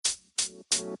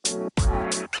Like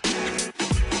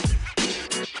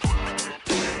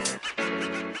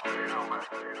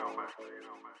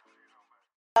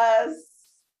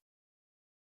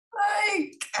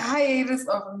hiatus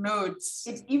of notes.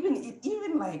 It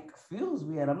even like feels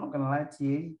weird. I'm not gonna lie to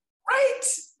you. Right.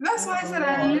 That's why I said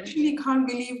I literally can't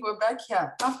believe we're back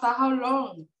here. After how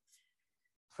long?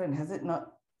 Friend, has it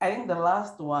not? I think the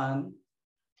last one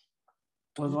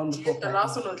was one before. The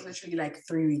last one was literally like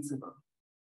 3 weeks ago.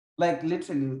 Like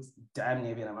literally, it's damn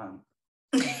near been a month.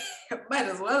 Might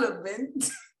as well have been.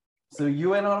 So you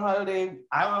went on holiday.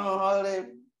 I went on holiday.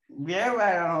 We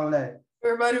everybody on holiday.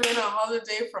 Everybody went on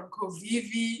holiday from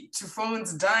Covivi to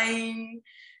phones dying.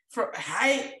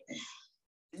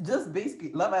 Just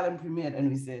basically, Love Island premiered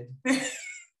and we said,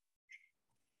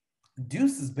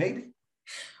 deuces, baby.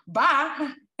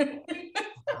 Bye.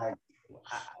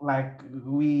 like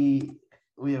we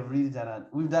have really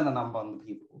we've done a number on the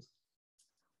people.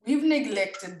 We've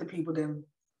neglected the people them.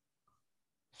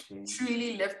 Shame.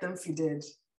 Truly left them for dead.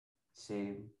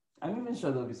 Shame. I'm even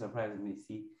sure they'll be surprised when they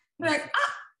see. Like,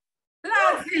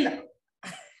 not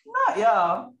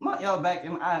y'all back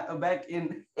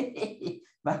in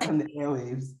back on the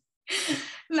airwaves.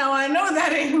 Now I know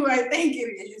that ain't who I think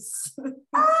it is.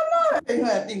 I know who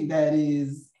I think that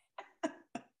is.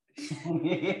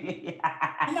 And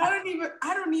I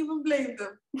don't even blame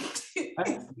them.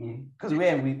 Because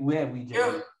where we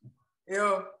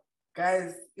Yo,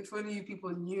 guys, if only you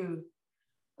people knew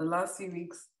the last few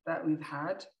weeks that we've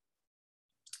had.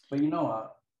 But you know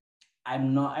what? I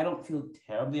don't feel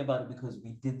terribly about it because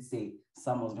we did say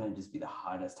summer was gonna just be the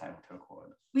hardest time to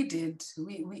record. We did.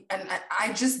 And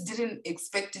I just didn't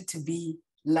expect it to be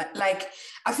like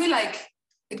I feel like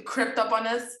it crept up on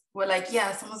us. We're like,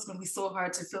 yeah, summer's gonna be so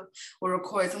hard to film or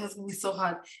record. Summer's gonna be so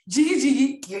hard.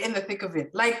 Jiggy, you're in the thick of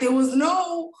it. Like there was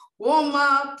no warm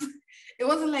up. It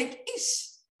wasn't like, ish.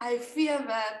 I fear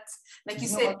that, like you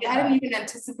said, we hadn't even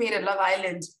anticipated Love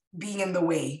Island being in the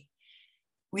way.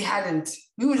 We hadn't.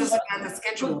 We were just looking at the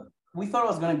schedule. We thought it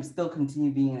was going to still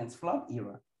continue being in its flop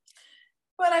era.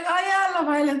 We're like, oh yeah, Love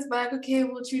Island's back. Okay,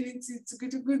 we'll tune into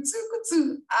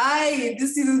to. Aye,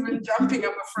 this season's been jumping,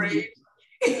 I'm afraid.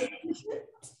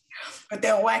 But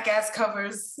they're whack-ass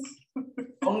covers.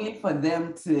 Only for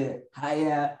them to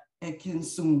hire Ekin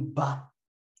Sumba.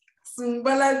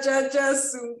 Sumbala Jaja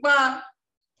Sumba.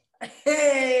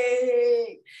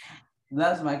 Hey!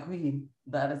 That's my queen.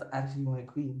 That is actually my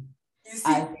queen. You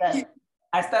see,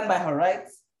 I stand by her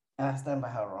rights and I stand by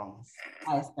her wrongs.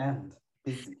 I stand,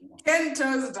 basically. 10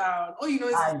 toes down. All you know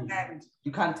is stand.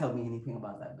 You can't tell me anything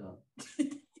about that, though.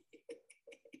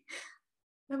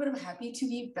 No, but I'm happy to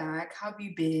be back. How have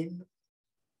you been?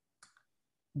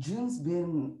 June's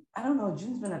been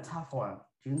a tough one.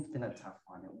 It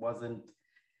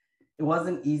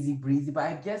wasn't easy breezy, but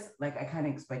I guess like I kind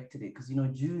of expected it because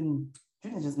June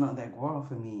is just not that girl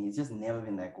for me. It's just never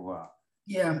been that girl.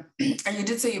 Yeah, and you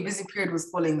did say your busy period was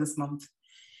falling this month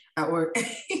at work.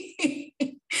 You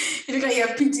look like you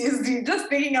have PTSD just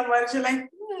thinking about it. You're like,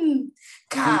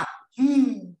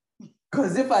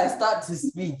 Because if I start to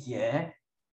speak,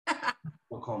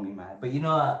 will call me mad. But you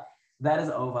know what? That is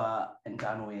over and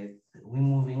done with. We're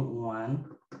moving on.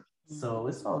 So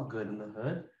it's all good in the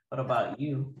hood. What about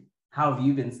you? How have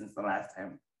you been since the last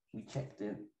time we checked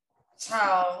in?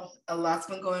 Child, a lot's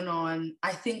been going on.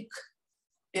 I think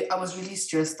I was really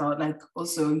stressed out. Like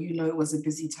also, it was a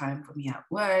busy time for me at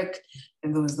work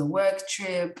and there was the work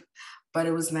trip, but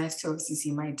it was nice to obviously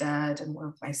see my dad and one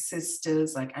of my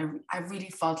sisters. Like I really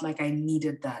felt like I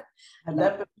needed that. Had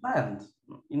that been planned?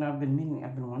 I've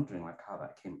been wondering like how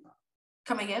that came about.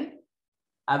 Come again?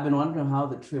 I've been wondering how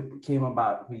the trip came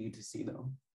about for you to see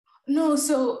them. No,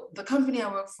 so the company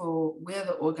I work for, we're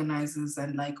the organizers,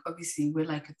 and like obviously we're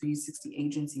like a 360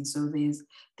 agency. So there's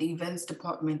the events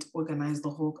department organized the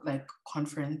whole like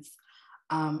conference.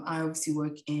 I obviously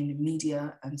work in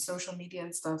media and social media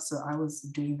and stuff, so I was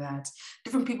doing that.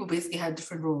 Different people basically had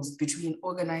different roles between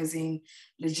organizing,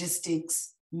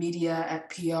 logistics, media, at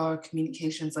PR,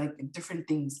 communications, like different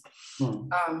things.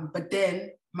 But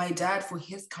then my dad, for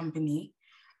his company,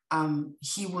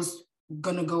 he was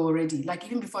gonna go already. Like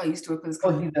even before I used to work for this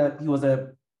company.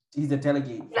 He's a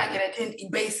delegate.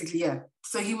 Like basically, yeah.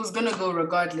 So he was gonna go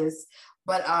regardless.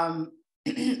 But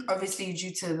obviously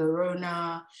due to the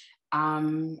Rona,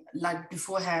 like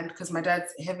beforehand, because my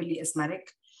dad's heavily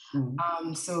asthmatic.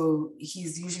 So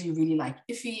he's usually really like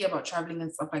iffy about traveling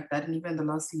and stuff like that. And even the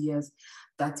last few years,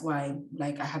 that's why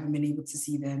like I haven't been able to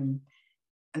see them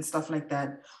and stuff like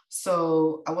that.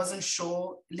 So I wasn't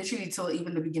sure, literally till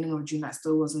even the beginning of June, I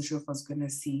still wasn't sure if I was gonna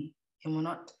see him or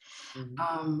not.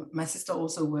 My sister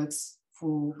also works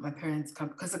for my parents'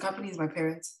 company, because the company is my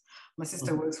parents. My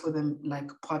sister works for them like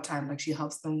part-time, like she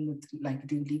helps them with like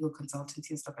doing legal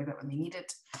consultancy and stuff like that when they need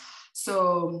it.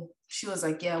 So she was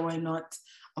like, yeah, why not?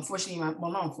 Unfortunately,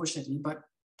 not unfortunately, but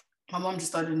my mom just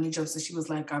started a new job. So she was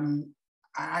like, I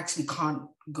actually can't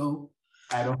go.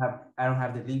 I don't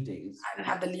have the leave days. I don't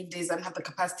have the leave days. I don't have the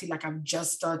capacity. Like I've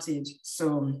just started.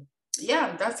 So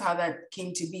yeah, that's how that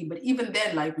came to be. But even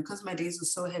then, like because my days were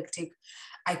so hectic,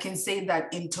 I can say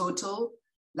that in total,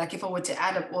 like if I were to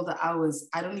add up all the hours,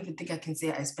 I don't even think I can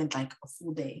say I spent like a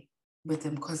full day with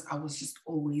them because I was just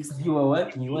always. You were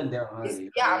working. You weren't there on holiday.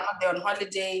 Yeah, I'm not there on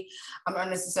holiday.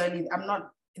 I'm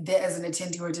not there as an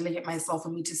attendee or delegate myself for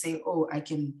me to say, oh, I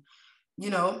can,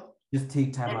 just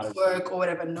take time out of work or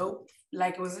whatever. Nope.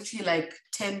 Like it was literally like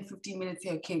 10, 15 minutes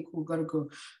here, okay, cool, gotta go.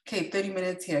 Okay, 30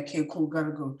 minutes here, okay, cool,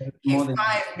 gotta go. Okay, 5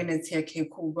 minutes here, okay,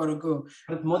 cool, gotta go.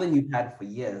 But more than you've had for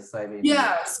years. So I mean,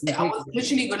 yes, I was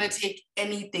literally gonna take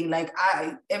anything. Like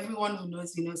everyone who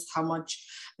knows me knows how much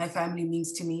my family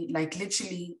means to me. Like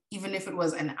literally, even if it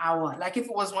was an hour, like if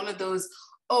it was one of those,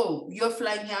 oh, you're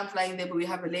flying here, I'm flying there, but we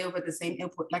have a layover at the same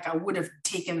airport, like I would have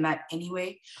taken that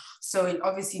anyway. So it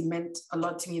obviously meant a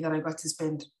lot to me that I got to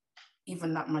spend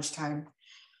even that much time,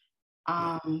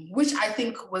 which I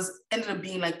think ended up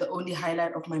being like the only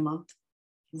highlight of my month,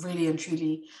 really and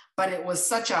truly. But it was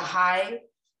such a high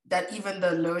that even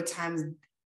the low times,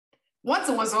 once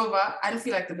it was over, I didn't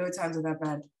feel like the low times were that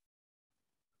bad.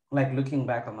 Like looking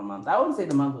back on the month, I wouldn't say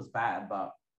the month was bad,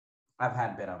 but I've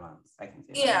had better months, I can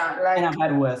say. Yeah, like, and I've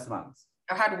had worse months.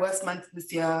 I've had worse months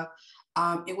this year.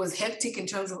 It was hectic in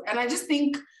terms of, and I just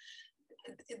think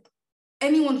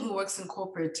anyone who works in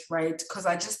corporate, right? Because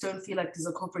I just don't feel like there's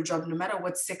a corporate job, no matter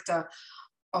what sector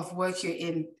of work you're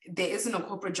in, there isn't a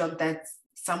corporate job that's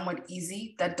somewhat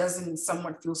easy, that doesn't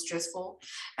somewhat feel stressful.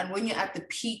 And when you're at the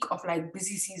peak of like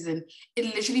busy season, it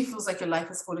literally feels like your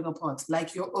life is falling apart.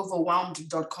 Like you're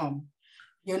overwhelmed.com.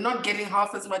 You're not getting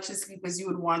half as much sleep as you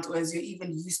would want or as you're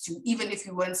even used to. Even if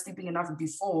you weren't sleeping enough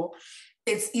before,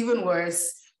 it's even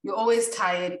worse. You're always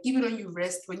tired. Even when you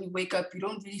rest, when you wake up, you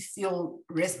don't really feel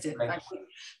rested. Like,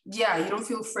 yeah, you don't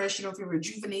feel fresh. You don't feel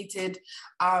rejuvenated.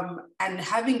 And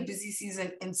having busy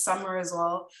season in summer as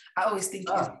well, I always think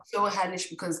is so hellish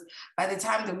because by the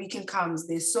time the weekend comes,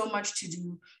 there's so much to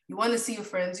do. You want to see your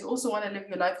friends. You also want to live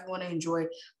your life. You want to enjoy.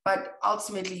 But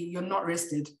ultimately, you're not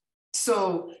rested.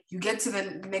 So you get to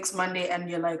the next Monday and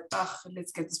you're like,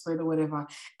 let's get this bread or whatever.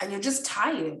 And you're just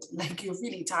tired. Like you're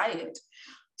really tired.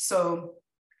 So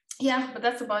yeah, but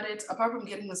that's about it. Apart from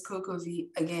getting this CocoV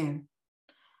again,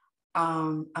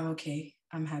 I'm okay.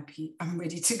 I'm happy. I'm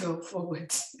ready to go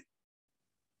forward.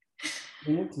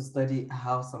 We need to study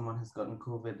how someone has gotten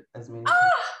COVID as many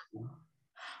times.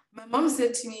 My mom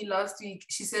said to me last week,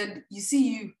 she said, you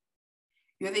see,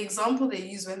 you're the example they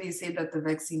use when they say that the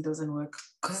vaccine doesn't work.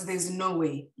 Because there's no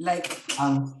way. Like,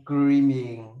 I'm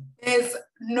screaming. There's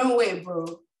no way, bro.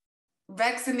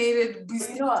 Vaccinated,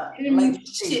 boosted. You know what?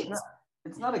 Shit.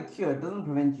 It's not a cure. It doesn't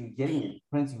prevent you getting it. It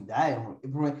prevents you dying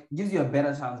from it. It gives you a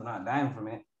better chance of not dying from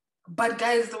it. But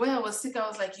guys, the way I was sick, I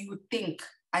was like, you would think.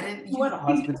 I didn't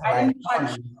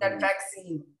touch that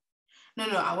vaccine. No,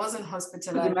 I wasn't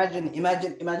hospitalized.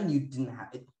 Imagine you didn't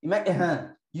have it.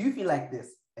 You feel like this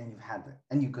and you've had it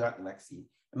and you got the vaccine.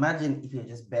 Imagine if you're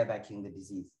just barebacking the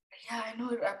disease. Yeah, I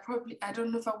know. I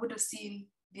don't know if I would have seen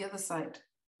the other side,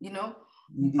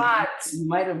 But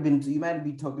you might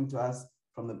be talking to us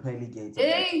from the pearly gates.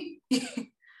 Hey,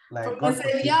 like God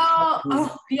said, y'all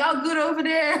good over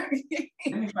there.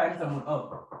 Let me find someone.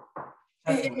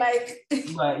 But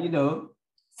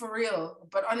for real.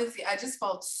 But honestly, I just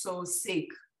felt so sick.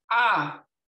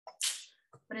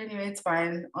 But anyway, it's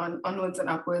fine. Onwards and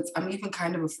upwards. I'm even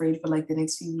kind of afraid for like the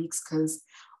next few weeks because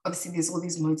obviously there's all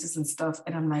these noises and stuff,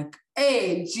 and I'm like,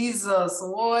 hey, Jesus,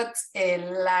 what a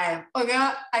life.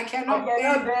 Okay, I cannot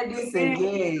bear this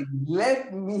again.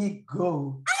 Let me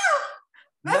go.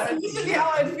 That's usually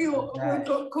how I feel with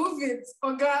COVID.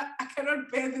 Okay, I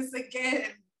cannot bear this again.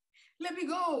 Let me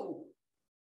go.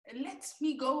 Let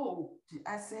me go.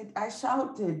 I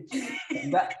shouted.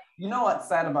 You know what's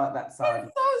sad about that sound?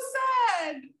 It's so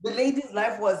sad. The lady's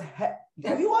life was...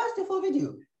 Have you watched the full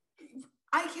video?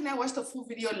 I watched the full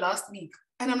video last week.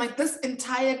 And I'm like, this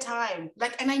entire time.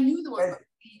 Like, and I knew there was going to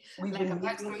be... We've been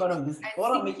making fun of this.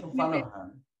 We're not making fun of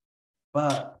her.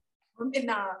 But...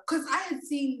 because I had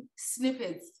seen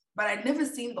snippets, but I'd never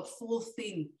seen the full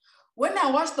thing. When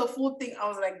I watched the full thing, I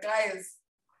was like, guys...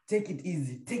 Take it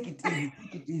easy. Take it easy.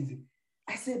 Take it easy.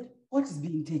 I said, what is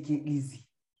being taken easy?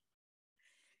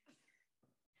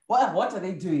 What are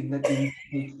they doing that they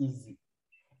take easy?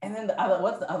 And then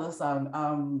what's the other sound?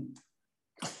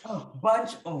 A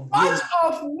bunch of Bunch women.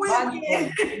 of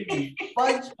women.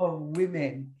 Bunch of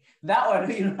women. That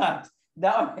one, you know,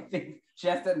 that one, I think she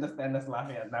has to understand us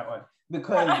laughing at that one.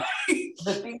 Because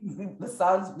the things, the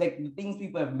sounds, like the things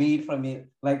people have made from it,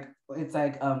 like it's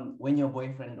like when your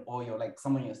boyfriend or your like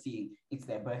someone you're seeing, it's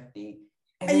their birthday.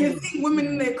 And you see women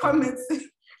in the comments.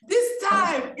 This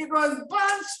time it was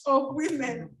bunch of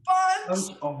women.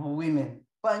 Bunch of women.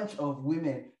 Bunch of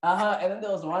women. And then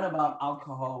there was one about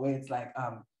alcohol where it's like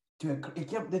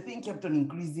the thing kept on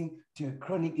increasing to a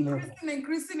chronic level.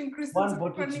 Increasing. One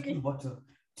bottle to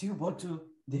two bottle,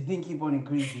 the thing keep on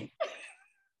increasing.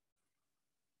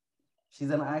 She's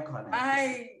an icon.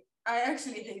 I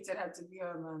actually hated her, to be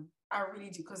her, man. I really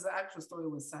do, because the actual story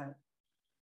was sad.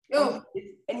 Yo,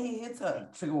 and he hits her.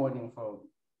 Trigger warning for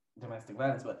domestic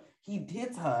violence, but he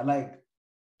hits her like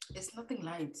it's nothing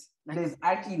light. Like, there's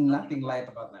actually nothing light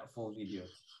about that full video.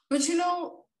 But you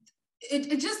know,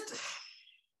 it just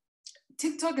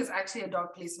TikTok is actually a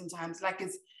dark place sometimes. Like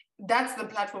that's the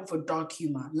platform for dark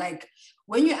humor. Like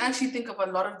when you actually think of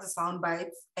a lot of the sound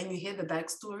bites and you hear the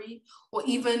backstory or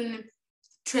even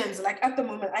trends, like at the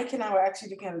moment, Ike and I were actually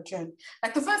looking at a trend.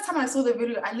 Like the first time I saw the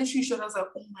video, I literally showed, I was like,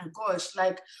 oh my gosh,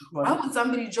 like why would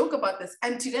somebody joke about this?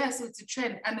 And today I saw it's a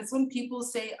trend. And it's when people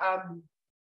say,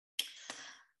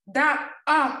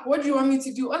 what do you want me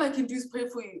to do? All I can do is pray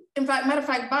for you. In fact, matter of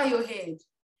fact, bow your head.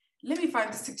 Let me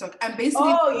find this TikTok. And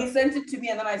basically, you sent it to me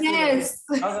and then I saw it. Yes.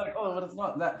 I was like, oh, but it's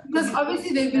not that. Because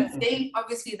obviously they've been saying,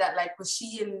 obviously, that like with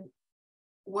Shein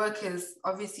workers,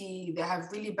 obviously they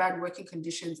have really bad working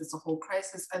conditions. It's a whole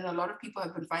crisis. And a lot of people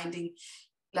have been finding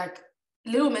like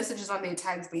little messages on their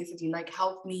tags, basically, like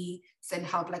help me, send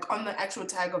help, like on the actual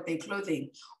tag of their clothing,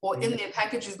 or in their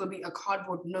packages there'll be a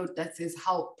cardboard note that says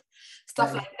help,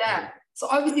 stuff like that. So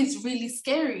obviously it's really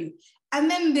scary. And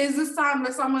then there's this time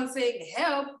where someone's saying,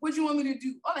 help, what do you want me to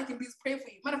do? All I can do is pray for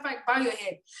you. Matter of fact, bow your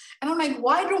head. And I'm like,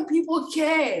 why don't people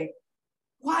care?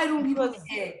 Why don't people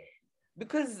care?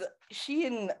 Because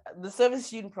the service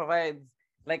Shein provides,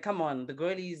 like, come on, the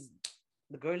girlies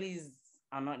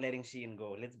are not letting Shein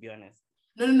go, let's be honest.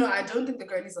 No, I don't think the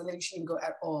girlies are letting Shein go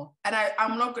at all. And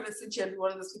I'm not going to sit here and be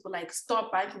one of those people like,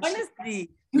 stop buying from Honestly,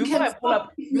 before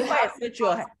I search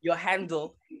your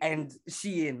handle and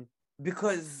Shein,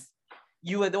 because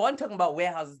you were the one talking about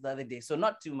warehouses the other day, so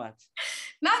not too much.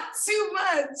 Not too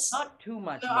much. Not too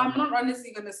much. No, I'm not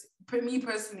honestly going to, for me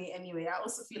personally anyway, I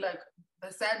also feel like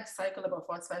the sad cycle about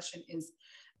fast fashion is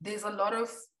there's a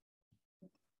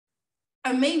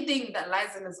main thing that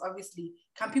lies in is obviously,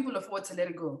 can people afford to let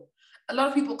it go? A lot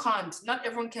of people can't. Not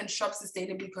everyone can shop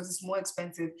sustainably because it's more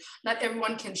expensive. Not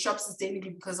everyone can shop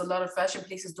sustainably because a lot of fashion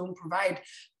places don't provide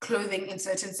clothing in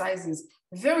certain sizes.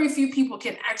 Very few people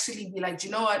can actually be like, do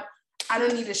you know what? I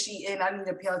don't need a Shein, I need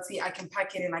a PLT, I can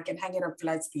pack it and I can hang it up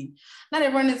flat screen. Not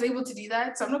everyone is able to do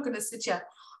that, so I'm not going to sit here.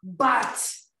 But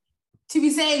to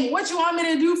be saying, what you want me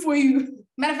to do for you?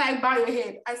 Matter of fact, bow your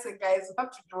head. I said, guys, we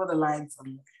have to draw the line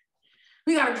somewhere.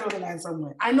 We got to draw the line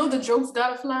somewhere. I know the jokes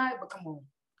got to fly, but come on.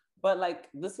 But like,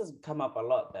 this has come up a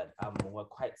lot that we're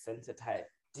quite desensitized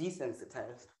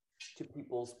to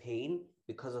people's pain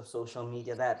because of social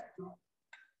media, that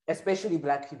especially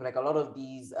Black people, like a lot of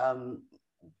these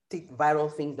viral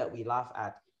things that we laugh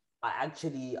at are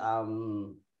actually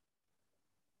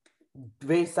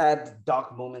very sad,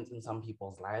 dark moments in some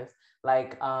people's lives.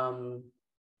 Like,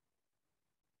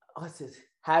 what's it?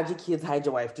 Hide your kids, hide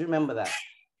your wife. Do you remember that?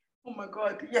 Oh my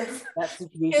God, yes. That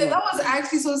situation. Yeah, that was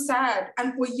actually so sad.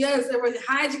 And for years, they were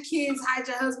hide your kids, hide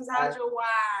your husbands, hide your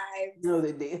wives. You know,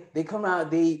 they come out,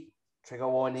 they trigger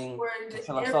warning.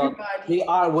 Everybody. They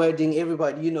are wording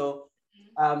everybody, you know.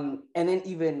 And then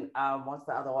even, what's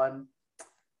the other one?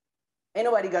 Ain't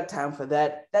nobody got time for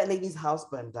that. That lady's house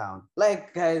burned down.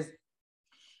 Like, guys.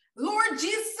 Lord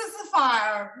Jesus, it's a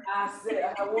fire. I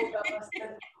woke up and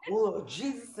said, Lord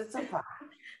Jesus, it's a fire.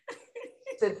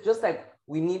 So just like,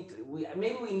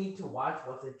 maybe we need to watch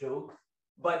What's a Joke,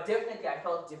 but definitely I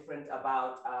felt different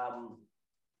about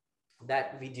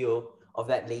that video of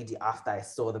that lady after I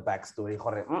saw the backstory.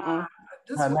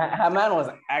 Her man was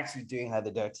actually doing her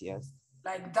the dirtiest.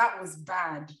 Like, that was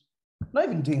bad. Not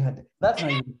even doing her. That's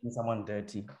not even doing someone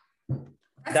dirty.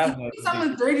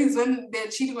 Someone's dirty is when they're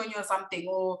cheating on you or something,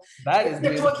 or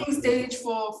the talking stage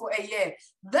for a year.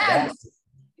 That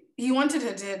he wanted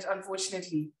her dead,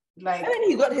 unfortunately. Like, and then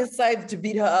he got his side to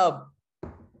beat her up.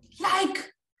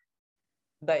 Like,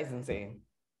 that is insane.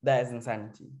 That is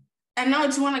insanity. And now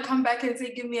do you want to come back and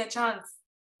say, give me a chance?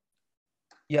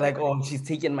 You're like, oh, she's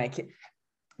taking my kid.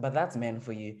 But that's men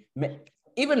for you.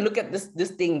 Even look at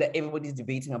this thing that everybody's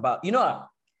debating about. You know,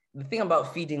 the thing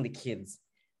about feeding the kids.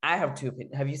 I have two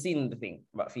opinions. Have you seen the thing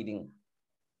about feeding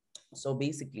So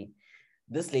basically,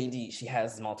 this lady, she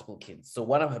has multiple kids. So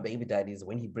one of her baby daddies,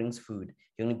 when he brings food,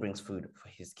 he only brings food for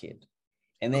his kid.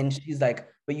 And then she's like,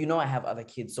 but you know, I have other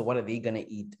kids. So what are they going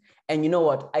to eat? And you know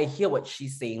what? I hear what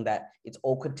she's saying, that it's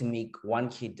awkward to make one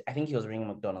kid, I think he was ringing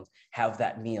McDonald's, have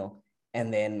that meal.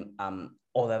 And then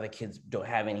all the other kids don't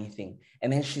have anything.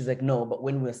 And then she's like, no, but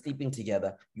when we're sleeping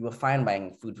together, you were fine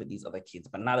buying food for these other kids.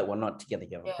 But now that we're not together,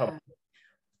 you have a problem.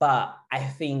 But I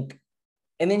think,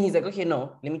 and then he's like, okay,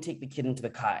 no, let me take the kid into the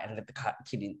car and let the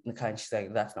kid in the car. And she's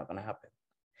like, that's not going to happen.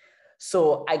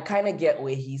 So I kind of get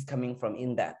where he's coming from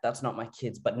in that that's not my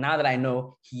kids. But now that I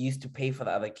know he used to pay for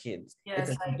the other kids, it's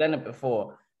like he's done it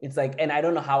before. It's like, and I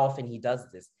don't know how often he does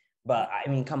this, but I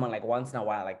mean, come on, like once in a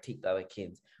while, like take the other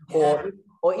kids. Yeah.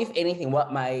 Or if anything,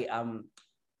 what my,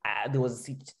 there was,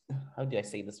 how do I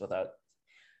say this without,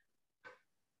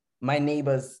 my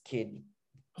neighbor's kid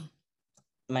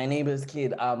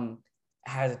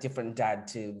has a different dad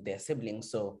to their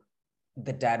siblings. So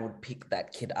the dad would pick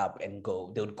that kid up and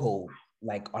they would go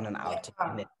like on an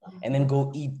outing and then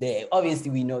go eat there.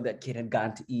 Obviously, we know that kid had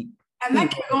gone to eat. And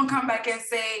that kid gonna come back and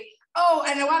say, oh,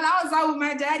 and while I was out with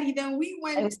my daddy, then we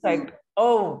went and it's like,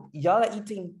 oh, y'all are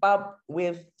eating pap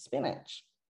with spinach.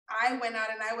 I went out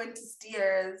and I went to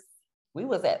Steers. We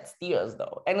was at Steers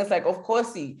though. And it's like, of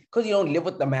course because you don't live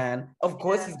with the man, of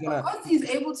course he's gonna. Of course he's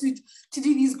able to do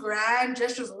these grand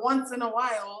gestures once in a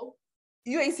while.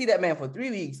 You ain't see that man for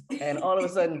 3 weeks and all of a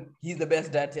sudden he's the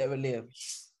best dad to ever live.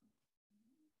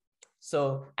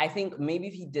 So I think maybe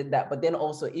if he did that, but then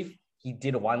also if he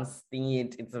did once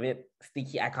thingy, it's a bit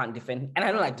sticky. I can't defend, and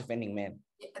I don't like defending men.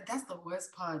 Yeah, that's the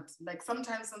worst part. Like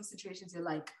sometimes some situations you're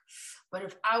like, but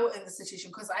if I were in the situation,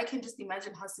 because I can just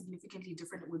imagine how significantly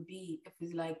different it would be if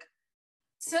it's like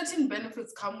certain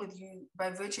benefits come with you by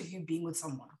virtue of you being with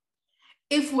someone.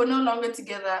 If we're no longer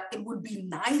together, it would be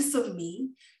nice of me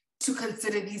to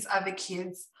consider these other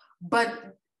kids,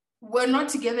 but we're not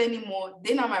together anymore.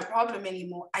 They're not my problem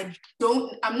anymore. I'm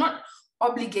not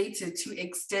obligated to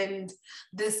extend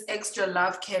this extra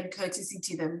love, care, and courtesy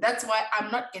to them. That's why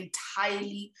I'm not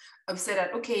entirely upset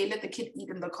at, okay, let the kid eat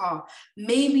in the car.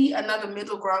 Maybe another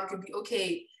middle ground could be,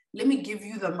 okay, let me give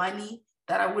you the money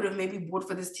that I would have maybe bought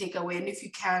for this takeaway. And if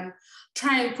you can,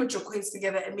 try and put your coins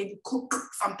together and maybe cook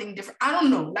something different. I don't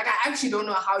know. Like, I actually don't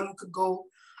know how you could go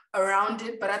around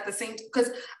it, but at the same time,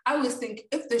 because I always think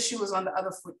if the shoe was on the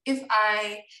other foot, if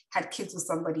I had kids with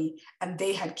somebody and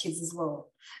they had kids as well,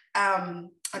 and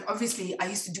obviously I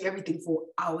used to do everything for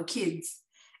our kids,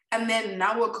 and then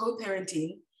now we're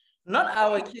co-parenting. Not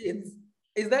our kids.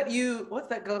 Is that you? What's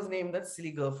that girl's name? That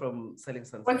silly girl from Selling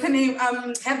Sunset. What's her name?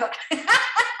 Heather. Is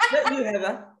that you,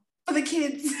 Heather? For the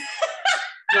kids.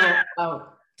 No,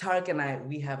 Tarek and I,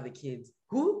 we have the kids.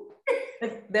 Who?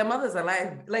 Like, their mother's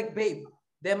alive. Like, babe,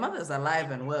 their mother's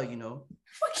alive and well, you know.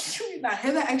 Fuck you. Now,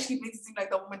 Heather actually makes it seem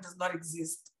like that woman does not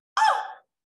exist.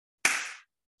 Oh!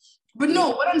 But no,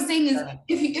 what I'm saying is,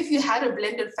 if you had a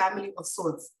blended family of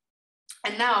sorts,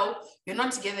 and now you're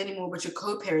not together anymore, but you're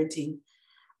co-parenting,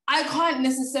 I can't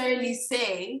necessarily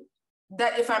say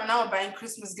that if I'm now buying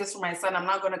Christmas gifts for my son, I'm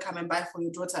not going to come and buy for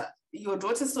your daughter. Your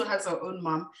daughter still has her own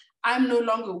mom. I'm no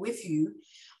longer with you.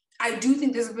 I do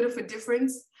think there's a bit of a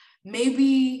difference.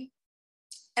 Maybe,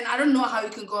 and I don't know how you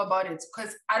can go about it,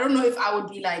 because I don't know if I would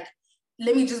be like,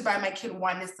 let me just buy my kid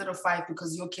one instead of 5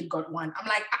 because your kid got 1. I'm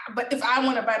like, but if I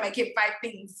want to buy my kid 5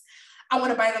 things, I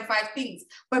want to buy them 5 things.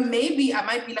 But maybe I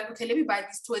might be like, okay, let me buy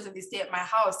these toys and they stay at my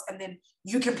house and then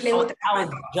you can play with them. I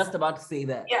was just about to say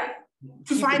that. Yeah.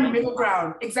 To find a middle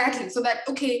ground. Exactly. So that,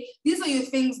 okay, these are your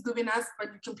things, Duvinas, but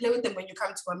you can play with them when you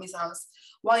come to mommy's house.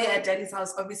 While you're at daddy's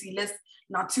house, obviously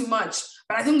not too much.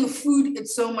 But I think with food,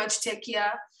 it's so much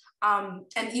techier.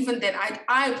 And even then,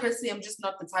 I personally am just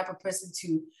not the type of person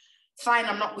to, fine,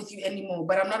 I'm not with you anymore,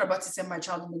 but I'm not about to send my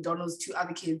child to McDonald's to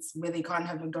other kids where they can't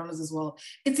have McDonald's as well.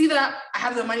 It's either I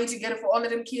have the money to get it for all of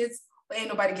them kids, or ain't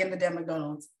nobody getting the damn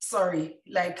McDonald's. Sorry.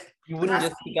 Like, you wouldn't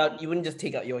just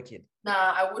take out your kid. Nah,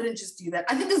 I wouldn't just do that.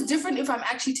 I think it's different if I'm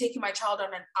actually taking my child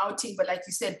on an outing, but like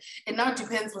you said, it now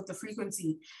depends with the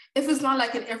frequency. If it's not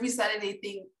like an every Saturday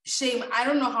thing, shame. I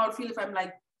don't know how I'd feel if I'm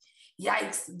like,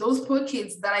 yikes, those poor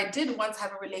kids that I did once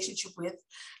have a relationship with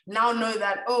now know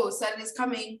that, oh, Saturday's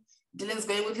coming, Dylan's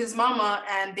going with his mama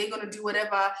and they're going to do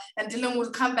whatever. And Dylan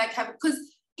would come back, because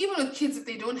even with kids, if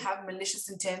they don't have malicious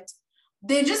intent,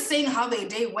 they're just saying how their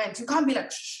day went. You can't be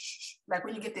like, shh, like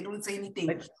when you get there, don't say anything.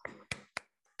 Like,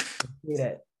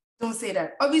 don't say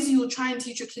that. Obviously, you'll try and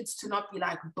teach your kids to not be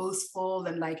like boastful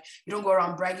and like you don't go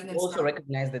around bragging. And also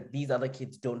recognize that these other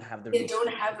kids don't have the. They don't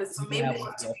have it, so maybe they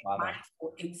have to be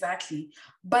mindful. Exactly.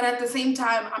 But at the same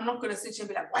time, I'm not going to sit here and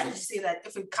be like, "Why did you say that?"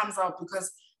 If it comes out,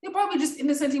 because they probably just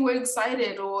innocently were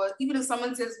excited. Or even if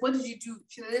someone says, what did you do?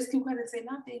 She'll just keep quiet and say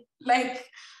nothing. Like,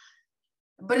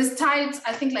 but it's tied.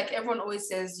 I think like everyone always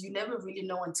says, you never really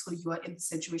know until you are in the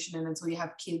situation and until you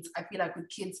have kids. I feel like with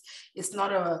kids, it's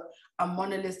not a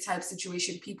monolith type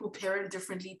situation. People parent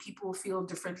differently. People feel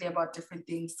differently about different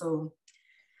things. So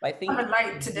I think have a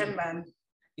light to them, man.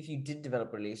 If you did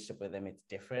develop a relationship with them, it's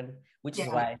different, which Yeah.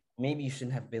 is why maybe you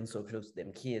shouldn't have been so close to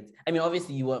them kids. I mean,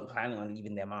 obviously you weren't planning on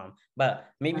leaving their mom, but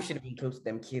maybe you should have been close to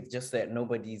them kids just so that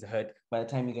nobody's hurt. By the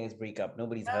time you guys break up,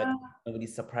 nobody's hurt,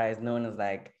 nobody's surprised. No one is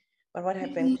like, but what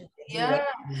happened? Yeah,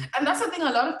 and that's the thing.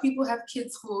 A lot of people have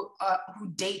kids who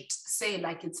date say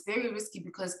like it's very risky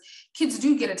because kids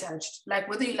do get attached. Like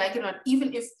whether you like it or not,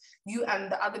 even if you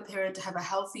and the other parent have a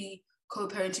healthy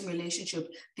co-parenting relationship,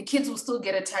 the kids will still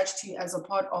get attached to you as a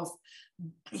part of,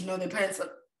 you know, their parents'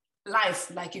 life.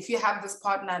 Like if you have this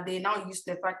partner, they now use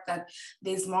the fact that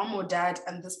there's mom or dad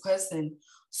and this person.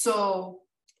 So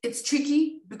it's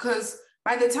tricky because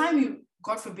by the time you,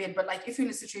 God forbid, but like if you're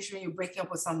in a situation where you're breaking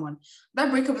up with someone,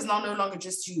 that breakup is now no longer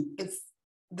just you, it's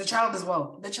the child as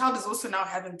well. The child is also now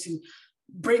having to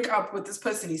break up with this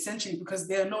person essentially because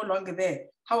they're no longer there.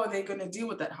 How are they going to deal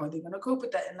with that? How are they going to cope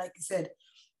with that? And like you said,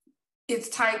 it's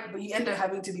tight, but you end up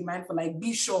having to be mindful, like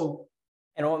be sure.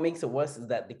 And what makes it worse is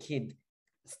that the kid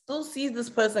still sees this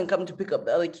person come to pick up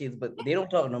the other kids, but they don't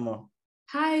talk no more.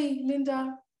 Hi,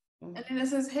 Linda. And Linda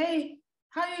says, hey,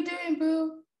 how you doing,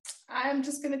 boo? I'm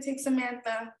just gonna take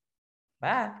Samantha.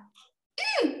 Bye.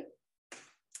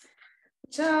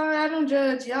 Child, I don't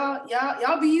judge.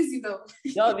 Y'all be easy though.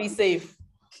 Y'all be safe.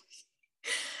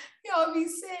 Y'all be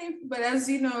safe. But as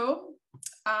you know,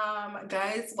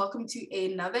 guys, welcome to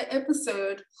another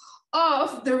episode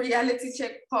of the Reality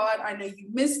Check Pod. I know you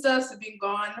missed us, we've been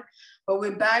gone, but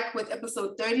we're back with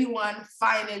episode 31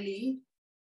 finally.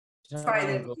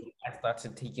 Finally. I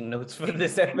started taking notes for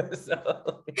this episode.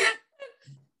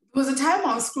 There was a time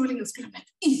I was scrolling and scrolling, like,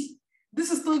 this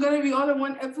is still going to be all in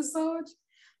one episode.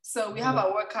 So we have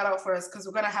our work cut out for us because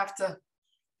we're going to have to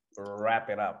wrap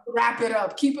it up.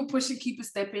 Keep it pushing, keep it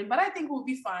stepping. But I think we'll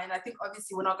be fine. I think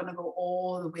obviously we're not going to go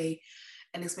all the way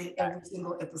and explain every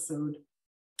single episode.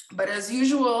 But as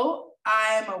usual,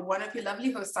 I'm one of your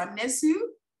lovely hosts. I'm Nesu.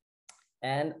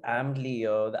 And I'm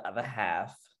Leo, the other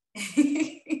half.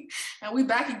 And we're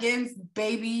back again,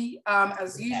 baby.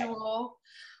 As usual.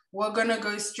 We're going to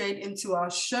go straight into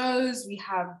our shows. We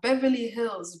have Beverly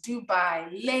Hills, Dubai,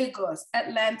 Lagos,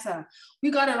 Atlanta. We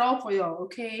got it all for y'all,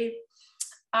 okay?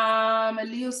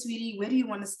 Leo, sweetie, where do you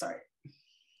want to start?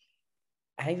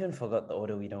 I even forgot the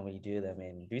order we normally do them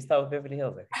in. Do we start with Beverly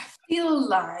Hills? I feel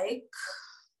like...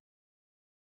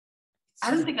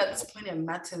 I don't think at this point it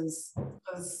matters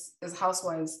because it's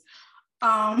housewives.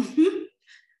 Let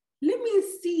me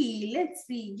see. Let's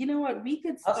see. You know what? We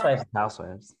could start...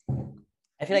 Housewives.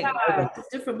 I feel like it's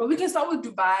different, but we can start with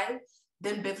Dubai,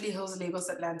 then Beverly Hills, Lagos,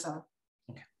 Atlanta.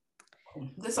 Okay.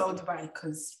 Let's start with Dubai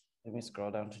because... Let me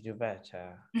scroll down to Dubai,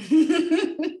 child.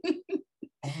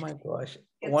 Oh my gosh.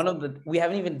 We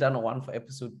haven't even done one for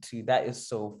episode 2. That is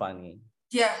so funny.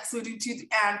 Yeah, so we do 2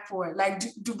 and 4. Like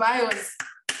Dubai was...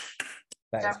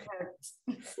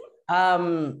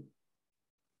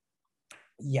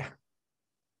 Yeah.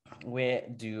 Where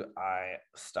do I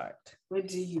start? Where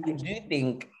do you begin? I do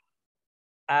think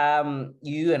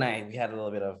you and I, we had a little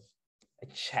bit of a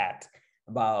chat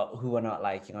about who we're not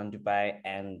liking on Dubai,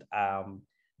 and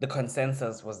the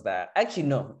consensus was that, actually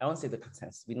no, I won't say the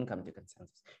consensus, we didn't come to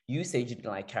consensus. You said you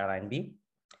didn't like Caroline B.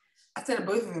 I said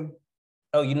both of them.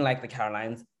 Oh, you didn't like the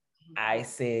Carolines. I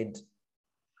said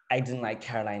I didn't like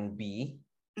Caroline B.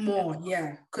 More,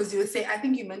 yeah, because you would say, I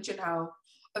think you mentioned how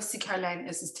obviously Caroline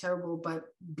S is terrible,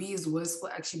 but B is worse for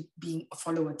actually being a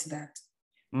follower to that.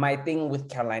 My thing with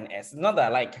Caroline S, not that I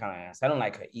like Caroline S, I don't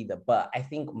like her either, but I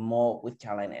think more with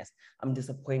Caroline S, I'm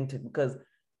disappointed because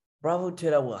Bravo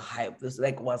Twitter was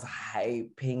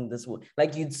hyping this one.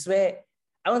 Like you'd swear,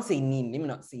 I won't say Nini, let me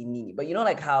not say Nini, but you know,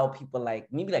 like how people like,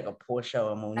 maybe like a Portia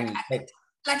or Monique,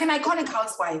 like an iconic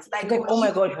housewife. Like oh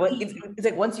my gosh, it's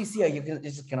like once you see her, you're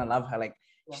just gonna love her. Like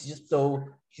she's just so,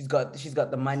 she's got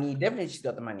the money. Definitely she's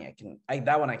got the money.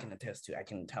 That one I can attest to. I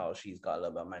can tell she's got a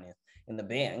little bit of money in the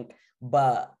bank.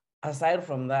 But aside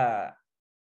from that,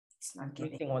 it's not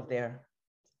everything was there.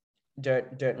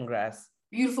 Dirt and grass.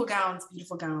 Beautiful gowns.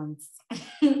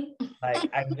 Like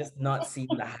I'm just not seeing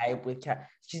the hype with Kat.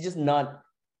 She's just not,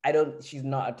 she's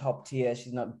not a top tier.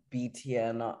 She's not B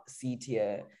tier, not C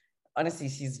tier. Honestly,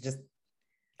 she's just,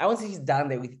 I won't say she's down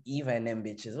there with Eva and them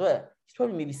bitches. Well, she's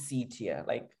probably maybe C tier.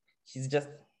 Like she's just,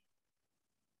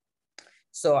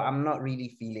 so I'm not really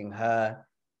feeling her.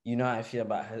 you know how I feel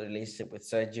about her relationship with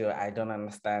Sergio. I don't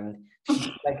understand.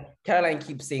 Like Caroline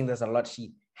keeps saying there's a lot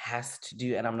she has to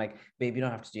do, and I'm like, babe, you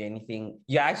don't have to do anything.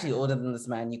 You're actually older than this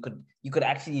man. You could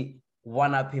actually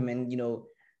one up him, and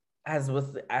as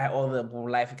with all the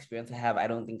life experience I have, I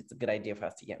don't think it's a good idea for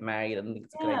us to get married. I don't think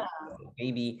it's a good idea for us to have a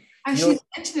baby. And she's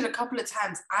mentioned it a couple of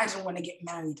times. I don't want to get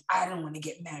married. I don't want to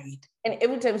get married. And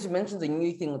every time she mentions a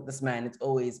new thing with this man, it's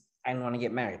always, I don't want to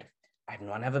get married. I don't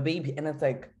want to have a baby. And it's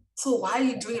like, so why are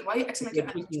you doing it? Why are you acting like you're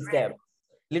taking steps?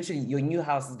 Literally, your new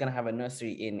house is gonna have a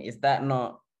nursery in. Is that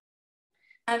not?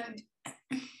 And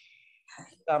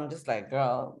I'm just like,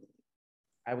 girl,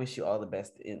 I wish you all the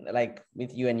best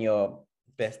with you and your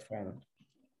best friend.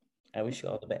 I wish you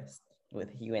all the best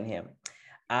with you and him.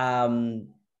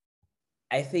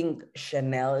 I think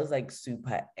Chanel is like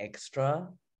super extra.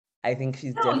 I think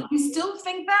she's. No, you still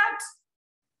think that?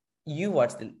 You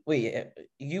watched the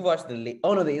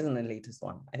oh no, there isn't the latest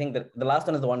one. I think the last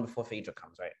one is the one before Phaedra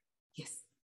comes, right? Yes.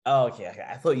 Oh, okay.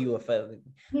 I thought you were further.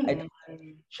 I think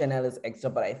Chanel is extra,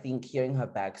 but I think hearing her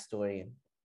backstory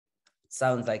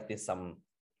sounds like there's some.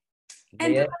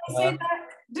 And did I say that?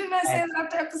 Didn't I say that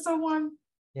after episode 1?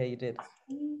 Yeah, you did.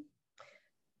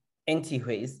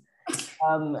 Anyways,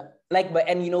 but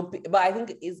I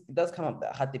think it does come up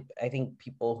that I think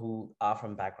people who are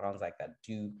from backgrounds like that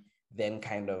do then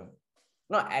kind of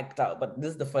not act out, but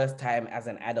this is the first time as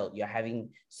an adult you're having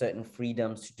certain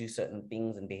freedoms to do certain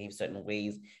things and behave certain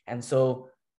ways. And so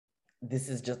this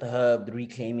is just her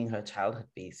reclaiming her childhood,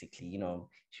 basically.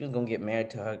 She was going to get married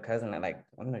to her cousin at I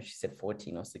don't know if she said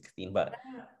 14 or 16, but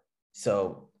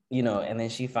so, and then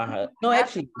she found her. No,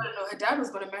 actually. No, her dad was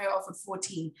going to marry her off at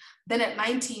 14. Then at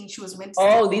 19, she was meant to.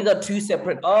 Oh, these are two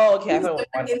separate. Oh, okay. I thought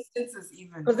instances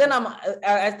even. Because then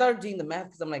I started doing the math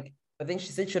because I'm like, but then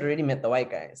she said she'd already met the white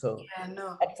guy. So yeah,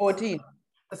 no. At 14.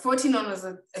 The 14 one was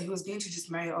he was going to just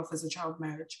marry her off as a child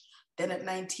marriage. Then at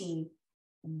 19,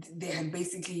 they had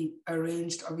basically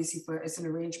arranged, obviously it's an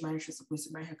arranged marriage. She was supposed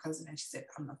to marry her cousin, and she said,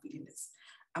 I'm not feeling this.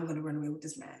 I'm going to run away with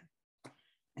this man.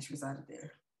 And she was out of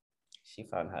there. She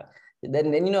found her.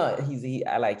 Then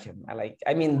I like him.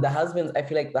 The husbands, I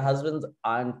feel like the husbands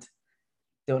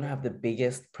don't have the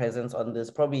biggest presence on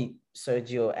this. Probably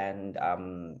Sergio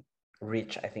and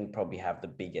Rich, I think, probably have the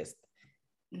biggest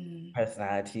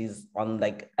personalities on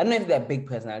I don't know if they're big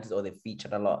personalities or they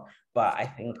featured a lot, but I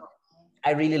think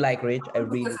I really like Rich.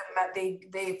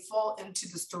 They fall into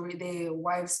the story, their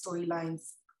wives'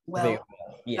 storylines well.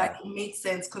 Yeah. It makes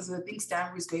sense because the things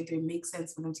Stanbury's going through, it makes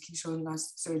sense for them to keep showing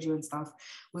us Sergio and stuff.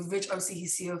 With Rich, obviously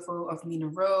he's CFO of Mina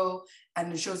Rowe,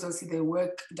 and it shows obviously their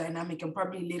work dynamic, and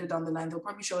probably later down the line they'll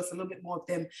probably show us a little bit more of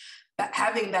them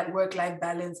having that work-life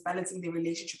balance, balancing their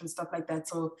relationship and stuff like that.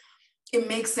 So it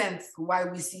makes sense why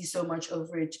we see so much of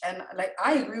Rich. And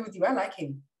I agree with you, I like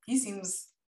him. He seems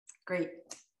great.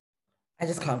 I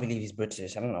just can't believe he's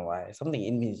British. I don't know why. Something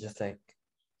in me is just like,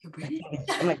 you're British?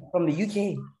 I'm from the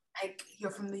UK.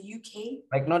 You're from the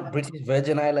UK? Not British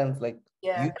Virgin Islands,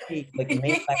 yeah. UK,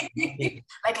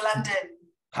 like London.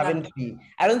 Coventry.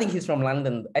 I don't think he's from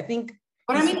London. I think.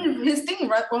 But I mean, his thing,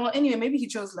 right? Well, anyway, maybe he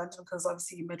chose London because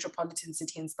obviously metropolitan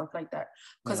city and stuff like that.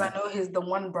 Because I know the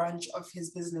one branch of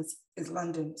his business is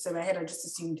London. So in my head, I just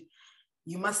assumed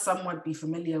you must somewhat be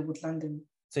familiar with London.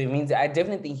 So it means I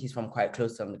definitely think he's from quite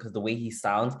close to him because the way he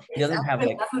sounds, he doesn't have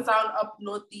doesn't sound up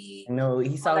northy. No,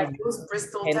 he sounds like those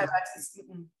Bristol type accents.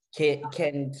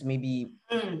 Kent, maybe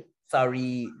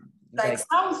Surrey.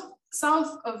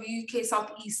 South of UK,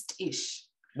 southeast-ish.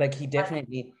 He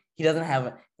definitely he doesn't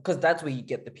have, because that's where you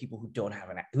get the people who don't have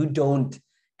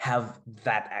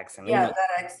that accent. Yeah,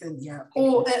 that accent, yeah.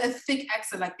 Or a thick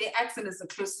accent, their accent is the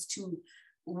closest to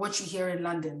what you hear in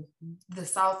London, the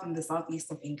south and the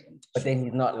southeast of England. But then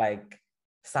he's not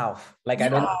south. I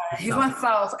don't know. He's not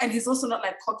south, and he's also not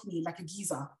Cockney, like a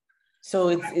geezer. So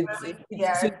it's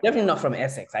definitely not from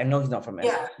Essex. I know he's not from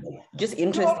Essex. Yeah. Just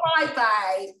interesting.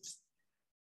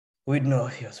 We'd know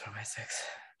if he was from Essex.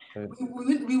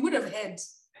 We would have heard.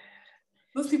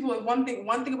 Those people, one thing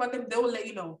about them, they will let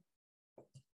you know.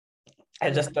 I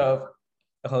just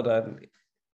hold on.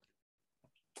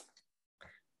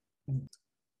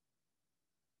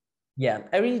 Yeah,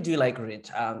 I really do like Rich.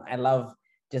 I love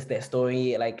just their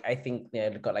story. I think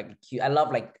they've got a cute. I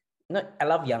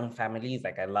love young families.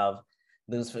 I love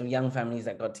those young families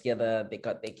that got together. They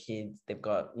got their kids. They've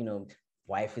got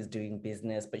wife is doing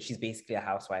business, but she's basically a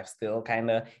housewife still, kind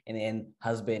of. And then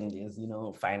husband is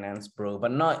finance bro,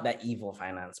 but not that evil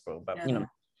finance bro. But yeah.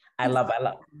 I love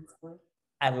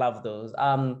those.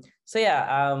 So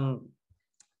yeah.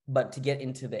 But to get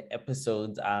into the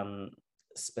episodes,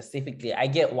 specifically, I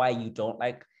get why you don't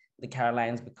like the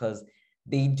Carolines because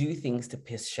they do things to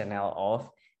piss Chanel off.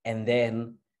 And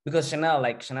then because Chanel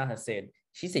has said,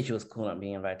 she said she was cool not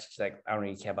being invited. She's like, I don't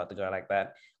really care about the girl like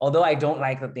that. Although I don't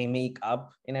like that they make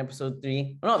up in episode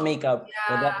 3. Well, not make up.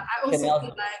 Yeah, but that I also Chanel, feel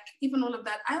like even all of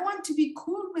that, I want to be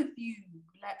cool with you.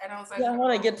 Like, and I was like, yeah, I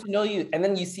want to get to know you. And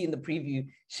then you see in the preview,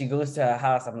 she goes to her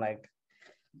house. I'm like,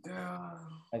 girl.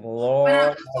 like, But I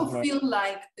Lord. also feel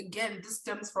like, again, this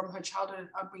stems from her childhood and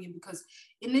upbringing, because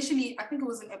initially, I think it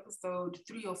was in episode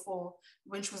 3 or 4,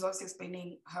 when she was also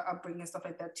explaining her upbringing and stuff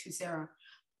like that to Sarah.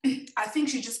 I think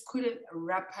she just couldn't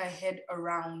wrap her head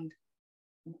around,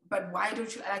 but why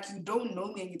don't you, like, you don't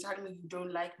know me and you're telling me you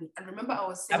don't like me. And remember, I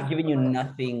was saying, I've given you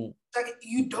nothing. like,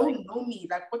 you don't know me.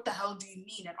 Like, what the hell do you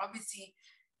mean? And obviously,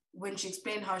 when she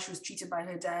explained how she was treated by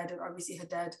her dad, and obviously her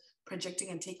dad projecting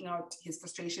and taking out his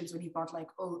frustrations when he felt like,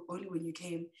 oh, only when you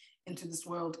came into this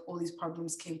world, all these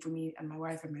problems came for me and my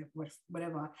wife and my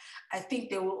whatever. I think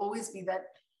there will always be that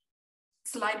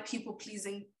slight people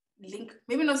pleasing link.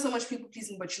 Maybe not so much people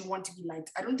pleasing, but she want to be liked.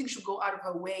 I don't think she'll go out of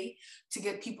her way to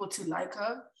get people to like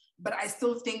her, but I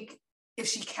still think if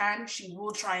she can, she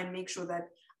will try and make sure that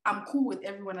I'm cool with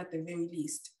everyone at the very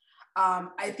least.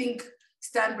 I think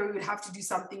Stanbury would have to do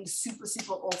something super,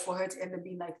 super off for her to end up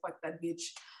being like, fuck that bitch.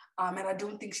 And I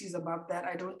don't think she's above that.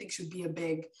 I don't think she'll be a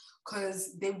beg,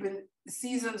 because they've been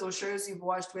seasons or shows you've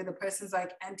watched where the person's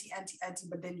like anti,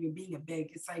 but then you're being a beg.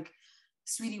 It's like,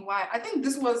 sweetie, why? I think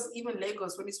this was even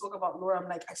Lagos when he spoke about Laura. I'm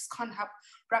like, I just can't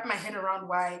wrap my head around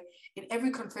why in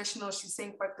every confessional she's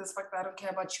saying, fuck this, fuck that, I don't care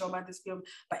about Chioma, this film.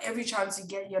 But every chance you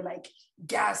get, you're like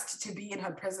gassed to be in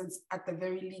her presence at the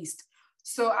very least.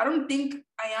 So I don't think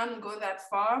Ayan will go that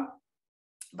far,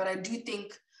 but I do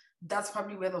think that's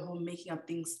probably where the whole making up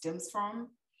thing stems from.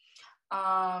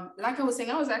 Like I was saying,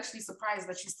 I was actually surprised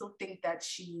that you still think that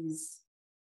she's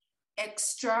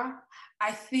extra.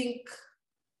 I think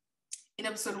in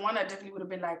episode 1, I definitely would have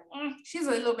been like, she's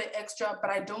a little bit extra, but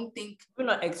I don't think... We're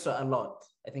not extra a lot.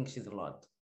 I think she's a lot.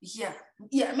 Yeah,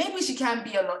 maybe she can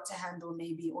be a lot to handle,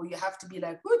 maybe, or you have to be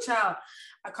like, oh, child,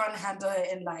 I can't handle her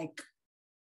in like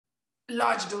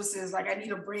large doses, like I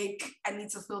need a break, I need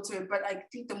to filter it. But I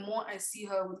think the more I see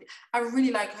her, I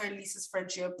really like her and Lisa's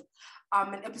friendship.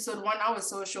 In episode 1, I was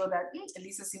so sure that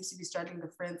Lisa seems to be struggling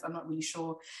with friends. I'm not really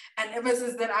sure. And ever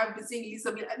since then, I've been seeing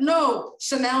Lisa be like, no,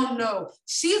 Chanel, no,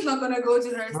 she's not gonna go to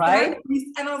her. Right?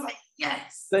 And I was like,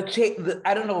 yes.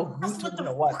 I don't know who told me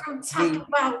what. I'm talking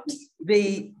about.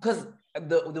 Because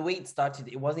the way it started,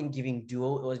 it wasn't giving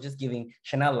duo, it was just giving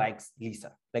Chanel likes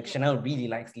Lisa. Like Chanel really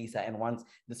likes Lisa and wants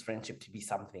this friendship to be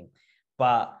something.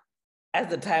 But as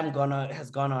the time has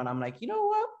gone on, I'm like, you know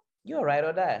what? You're right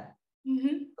or die.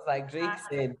 Mm-hmm. Like Drake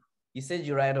said, you said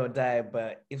you ride or die,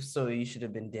 but if so, you should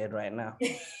have been dead right now.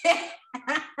 You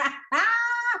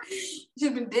should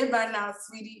have been dead by now,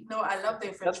 sweetie. No, I love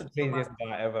their friendship. That's the craziest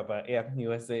bar ever, but yeah, you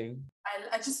were saying.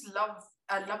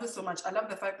 I love it so much. I love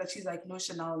the fact that she's like, no,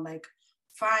 Chanel, like,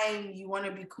 fine, you want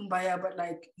to be kumbaya, but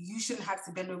like, you shouldn't have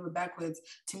to bend over backwards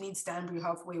to meet Stanbury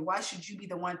halfway. Why should you be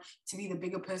the one to be the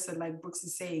bigger person, like Brooks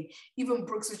is saying? Even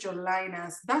Brooks with your lying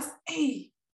ass. That's,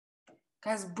 hey,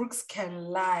 guys, Brooks can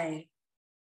lie.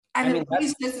 And it really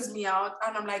stresses me out.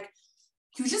 And I'm like,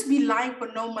 you just be lying for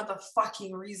no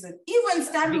motherfucking reason. Even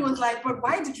Stanbury was like, but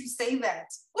why did you say that?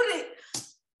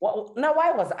 Well, now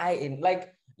why was I in?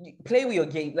 Like, play your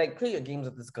games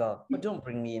with this girl, but don't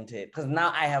bring me into it, because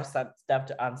now I have stuff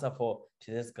to answer for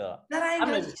to this girl. That I ain't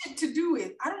got shit to do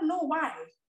with. I don't know why.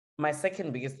 My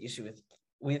second biggest issue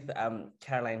with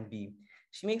Caroline B,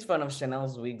 she makes fun of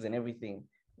Chanel's wigs and everything.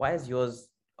 Why is yours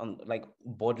on like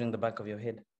bordering the back of your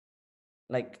head?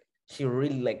 Like, she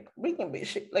really like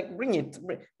bring it.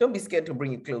 Don't be scared to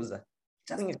bring it closer.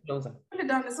 Bring it closer. Put it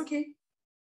down. It's okay.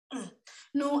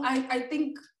 No, I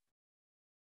think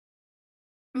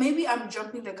maybe I'm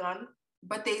jumping the gun,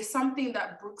 but there's something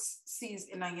that Brooks sees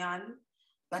in Ayan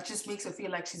that just makes her feel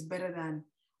like she's better than.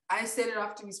 I said it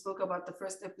after we spoke about the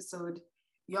first episode.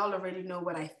 Y'all already know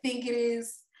what I think it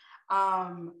is.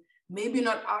 Maybe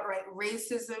not outright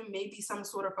racism, maybe some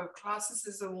sort of a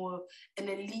classicism or an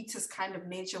elitist kind of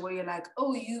nature where you're like,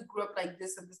 oh, you grew up like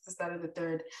this and this, that, and the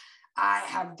third. I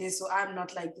have this, so I'm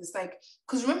not like this. Like,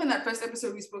 because remember in that first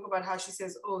episode, we spoke about how she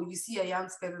says, oh, you see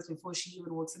Ayan's feathers before she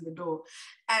even walks in the door.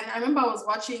 And I remember I was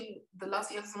watching the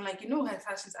last episode, I'm like, her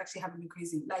fashion's actually having me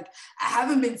crazy. Like, I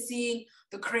haven't been seeing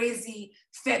the crazy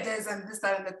feathers and this,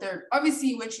 that, and the third.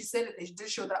 Obviously, when she said it, they did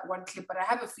show that one clip, but I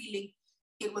have a feeling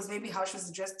it was maybe how she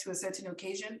was dressed to a certain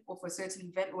occasion or for a certain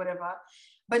event or whatever.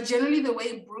 But generally the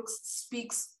way Brooks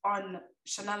speaks on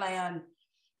Chanel Ayan,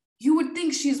 you would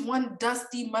think she's one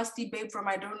dusty, musty babe from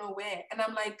I don't know where. And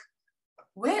I'm like,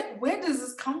 where does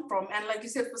this come from? And like you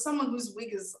said, for someone whose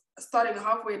wig is starting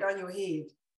halfway down your head,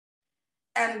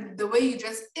 And the way you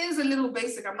dress is a little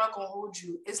basic. I'm not gonna hold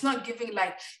you. It's not giving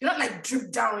like, you're not like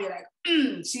drip down. You're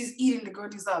like, she's eating the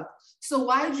girlies up. So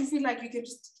why did you feel like you can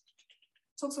just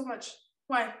talk so much?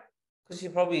 Why? Because she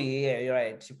probably, yeah, you're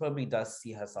right. She probably does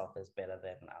see herself as better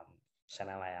than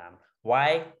Chanel I am.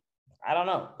 Why? I don't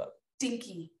know. But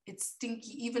stinky. It's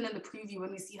stinky. Even in the preview,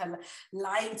 when we see her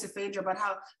lying to Phaedra about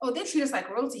how, oh, they treat us like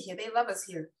royalty here. They love us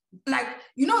here. Like,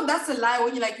 you know, that's a lie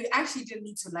when you're like, you actually didn't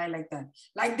need to lie like that.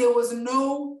 Like, there was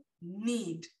no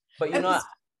need. But you know,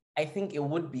 I think it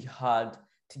would be hard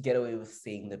to get away with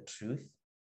saying the truth.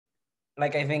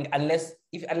 Like, I think unless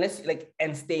like,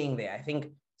 and staying there, I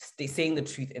think saying the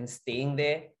truth and staying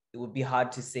there, it would be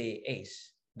hard to say, hey,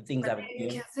 the things I've you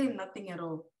can't say nothing at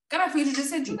all. Kind of you just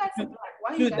said, you guys are black.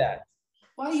 Why are you guys?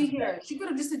 Why are you here? She could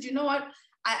have just said, you know what?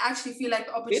 I actually feel like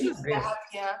the opportunity I have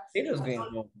here. Phaedra's going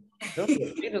home.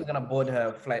 Phaedra's gonna board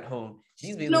her flight home.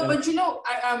 But you know,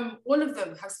 all of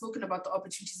them have spoken about the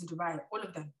opportunities in Dubai. All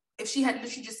of them. If she had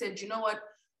literally just said, you know what,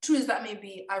 true as that may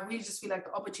be, I really just feel like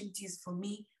the opportunities for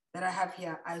me that I have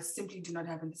here, I simply do not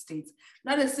have in the States.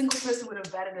 Not a single person would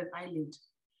have batted an eyelid.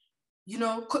 You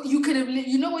know, you could have,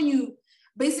 you know, when you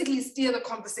basically steer the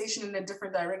conversation in a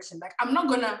different direction. Like, I'm not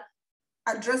gonna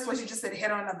address what you just said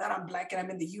head on that I'm black and I'm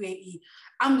in the UAE.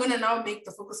 I'm gonna now make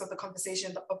the focus of the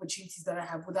conversation the opportunities that I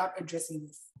have without addressing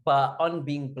this. But on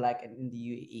being black and in the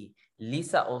UAE,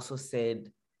 Lisa also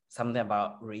said something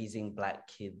about raising black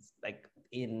kids, like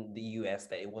in the US,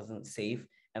 that it wasn't safe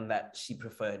and that she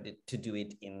preferred it to do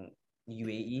it in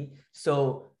UAE.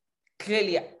 So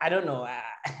clearly, I don't know.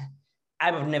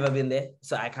 I've never been there,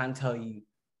 so I can't tell you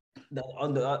that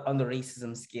on the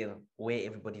racism scale where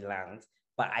everybody lands.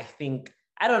 But I think,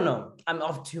 I don't know. I'm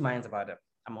of two minds about it.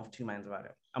 I'm of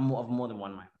more than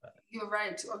one mind about it. You're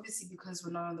right. Obviously, because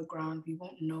we're not on the ground, we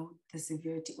won't know the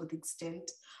severity or the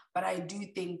extent. But I do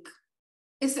think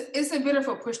it's a bit of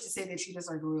a push to say they treat us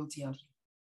like royalty out here.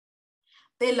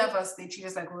 They love us. They treat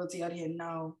us like royalty out here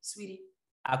now, sweetie.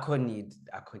 I couldn't.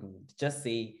 Just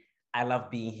say, I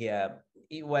love being here,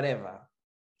 whatever.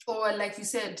 Or like you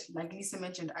said, like Lisa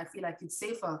mentioned, I feel like it's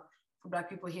safer for Black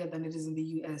people here than it is in the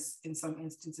US in some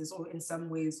instances or in some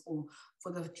ways, or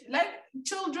for the like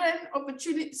children,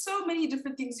 opportunity, so many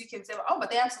different things you can say. Oh,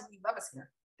 but they absolutely love us here.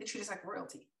 They treat us like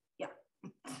royalty. Yeah.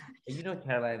 You know,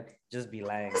 Caroline just be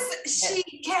lying. She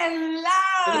can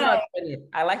lie.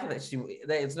 I like that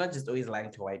it's not just always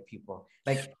lying to white people.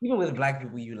 Like, even with Black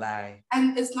people, you lie.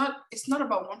 And it's not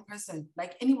about one person.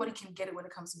 Like, anybody can get it when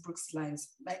it comes to Brooks'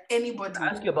 lies. Like, anybody. I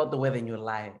ask you about the weather and you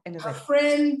lie. And it's her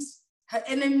friend, her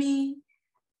enemy,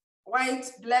 white,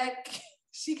 black,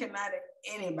 she can lie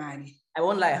to anybody. I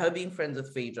won't lie, her being friends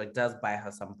with Phaedra does buy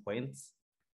her some points,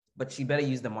 but she better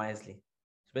use them wisely.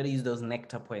 She better use those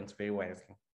nectar points very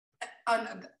wisely.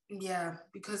 Yeah,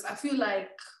 because I feel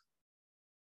like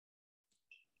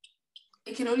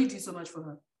it can only do so much for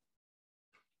her.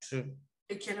 True.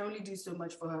 It can only do so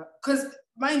much for her. Because,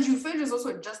 mind you, Phaedra is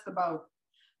also just about,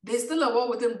 there's still a war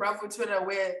within Bravo Twitter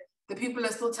where the people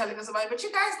are still telling us about it, but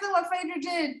you guys know what Phaedra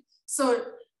did. So,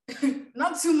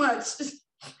 not too much.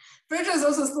 Phaedra is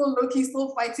also still low-key,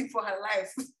 still fighting for her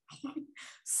life.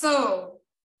 So,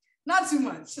 not too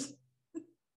much.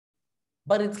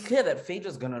 But it's clear that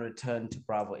Phaedra's going to return to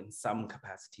Bravo in some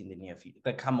capacity in the near future.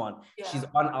 But come on, yeah. She's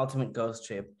on Ultimate Girls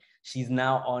Trip. She's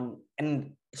now on,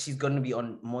 and she's going to be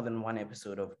on more than one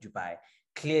episode of Dubai.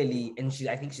 Clearly, and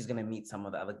I think she's going to meet some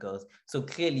of the other girls. So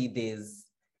clearly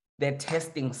they're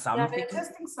testing something. Yeah, they're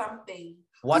testing something.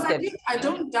 I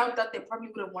don't doubt that they probably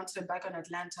would have wanted her back on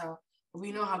Atlanta.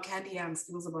 We know how Candy Yams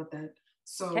feels about that.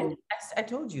 So I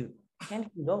told you, Candy,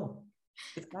 go.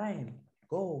 It's fine.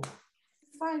 Go.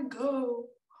 Fine, go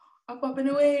up and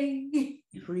away.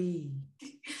 Free.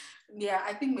 Yeah,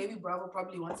 I think maybe Bravo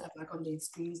probably wants her back on their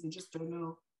screens. They just don't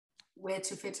know where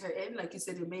to fit her in. Like you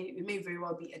said, it may very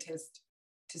well be a test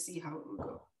to see how it will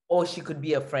go. Or she could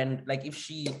be a friend, like if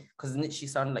because she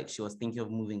sounded like she was thinking of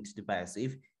moving to Dubai. So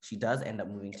if she does end up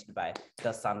moving to Dubai, it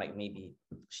does sound like maybe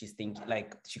she's thinking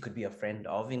like she could be a friend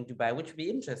of in Dubai, which would be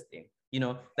interesting. You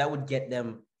know, that would get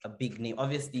them a big name.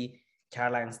 Obviously,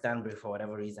 Caroline Stanbury, for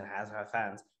whatever reason, has her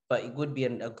fans, but it would be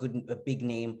a big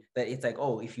name that it's like,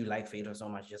 oh, if you like Phaedra so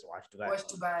much, just watch Dubai. Watch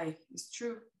Dubai. It's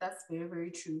true. That's very,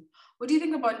 very true. What do you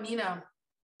think about Nina?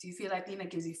 Do you feel like Nina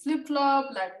gives you flip-flop?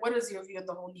 Like, what is your view on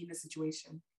the whole Nina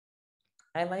situation?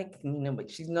 I like Nina,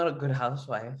 but she's not a good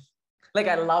housewife. Like,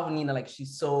 I love Nina. Like,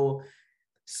 she's so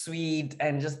sweet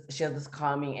and just she has this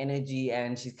calming energy,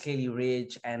 and she's clearly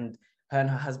rich, and her and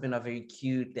her husband are very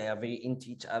cute. They are very into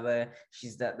each other.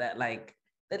 She's that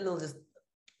little just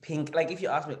pink. Like, if you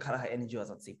ask me what color her energy was,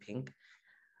 I'd say pink.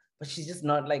 but she's just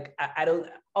not like, I don't,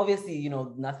 obviously, you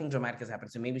know, nothing dramatic has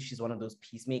happened. So maybe she's one of those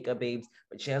peacemaker babes,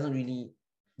 but she hasn't really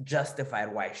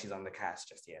justified why she's on the cast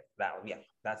just yet.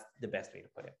 That's the best way to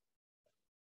put it.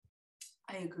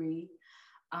 I agree.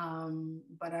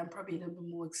 But I'm probably a little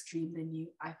bit more extreme than you.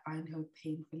 I find her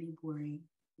painfully boring.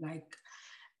 Like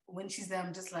when she's there,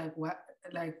 I'm just like, what?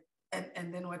 Like,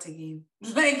 and then what again?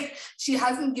 Like she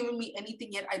hasn't given me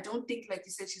anything yet. I don't think, like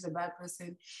you said, she's a bad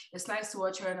person. It's nice to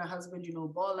watch her and her husband, you know,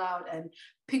 ball out and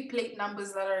pick plate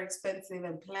numbers that are expensive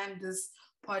and plan this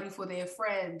party for their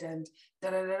friend and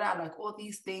da da da da. Like all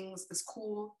these things is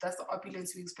cool. That's the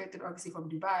opulence we expected, obviously, from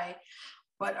Dubai.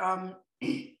 But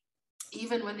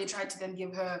even when they tried to then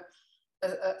give her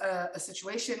a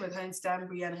situation with her and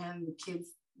Stanbury and her and the kids,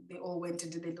 they all went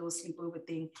and did their little sleepover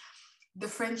thing. The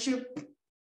friendship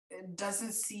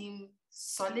doesn't seem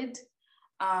solid.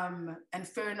 And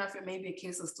fair enough, it may be a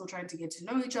case of still trying to get to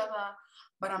know each other.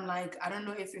 But I'm like, I don't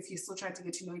know if you're still trying to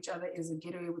get to know each other is a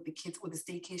getaway with the kids or the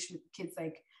staycation with the kids.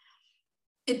 Like,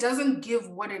 it doesn't give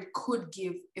what it could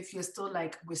give if you're still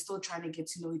like, we're still trying to get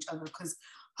to know each other. Because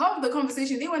half of the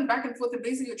conversation, they went back and forth and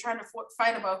basically trying to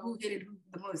fight about who hated who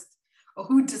the most or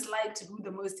who disliked who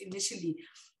the most initially.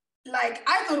 Like,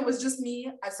 I thought it was just me.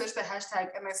 I searched the hashtag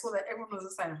and I saw that everyone was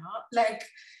just like, huh? Like,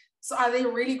 so are they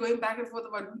really going back and forth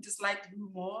about who disliked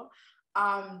who more?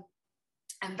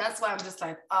 And that's why I'm just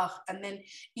like, ugh. And then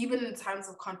even in times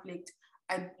of conflict,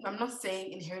 I'm not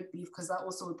saying inherit beef because that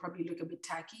also would probably look a bit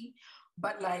tacky,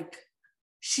 but like,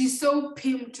 she's so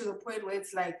pimped to the point where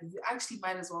it's like, you actually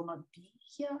might as well not be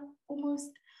here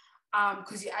almost.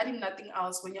 Because you're adding nothing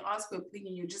else. When you ask for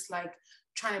opinion, you're just like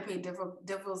trying to play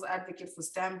devil's advocate for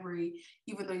Stanbury,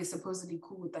 even though you're supposedly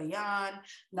cool with Diane.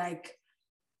 Like,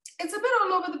 it's a bit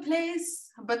all over the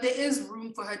place, but there is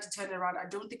room for her to turn it around. I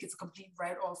don't think it's a complete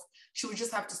write-off. She would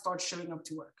just have to start showing up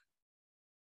to work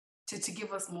to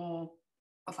give us more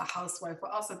of a housewife.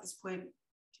 For us at this point,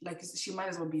 like, she might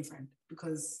as well be a friend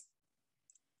because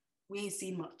we ain't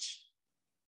seen much.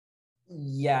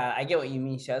 Yeah, I get what you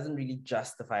mean. She hasn't really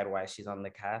justified why she's on the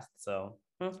cast, so.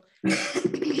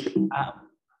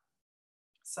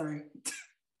 Sorry.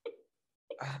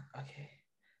 Okay.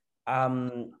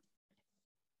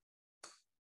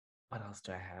 What else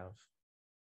do I have?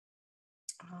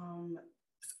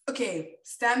 Okay,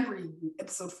 Stanbury,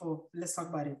 episode 4. Let's talk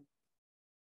about it.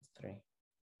 3.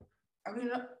 Are we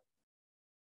not?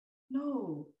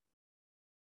 No.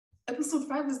 Episode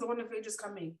 5 is the one of Ages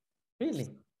Coming. Really?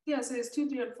 Yeah, so there's 2,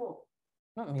 3, and 4.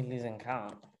 Not me losing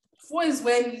count. 4 is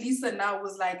when Lisa now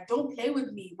was like, don't play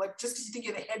with me. What, just because you think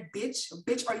you're the head bitch?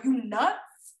 Bitch, are you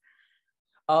nuts?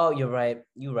 Oh, you're right.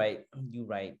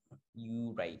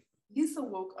 Lisa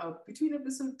woke up between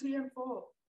episode 3 and 4.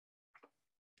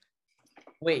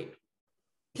 Wait.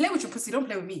 Play with your pussy, don't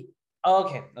play with me. Oh,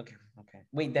 okay.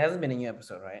 Wait, there hasn't been a new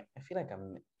episode, right? I feel like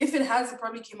If it has, it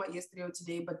probably came out yesterday or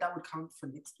today, but that would count for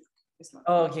next week. It's not.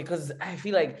 Oh, okay, because I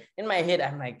feel like in my head,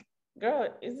 I'm like, girl,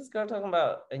 is this girl talking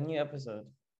about a new episode?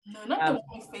 No, not the one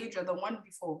with Phaedra, the one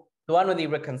before. The one where they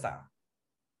reconcile.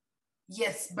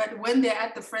 Yes, but when they're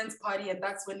at the friends party, and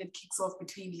that's when it kicks off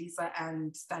between Lisa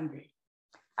and Stanbury.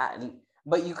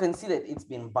 But you can see that it's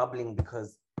been bubbling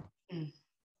because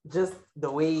just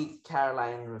the way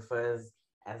Caroline refers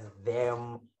as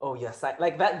them. Oh, yes,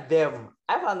 like that them.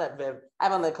 I found that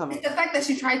coming. It's the fact that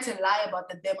she tried to lie about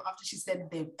the them after she said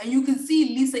them. And you can see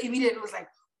Lisa immediately was like,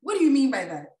 what do you mean by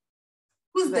that?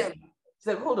 Who's them?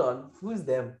 She's like, hold on, who's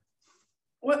them?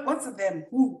 What's a them?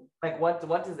 Who? Like, what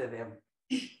is a them?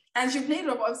 And she played it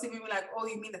up, obviously, maybe like, oh,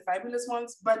 you mean the fabulous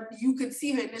ones? But you could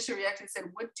see her initial reaction said,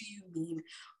 what do you mean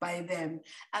by them?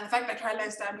 And the fact that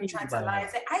Caroline Stanbury tried to lie and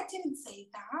say, I didn't say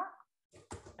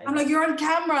that. I'm like, you're on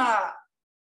camera.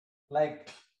 Like,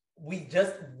 we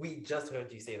just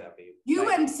heard you say that, babe. You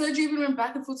and Sergio even went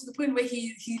back and forth to the point where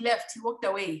he left, he walked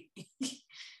away.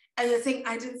 And you're saying,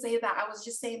 I didn't say that. I was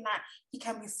just saying that he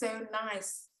can be so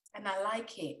nice and I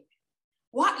like it.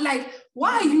 What? Like,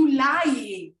 why are you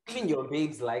lying? Even your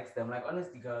babes likes them. Like,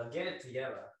 honestly, girl, get it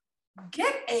together.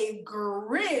 Get a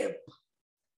grip.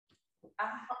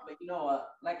 But you know what?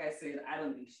 Like I said, I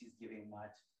don't think she's giving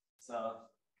much. So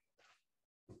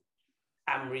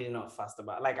I'm really not fussed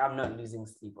about. Like, I'm not losing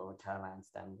sleep over Caroline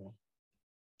Stanbury.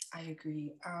 I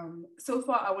agree. So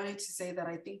far, I wanted to say that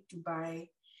I think Dubai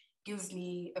gives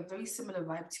me a very similar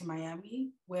vibe to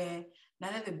Miami, where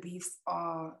none of the beefs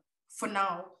are, for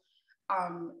now,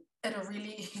 in a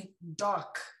really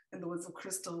dark, in the words of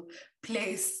Crystal,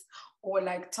 place or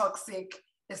like toxic.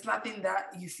 It's nothing that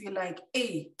you feel like,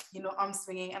 hey, you know, I'm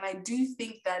swinging. And I do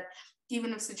think that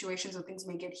even if situations or things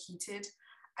may get heated,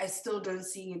 I still don't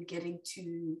see it getting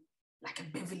to like a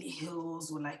Beverly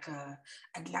Hills or like a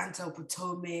Atlanta or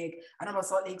Potomac. I don't know about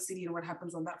Salt Lake City and what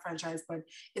happens on that franchise, but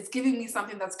it's giving me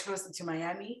something that's closer to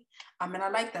Miami. And I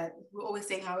like that. We're always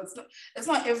saying how it's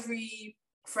not every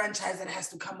franchise that has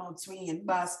to come out swinging and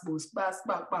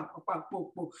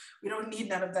we don't need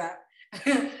none of that.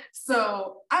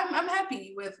 So I'm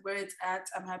happy with where it's at.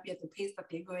 I'm happy at the pace that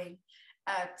they're going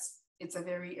at. It's a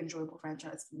very enjoyable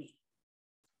franchise for me.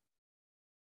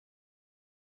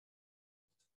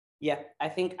 Yeah, I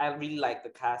think I really like the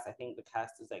cast. I think the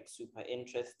cast is like super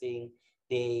interesting.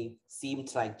 They seem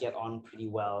to like get on pretty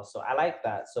well. So I like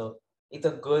that. So it's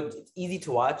it's easy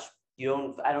to watch.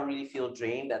 I don't really feel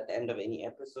drained at the end of any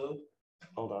episode.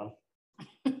 Hold on.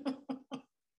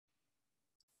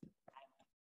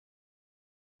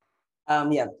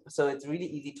 Yeah, so it's really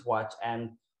easy to watch.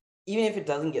 And even if it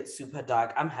doesn't get super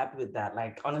dark, I'm happy with that.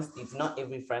 Like, honestly, it's not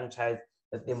every franchise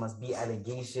that there must be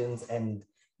allegations and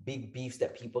big beefs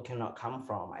that people cannot come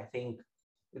from. I think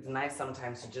it's nice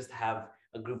sometimes to just have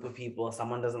a group of people,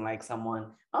 someone doesn't like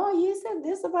someone, oh, you said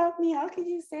this about me, how could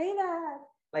you say that?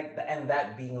 Like, and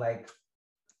that being like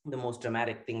the most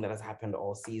dramatic thing that has happened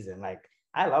all season. Like,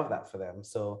 I love that for them.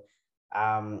 So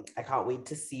I can't wait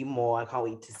to see more. I can't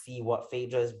wait to see what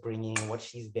Phaedra is bringing, what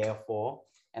she's there for,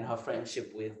 and her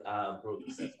friendship with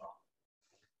Brooks as well.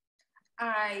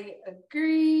 I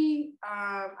agree.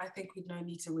 I think we don't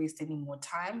need to waste any more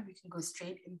time. We can go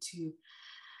straight into,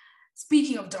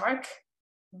 speaking of dark,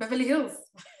 Beverly Hills.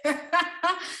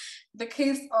 The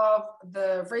case of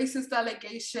the racist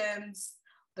allegations,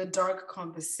 the dark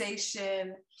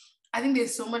conversation. I think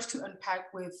there's so much to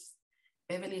unpack with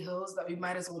Beverly Hills that we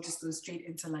might as well just go straight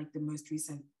into like the most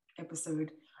recent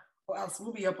episode, or else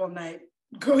we'll be up all night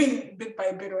going bit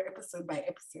by bit or episode by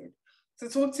episode. So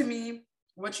talk to me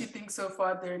what you think so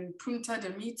far. They're in Punta de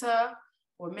Mita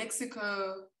or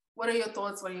Mexico. What are your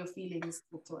thoughts? What are your feelings?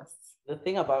 Talk to us. The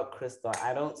thing about Crystal,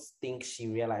 I don't think she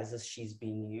realizes she's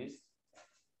being used.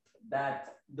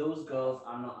 That those girls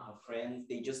are not her friends.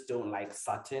 They just don't like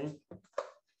Sutton.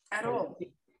 At all.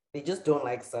 They just don't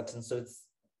like Sutton. So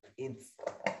it's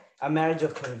a marriage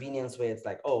of convenience where it's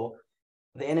like, oh,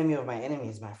 the enemy of my enemy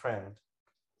is my friend,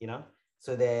 you know?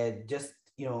 So they're just,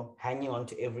 hanging on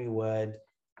to every word,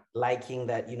 liking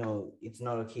that, it's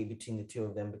not okay between the two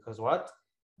of them because what?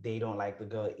 They don't like the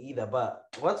girl either. But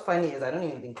what's funny is I don't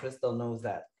even think Crystal knows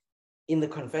that in the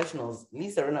confessionals,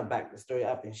 Lisa Rinna backed the story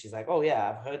up and she's like, oh yeah,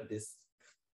 I've heard this,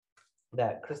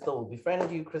 that Crystal will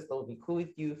befriend you, Crystal will be cool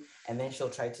with you, and then she'll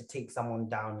try to take someone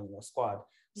down in your squad.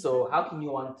 So how can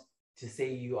you want to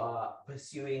say you are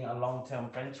pursuing a long-term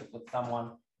friendship with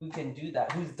someone who can do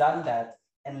that, who's done that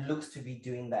and looks to be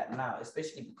doing that now,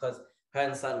 especially because her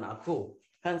and Sutton are cool.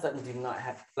 Her and Sutton do not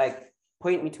have, like,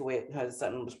 point me to where her and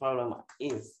Sutton's problem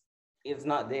is. It's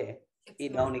not there.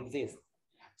 It don't exist.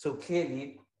 So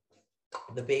clearly,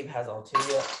 the babe has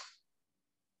ulterior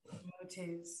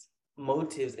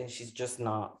motives, and she's just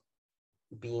not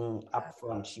being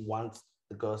upfront. She wants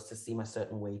the girls to seem a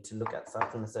certain way, to look at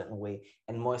Sutton a certain way,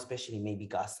 and more especially maybe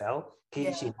Garcelle.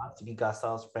 Clearly, she wants to be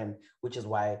Garcelle's friend, which is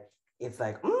why it's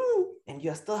like, and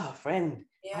you're still her friend.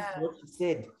 Yeah. After what she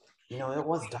said, it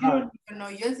was dark. You don't even know.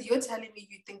 You're telling me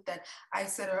you think that I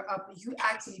set her up. You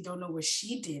actually don't know what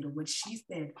she did or what she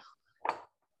said.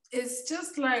 It's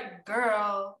just like,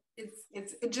 girl,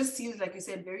 it just seems like you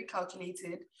said, very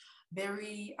calculated,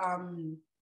 very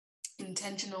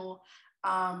intentional.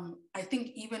 I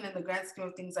think even in the grand scheme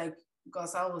of things, like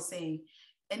Garcelle was saying,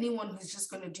 anyone who's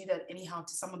just going to do that anyhow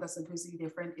to someone that's supposed to be their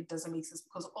friend, it doesn't make sense.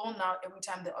 Because all now, every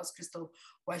time they ask Crystal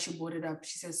why she brought it up,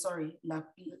 she says, sorry,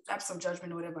 lapse of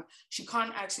judgment or whatever. She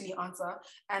can't actually answer.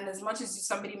 And as much as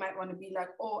somebody might want to be like,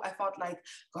 oh, I felt like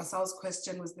Garcelle's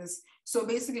question was this. So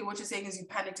basically what you're saying is you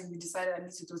panicked and you decided I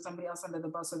need to throw somebody else under the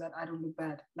bus so that I don't look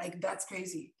bad. Like, that's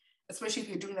crazy. Especially if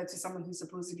you're doing that to someone who's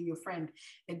supposed to be your friend.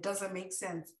 It doesn't make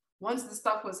sense. Once the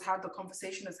stuff was had, the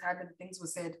conversation was had and things were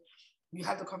said, you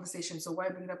had the conversation. So why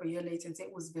bring it up a year later and say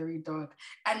it was very dark?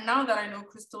 And now that I know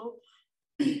Crystal,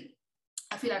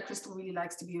 I feel like Crystal really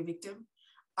likes to be a victim.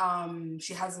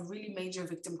 She has a really major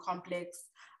victim complex.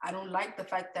 I don't like the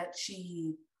fact that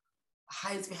she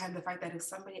hides behind the fact that if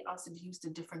somebody else had used a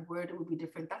different word, it would be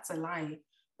different. That's a lie.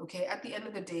 Okay. At the end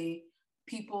of the day,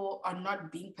 people are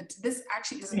not being, this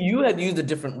actually isn't. You had used a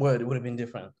different word, it would have been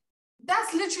different.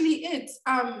 That's literally it.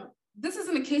 This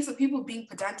isn't a case of people being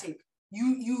pedantic.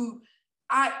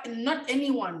 Not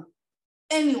anyone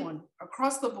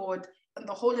across the board in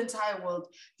the whole entire world,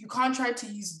 you can't try to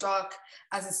use dark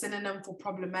as a synonym for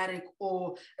problematic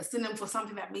or a synonym for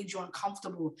something that made you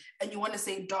uncomfortable. And you want to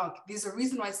say dark. There's a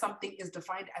reason why something is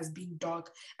defined as being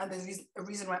dark, and there's a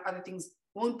reason why other things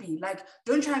Won't be. Like,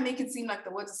 don't try and make it seem like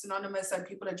the words are synonymous and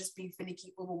people are just being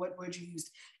finicky over what word you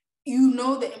used. You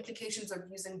know the implications of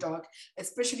using dark,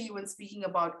 especially when speaking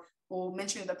about or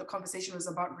mentioning that the conversation was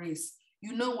about race.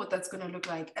 You know what that's going to look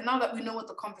like. And now that we know what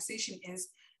the conversation is,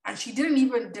 and she didn't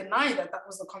even deny that that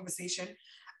was the conversation,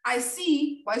 I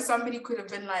see why somebody could have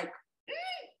been like,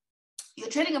 you're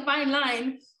treading a fine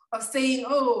line of saying,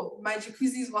 oh, my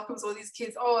jacuzzi welcomes all these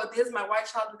kids. Oh, there's my white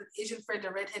child with an Asian friend, a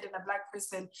redhead, and a black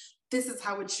person. This is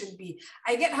how it should be.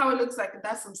 I get how it looks like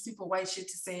that's some super white shit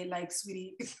to say, like,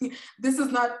 sweetie, this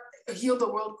is not a heal the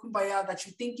world kumbaya that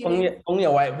you think only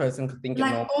a white person could think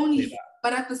like it. Only,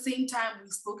 but at the same time,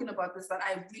 we've spoken about this, that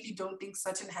I really don't think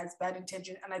Sachin has bad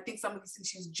intention. And I think some of these things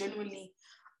she's genuinely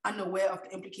unaware of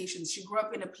the implications. She grew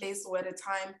up in a place or at a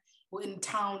time or in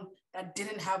town that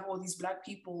didn't have all these black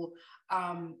people.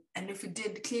 And if it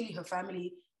did, clearly her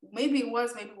family, maybe it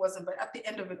was, maybe it wasn't, but at the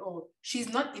end of it all,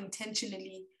 she's not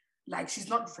intentionally, like, she's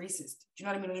not racist. Do you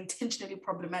know what I mean? Intentionally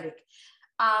problematic.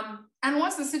 And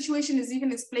once the situation is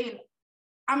even explained,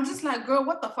 I'm just like, girl,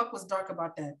 what the fuck was dark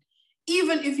about that?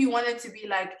 Even if you wanted to be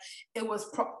like, it was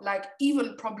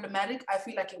even problematic, I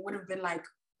feel like it would have been like,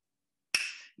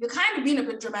 you're kind of being a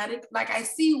bit dramatic. Like, I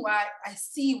see why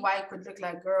it could look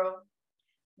like, girl,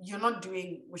 you're not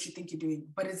doing what you think you're doing,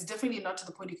 but it's definitely not to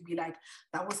the point you could be like,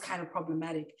 that was kind of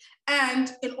problematic.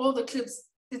 And in all the clips,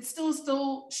 it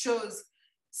still shows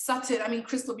Sutton, I mean,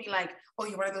 Crystal being like, oh,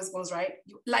 you're one of those girls, right?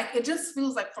 Like, it just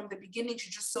feels like from the beginning,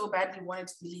 she just so badly wanted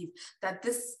to believe that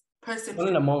this person...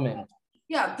 in a moment.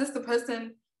 Yeah, this the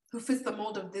person who fits the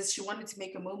mold of this. She wanted to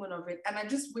make a moment of it. And I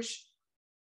just wish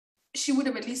she would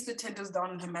have at least stood 10 toes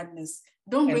down in her madness.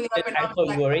 Don't bring it up and I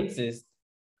thought you were racist.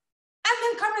 And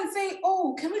then come and say,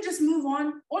 oh, can we just move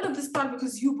on? All of this started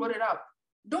because you brought it up.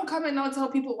 Don't come and now tell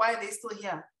people why they're still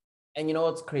here. And you know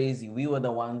what's crazy? We were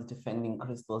the ones defending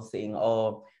Crystal, saying,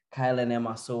 oh, Kyle and Em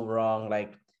are so wrong.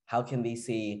 Like, how can they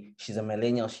say she's a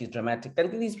millennial, she's dramatic?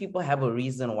 Then these people have a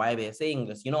reason why they're saying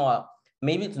this. You know what?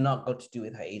 Maybe it's not got to do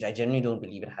with her age. I genuinely don't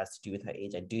believe it has to do with her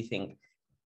age. I do think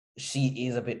she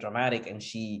is a bit dramatic and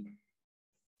she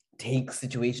takes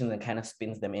situations and kind of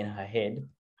spins them in her head.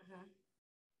 Mm-hmm.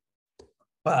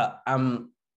 But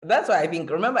that's why I think,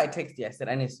 remember I texted you, I said,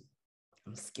 Anis,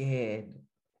 I'm scared.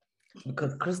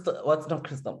 Because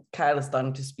Kyle is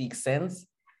starting to speak sense.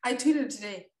 I tweeted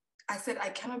today. I said, I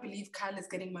cannot believe Kyle is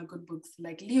getting my good books.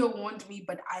 Like, Leo warned me,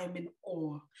 but I am in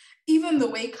awe. Even the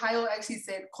way Kyle actually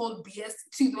said, called BS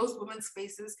to those women's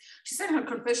faces. She said in her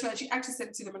confessional, and she actually said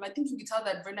it to them, and I think you could tell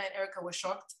that Brenda and Erica were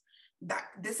shocked that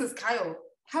this is Kyle.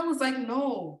 Kyle was like,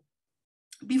 no.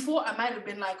 Before, I might have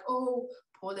been like, oh,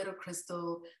 poor little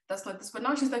Crystal, that's not this. But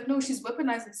now she's like, no, she's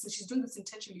weaponizing this and she's doing this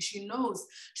intentionally. She knows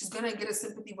she's going to get a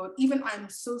sympathy vote. Even I'm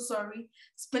so sorry,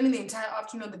 spending the entire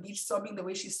afternoon on the beach sobbing the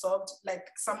way she sobbed, like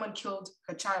someone killed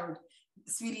her child.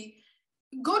 Sweetie,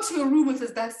 go to your room if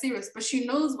it's that serious. But she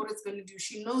knows what it's going to do.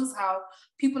 She knows how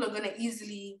people are going to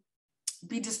easily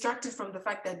be distracted from the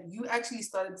fact that you actually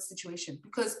started the situation,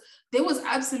 because there was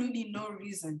absolutely no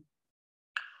reason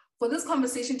for this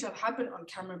conversation to have happened on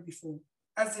camera before.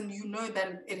 As in, you know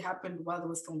that it happened while it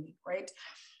was filming, right?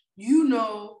 You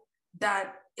know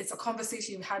that it's a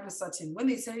conversation you had with Sutton. When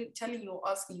they say, telling you or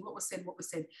asking you what was said,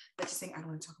 that you're saying, I don't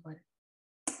want to talk about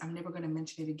it. I'm never going to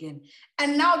mention it again.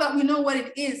 And now that we know what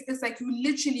it is, it's like you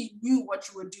literally knew what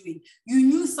you were doing. You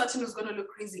knew Sutton was going to look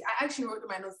crazy. I actually wrote in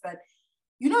my notes that,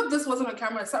 you know, if this wasn't on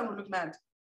camera, Sutton would look mad.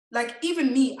 Like,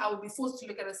 even me, I would be forced to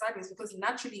look at it sideways, because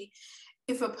naturally,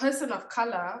 if a person of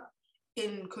color,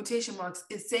 in quotation marks,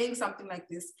 is saying something like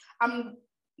this, I'm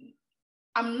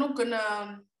not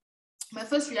gonna, my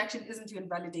first reaction isn't to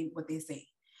invalidate what they say,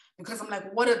 because I'm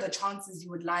like, what are the chances you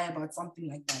would lie about something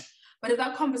like that? But if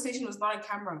that conversation was not on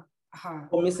camera,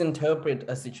 or misinterpret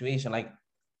a situation, like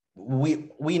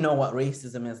we know what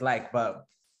racism is like, but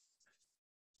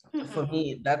for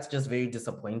me, that's just very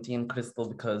disappointing, Crystal,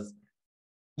 because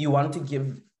you want to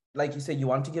give, like you said, you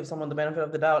want to give someone the benefit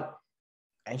of the doubt,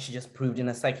 and she just proved in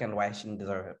a second why she didn't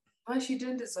deserve it. Why she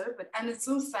didn't deserve it. And it's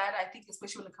so sad, I think,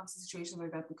 especially when it comes to situations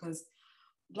like that, because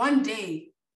one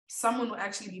day someone will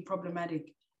actually be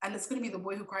problematic. And it's going to be the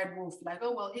boy who cried wolf. Like,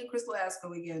 oh, well, here Crystal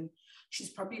Asco again.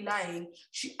 She's probably lying.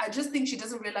 I just think she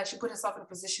doesn't realize she put herself in a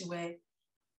position where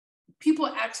people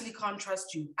actually can't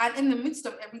trust you. And in the midst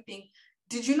of everything,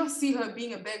 did you not see her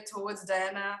being a beg towards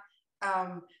Diana?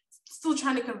 Still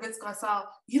trying to convince Garcelle,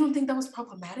 you don't think that was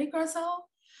problematic, Garcelle?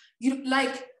 You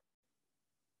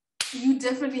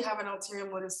definitely have an ulterior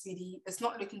motive, sweetie. It's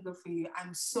not looking good for you.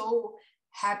 I'm so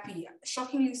happy,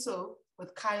 shockingly so,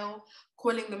 with Kyle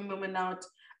calling the woman out.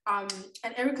 And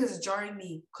Erica's jarring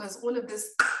me, because all of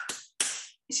this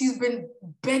she's been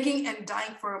begging and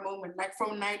dying for a moment, like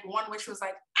from night one, where she was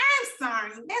like, I'm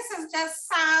sorry, this is just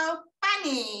so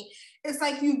funny. It's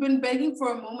like you've been begging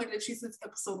for a moment literally since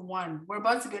episode 1. We're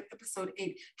about to get episode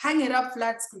 8. Hang it up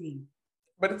flat screen.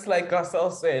 But it's like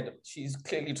Garcelle said, she's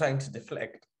clearly trying to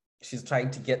deflect. She's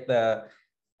trying to get the,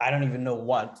 I don't even know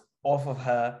what, off of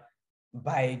her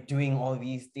by doing all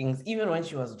these things. Even when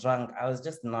she was drunk, I was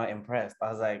just not impressed.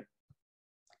 I was like,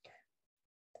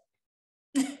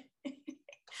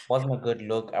 wasn't a good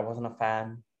look. I wasn't a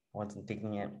fan. I wasn't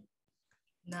digging it.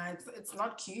 No, it's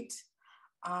not cute.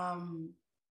 And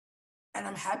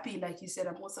I'm happy, like you said,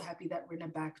 I'm also happy that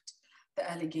Rinna backed the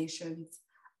allegations.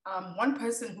 One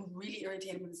person who really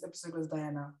irritated me this episode was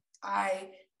Diana. I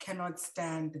cannot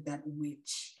stand that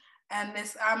witch. And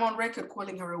I'm on record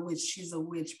calling her a witch. She's a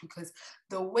witch because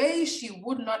the way she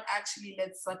would not actually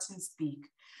let Sutton speak,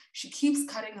 she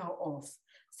keeps cutting her off.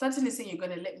 Sutton is saying, you're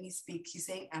going to let me speak. She's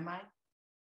saying, am I?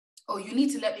 Oh, you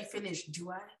need to let me finish.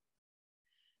 Do I?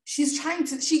 She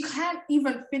can't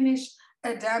even finish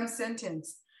a damn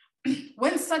sentence.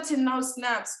 When Sutton now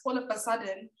snaps, all of a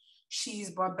sudden,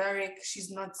 she's barbaric. She's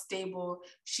not stable.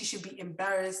 She should be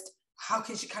embarrassed. How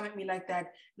can she come at me like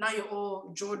that? Now you're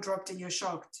all jaw dropped and you're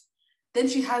shocked. Then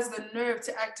she has the nerve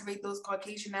to activate those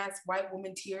Caucasian ass white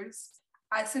woman tears.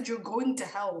 I said, you're going to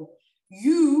hell.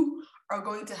 You are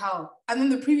going to hell. And then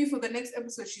the preview for the next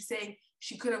episode, she's saying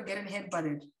she could have gotten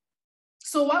headbutted.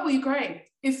 So why were you crying?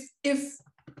 If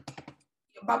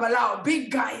Babalao, big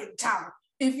guy in town,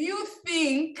 if you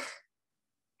think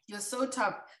you're so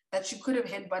tough that you could have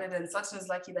headbutted and Sutton is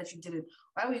lucky that you didn't,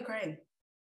 why were you crying?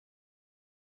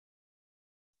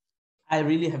 I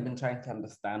really have been trying to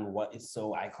understand what is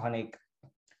so iconic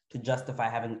to justify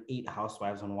having 8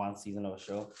 housewives on one season of a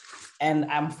show. And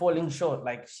I'm falling short.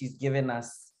 Like, she's given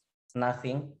us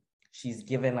nothing. She's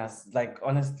given us, like,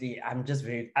 honestly, I'm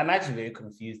actually very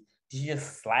confused. Did she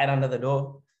just slide under the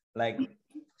door? Like,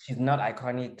 she's not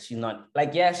iconic. She's not,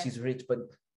 like, yeah, she's rich, but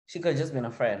she could have just been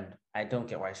a friend. I don't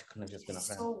get why she couldn't have just been a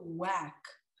friend. So whack.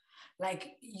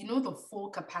 Like, you know, the full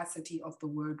capacity of the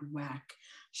word whack.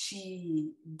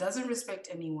 She doesn't respect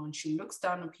anyone. She looks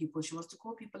down on people. She wants to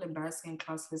call people embarrassing and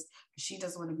classless, but she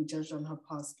doesn't want to be judged on her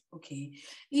past. Okay.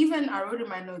 Even I wrote in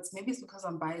my notes, maybe it's because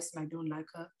I'm biased and I don't like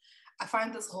her. I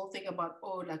find this whole thing about,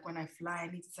 oh, like when I fly,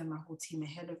 I need to send my whole team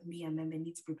ahead of me and then they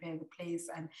need to prepare the place.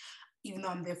 And even though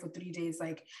I'm there for 3 days,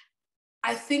 like,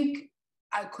 I think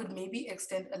I could maybe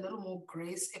extend a little more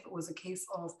grace if it was a case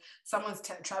of someone's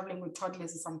traveling with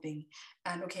toddlers or something.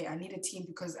 And okay, I need a team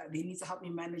because they need to help me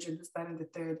manage and this, that, and the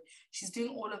third. She's doing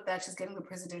all of that. She's getting the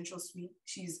presidential suite.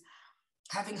 She's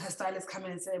having her stylist come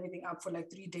in and set everything up for like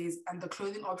 3 days. And the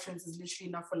clothing options is literally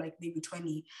enough for like maybe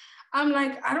 20. I'm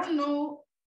like, I don't know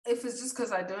if it's just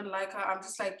because I don't like her. I'm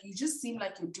just like, you just seem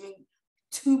like you're doing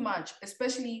too much,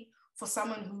 especially for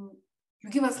someone who you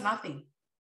give us nothing.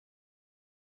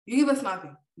 You give us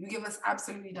nothing. You give us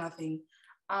absolutely nothing.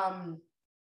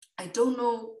 I don't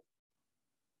know.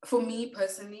 For me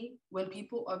personally, when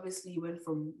people obviously went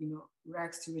from, you know,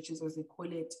 rags to riches, as they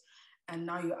call it, and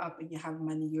now you're up and you have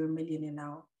money, you're a millionaire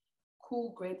now.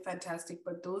 Cool, great, fantastic.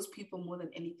 But those people, more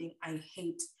than anything, I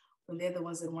hate when they're the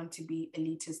ones that want to be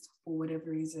elitist for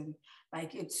whatever reason.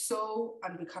 Like, it's so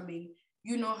unbecoming.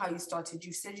 You know how you started.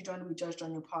 You said you don't want to be judged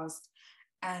on your past.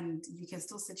 And you can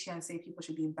still sit here and say people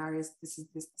should be embarrassed. This is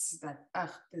this is that.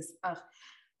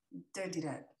 Don't do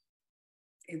that.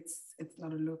 It's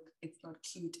not a look. It's not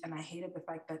cute. And I hated the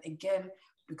fact that, again,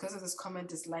 because of this comment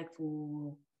dislike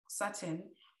for Sutton,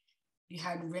 you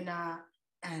had Rinna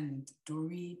and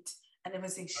Dorit and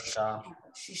everything.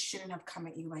 She shouldn't have come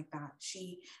at you like that.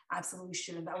 She absolutely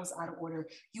shouldn't. That was out of order.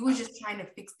 You were just trying to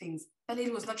fix things. That lady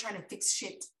was not trying to fix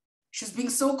shit. She was being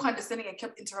so condescending and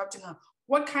kept interrupting her.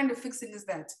 What kind of fixing is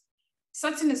that?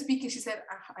 Sutton is speaking. She said,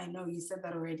 I know, you said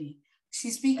that already.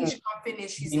 She's speaking, she can't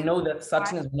finish. You know that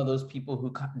Sutton is one of those people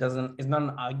who is not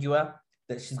an arguer,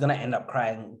 that she's going to end up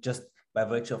crying just by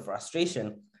virtue of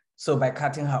frustration. So by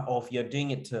cutting her off, you're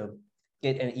doing it to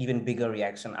get an even bigger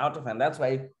reaction out of her. And that's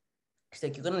why she's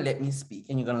like, you're going to let me speak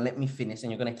and you're going to let me finish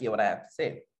and you're going to hear what I have to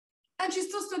say. And she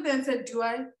still stood there and said, do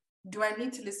I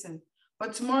need to listen?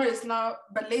 But tomorrow is now,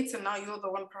 but later now you're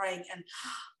the one crying and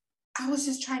I was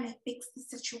just trying to fix the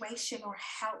situation or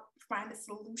help find a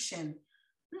solution.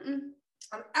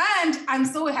 And I'm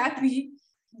so happy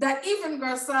that even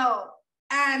Garcelle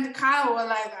and Kyle were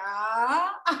like,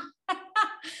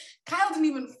 Kyle didn't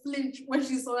even flinch when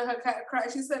she saw her cry.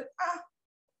 She said,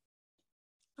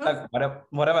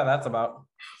 Whatever that's about.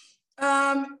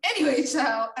 Anyway,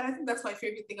 child, and I think that's my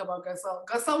favorite thing about Garcelle.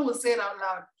 Garcelle will say it out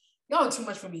loud. Y'all are too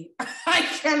much for me. I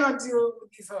cannot deal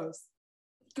with these hoes.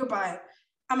 Goodbye.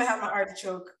 I'm gonna have my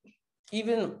artichoke.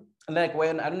 Even like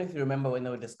when, I don't know if you remember when they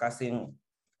were discussing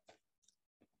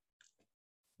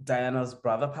Diana's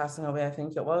brother passing away, I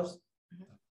think it was.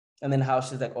 And then how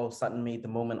she's like, oh, Sutton made the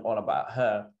moment all about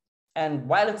her. And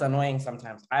while it's annoying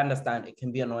sometimes, I understand it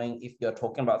can be annoying if you're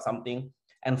talking about something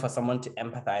and for someone to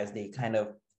empathize, they kind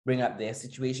of bring up their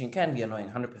situation. It can be annoying,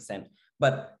 100%.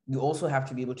 But you also have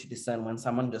to be able to discern when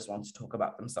someone just wants to talk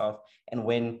about themselves and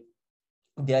when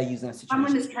they're using a situation.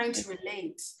 Someone is trying to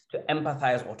relate. To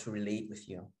empathize or to relate with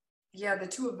you. Yeah, the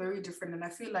two are very different. And I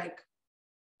feel like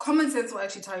common sense will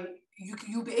actually tell you,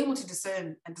 you'll be able to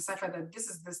discern and decipher that this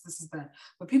is this is that.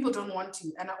 But people don't want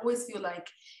to. And I always feel like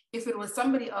if it was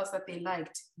somebody else that they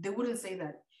liked, they wouldn't say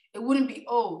that. It wouldn't be,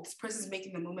 oh, this person's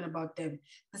making the moment about them.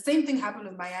 The same thing happened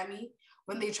with Miami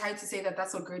when they tried to say that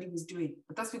that's what Gertie was doing.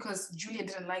 But that's because Julia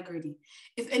didn't like Gertie.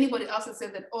 If anybody else had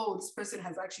said that, oh, this person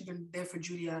has actually been there for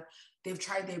Julia, they've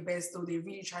tried their best, or they're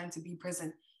really trying to be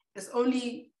present, it's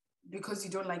only because you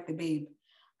don't like the babe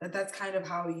that's kind of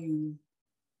how you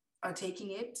are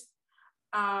taking it.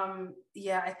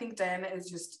 Yeah, I think Diana is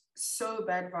just so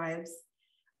bad vibes.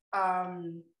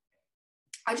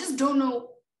 I just don't know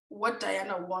what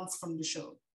Diana wants from the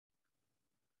show.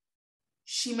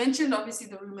 She mentioned obviously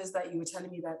the rumors that you were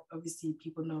telling me that obviously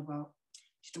people know about.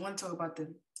 She didn't want to talk about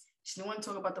them. She didn't want to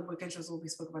talk about the boyfriend. She was, oh, we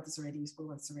spoke about this already.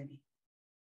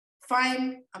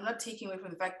 Fine, I'm not taking away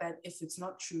from the fact that if it's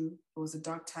not true, it was a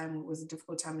dark time, it was a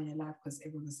difficult time in your life because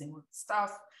everyone was saying all this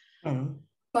stuff. Mm-hmm.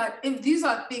 But if these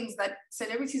are things that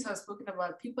celebrities have spoken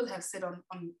about, people have said on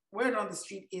word on the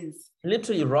street is.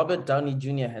 Literally, Robert Downey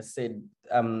Jr. has said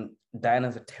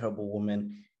Diana's a terrible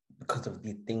woman because of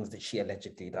the things that she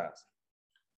allegedly does.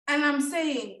 And I'm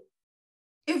saying,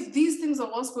 if these things are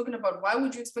all spoken about, why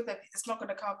would you expect that it's not going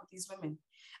to come up with these women?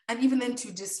 And even then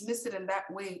to dismiss it in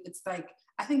that way, it's like,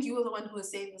 I think you were the one who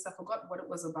was saying this, I forgot what it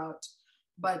was about,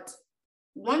 but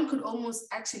one could almost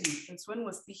actually, it's when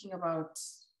we're speaking about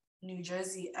New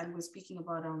Jersey and we're speaking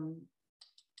about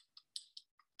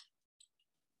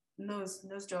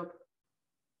nose job,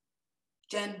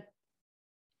 Jen.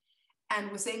 And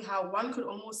we're saying how one could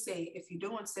almost say, if you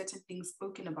don't want certain things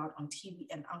spoken about on TV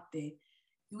and out there,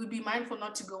 you would be mindful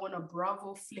not to go on a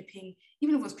Bravo flipping,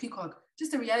 even if it was Peacock,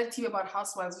 just a reality TV about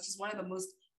housewives, which is one of the most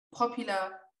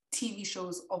popular TV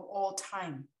shows of all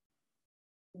time.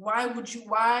 Why would you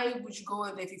go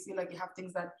there if you feel like you have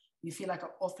things that you feel like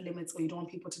are off limits or you don't want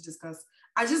people to discuss?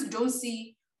 I just don't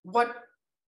see why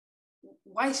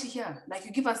is she here? Like,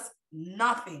 you give us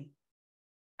nothing.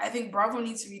 I think Bravo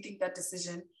needs to rethink that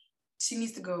decision. She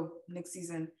needs to go next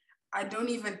season. I don't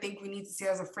even think we need to see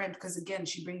her as a friend because, again,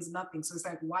 she brings nothing. So it's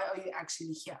like, why are you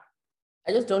actually here?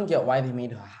 I just don't get why they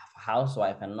made her a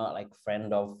housewife and not like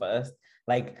friend of first.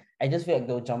 Like, I just feel like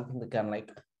they were jumping the gun. Like,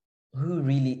 who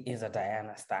really is a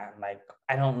Diana stan? Like,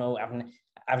 I don't know.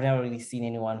 I've never really seen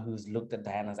anyone who's looked at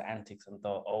Diana's antics and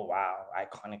thought, oh wow,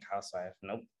 iconic housewife.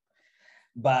 Nope.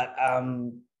 But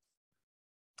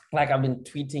like I've been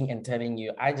tweeting and telling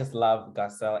you, I just love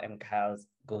Garcelle and Kyle's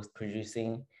ghost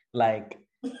producing. Like,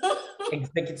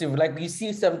 executive, like you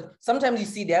see sometimes you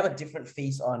see they have a different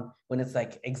face on when it's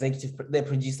like executive, their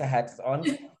producer hats on.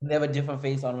 They have a different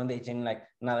face on when they're genuinely like,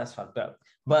 nah, that's fucked up.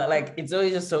 But like, it's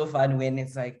always just so fun when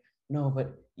it's like, no,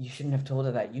 but you shouldn't have told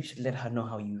her that. You should let her know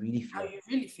how you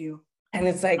really feel. And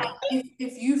it's like,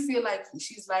 if you feel like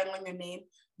she's lying on your name,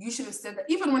 you should have said that.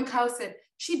 Even when Kyle said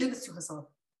she did this to herself.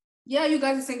 Yeah, you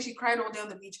guys are saying she cried all day on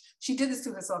the beach. She did this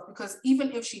to herself because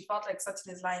even if she felt like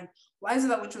Sutton is lying, why is it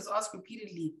that when she was asked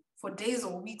repeatedly for days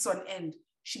or weeks on end,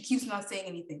 she keeps not saying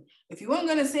anything? If you weren't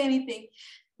going to say anything,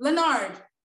 Leonard,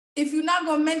 if you're not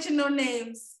going to mention no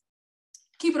names,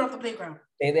 keep it off the playground.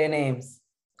 Say their names.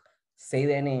 Say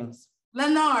their names.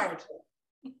 Leonard.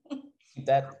 Keep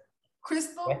that.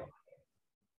 Crystal? Yeah.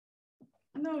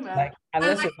 No, man. Like,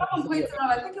 unless and someone pointed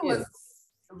out, I think it was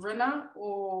Rena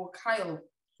or Kyle,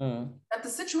 that the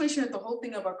situation with the whole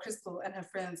thing about Crystal and her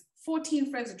friends, 14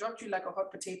 friends dropped you like a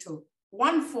hot potato.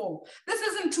 1-4. This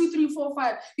isn't 2, 3, 4,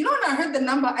 5. You know, when I heard the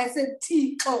number, I said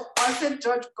I said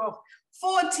George Goff.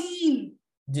 14.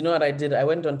 Do you know what I did? I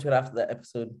went on Twitter after the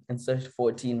episode and searched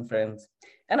 14 friends.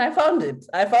 And I found it.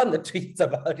 I found the tweets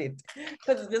about it.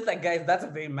 Because it's just like, guys, that's a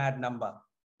very mad number.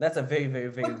 That's a very, very,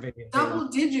 very, very, very double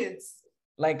digits.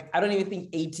 Like, I don't even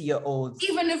think 80-year-olds.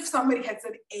 Even if somebody had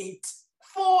said 8.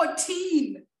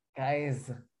 14. Guys.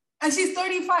 And she's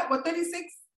 35, what, 36?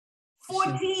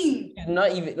 14.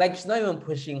 She's not even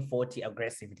pushing 40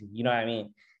 aggressively. You know what I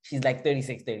mean? She's like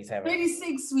 36, 37.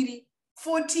 36, sweetie.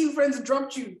 14 friends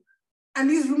dropped you. And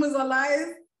these rumors are lies?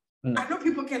 No. I know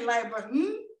people can lie, but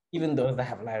even those that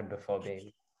have lied before,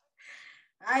 baby.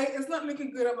 It's not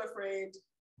looking good, I'm afraid.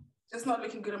 It's not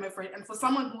looking good, I'm afraid. And for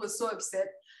someone who was so upset,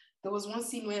 there was one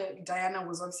scene where Diana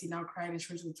was obviously now crying and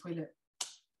she went to the toilet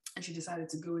and she decided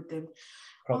to go with them.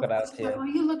 Crocodile Like, tears. oh,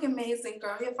 you look amazing,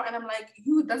 girl. You're fine. I'm like,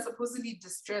 you that's supposedly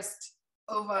distressed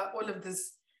over all of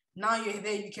this. Now you're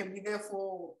there, you can be there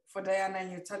for Diana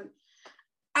and you're telling.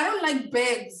 I don't like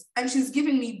begs, and she's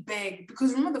giving me beg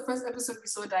because remember the first episode we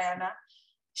saw Diana,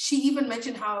 she even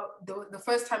mentioned how the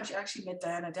first time she actually met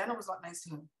Diana was not nice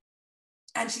to her.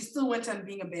 And she still went on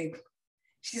being a beg.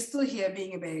 She's still here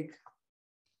being a beg.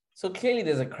 So clearly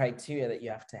there's a criteria that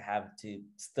you have to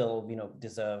still,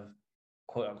 deserve,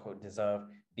 quote unquote, deserve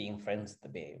being friends with the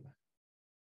babe.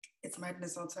 It's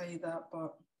madness, I'll tell you that,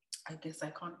 but I guess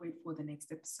I can't wait for the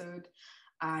next episode.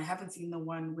 I haven't seen the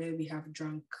one where we have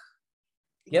drunk.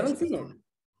 You haven't seen it?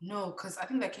 No, because I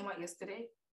think that came out yesterday.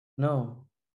 No.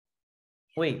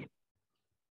 Wait.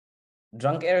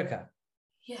 Drunk Erica?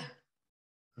 Yeah.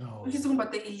 No. We're just talking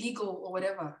about the illegal or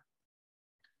whatever.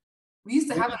 We used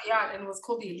to have a yacht and it was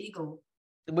called the illegal.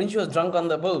 When she was drunk on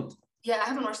the boat? Yeah, I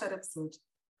haven't watched that episode.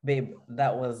 Babe,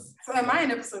 that was... So am I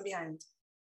an episode behind?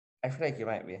 I feel like you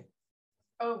might be.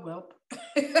 Oh, well.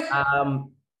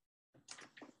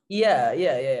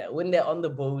 Yeah. When they're on the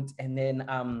boat and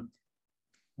then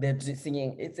they're just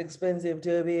singing, "It's expensive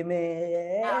to be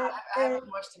me." I haven't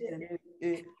watched it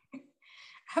yet. I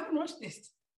haven't watched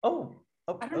this. Oh.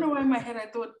 I don't know why in my head I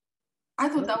thought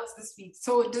that was this week.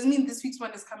 So it doesn't mean this week's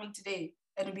one is coming today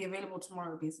and it'll be available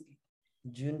tomorrow, basically.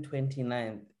 June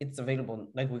 29th. It's available.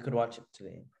 Like we could watch it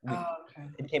today. Oh, okay.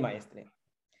 It came out yesterday.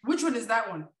 Which one is that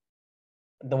one?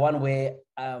 The one where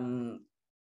in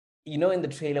the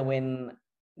trailer when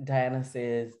Diana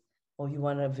says, "Oh, you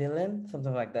want a villain?"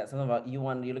 Something like that. Something about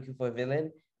you're looking for a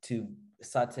villain to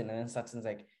Sutton, and then Sutton's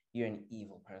like, "You're an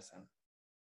evil person."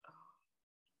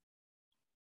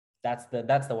 That's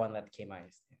the one that came out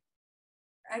yesterday.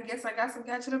 I guess I got some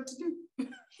catching up to do.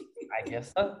 I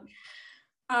guess so.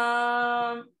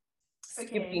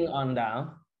 Skipping on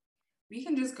down. We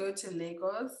can just go to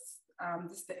Lagos.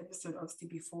 This is the episode obviously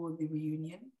before the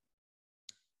reunion.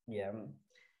 Yeah.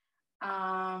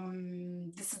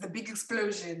 This is the big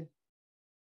explosion.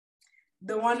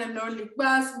 The one and only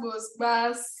Bass.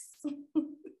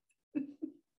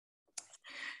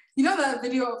 You know that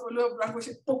video of Olu Blanco?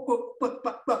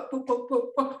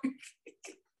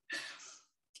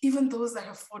 Even those that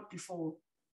have fought before.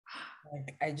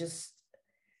 Like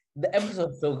the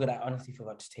episode so good, I honestly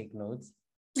forgot to take notes.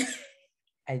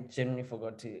 I genuinely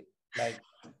forgot to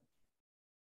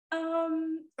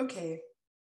Okay.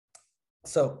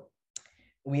 So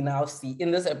we now see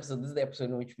in this episode, this is the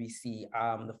episode in which we see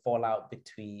the fallout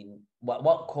between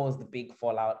what caused the big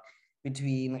fallout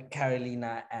between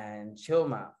Carolina and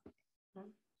Chioma.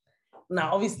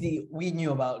 Now, obviously, we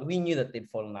knew that they'd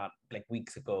fallen out like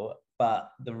weeks ago,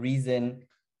 but we didn't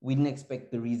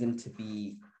expect the reason to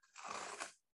be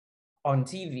on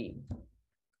TV.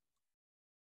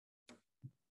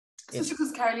 Especially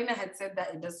because Carolina had said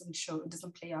that it doesn't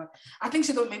play out. I think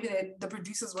she thought maybe the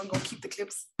producers weren't going to keep the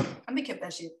clips, and they kept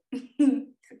that shit.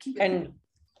 And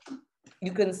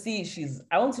you can see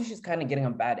I won't say she's kind of getting a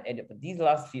bad edit, but these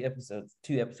last 2 episodes,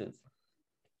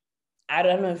 I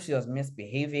don't know if she was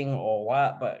misbehaving or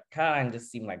what, but Caroline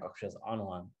just seemed like she was on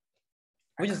one,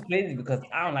 which is crazy because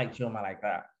I don't like Chioma like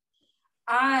that.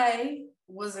 I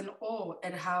was in awe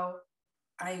at how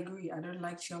I agree. I don't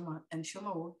like Chioma, and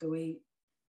Chioma walked away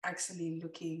actually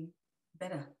looking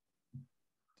better.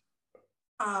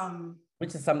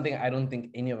 Which is something I don't think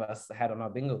any of us had on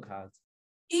our bingo cards.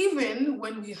 Even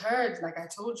when we heard, like I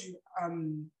told you,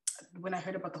 when I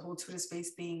heard about the whole Twitter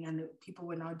space thing and people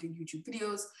were now doing YouTube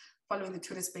videos following the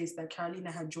Twitter space that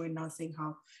Carolina had joined, now saying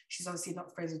how she's obviously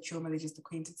not friends with Chioma, they're just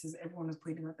acquaintances. Everyone was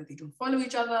pointing out that they don't follow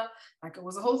each other. Like it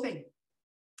was a whole thing.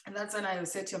 And that's when I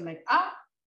said to him, like,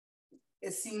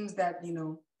 it seems that,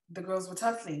 the girls were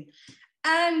tussling.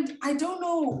 And I don't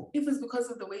know if it's because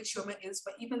of the way Chioma is,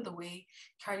 but even the way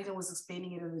Carolina was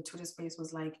explaining it in the Twitter space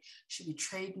was like, she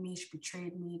betrayed me,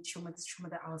 Chioma this,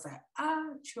 Chioma that. I was like,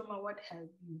 Chioma, what have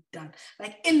you done?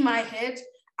 Like in my head,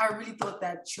 I really thought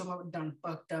that Chioma done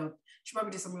fucked up. She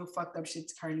probably did some real fucked up shit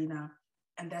to Carolina.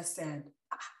 And that's sad.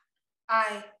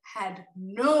 I had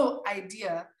no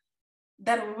idea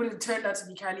that it would have turned out to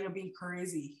be Carolina being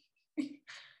crazy.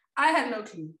 I had no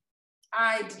clue.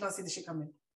 I did not see the shit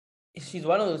coming. She's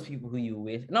one of those people who you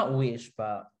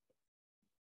but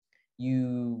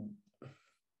you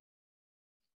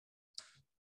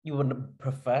would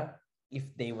prefer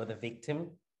if they were the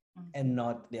victim and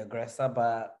not the aggressor,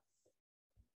 but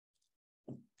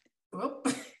well,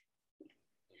 but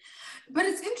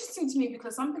it's interesting to me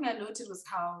because something I noted was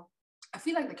how I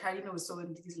feel like the Carolina was so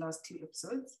in these last 2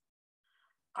 episodes.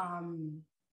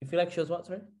 You feel like she was what,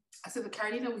 sorry? I said the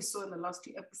Carolina we saw in the last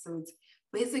 2 episodes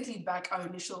basically back our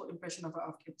initial impression of her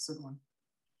after episode 1.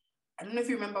 I don't know if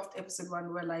you remember after episode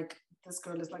 1 where like this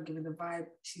girl is like giving the vibe,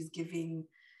 she's giving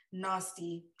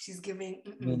nasty, she's giving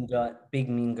big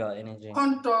mean girl energy.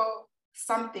 Contour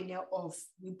something off.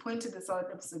 We pointed this out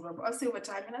in episode 1, but I'll say over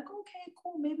time, and like, okay,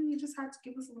 cool, maybe we just had to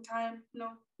give her some time. No,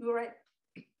 we were right.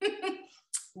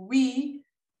 We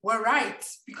were right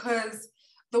because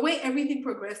the way everything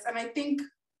progressed, and I think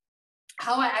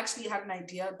how I actually had an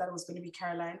idea that it was going to be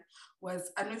Caroline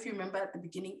was, I don't know if you remember at the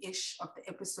beginning-ish of the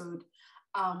episode,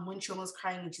 when Chioma was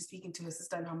crying and she's speaking to her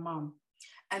sister and her mom,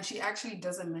 and she actually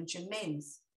doesn't mention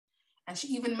names. And she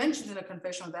even mentions in a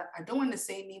confessional that I don't want to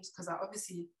say names because I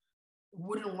obviously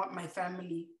wouldn't want my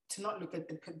family to not look at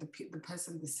the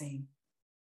person the same.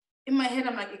 In my head,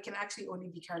 I'm like, it can actually only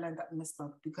be Caroline that messed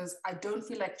up because I don't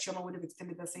feel like Chioma would have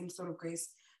extended the same sort of grace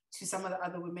to some of the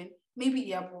other women. Maybe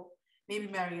Yabo, maybe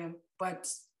Mariam, but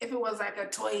if it was like a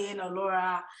Toyin or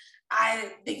Laura,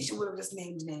 I think she would have just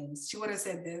named names. She would have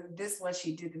said this what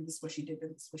she did and this what she did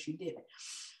and this what she did.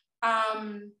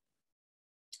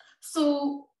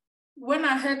 So when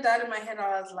I heard that in my head,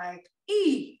 I was like,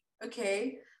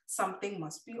 okay, something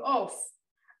must be off.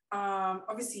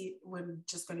 Obviously, we're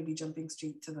just going to be jumping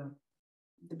straight to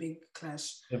the big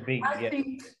clash. I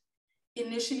think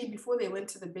initially, before they went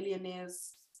to the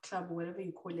Billionaires Club or whatever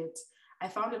you call it, I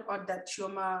found it odd that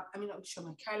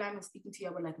Caroline was speaking to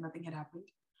you, but like nothing had happened.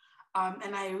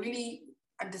 And I really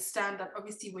understand that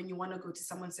obviously when you want to go to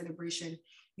someone's celebration,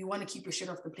 you want to keep your shit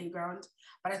off the playground.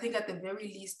 But I think at the very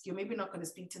least, you're maybe not going to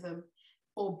speak to them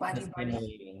or buddy.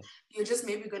 You're just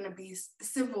maybe going to be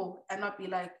civil and not be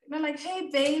like, hey,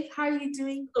 babe, how are you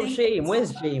doing? Oh, Shame.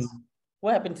 Where's Shame?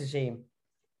 What happened to Shame?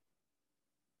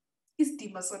 It's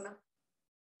Dimasona.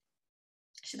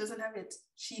 She doesn't have it.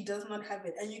 She does not have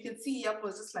it. And you can see Yap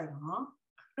was just like,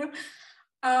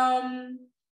 huh?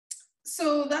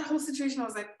 So that whole situation, I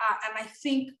was like, and I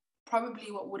think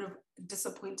probably what would have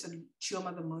disappointed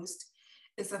Chioma the most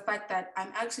is the fact that I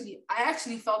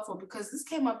actually felt for, because this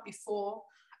came up before,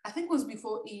 I think it was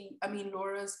before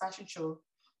Laura's fashion show,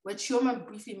 where Chioma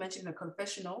briefly mentioned a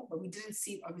confessional, but we didn't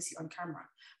see it obviously on camera.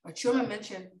 But Chioma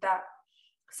mentioned that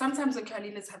sometimes when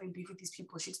Carolina's having beef with these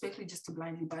people, she expects me just to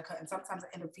blindly back her. And sometimes I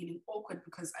end up feeling awkward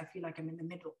because I feel like I'm in the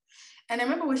middle. And I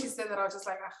remember when she said that, I was just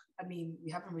like,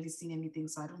 we haven't really seen anything,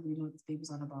 so I don't really know what this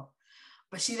baby's on about.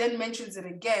 But she then mentions it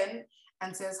again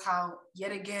and says how,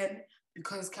 yet again,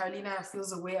 because Carolina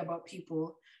feels a way about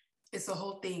people, it's the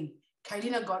whole thing.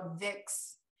 Carolina got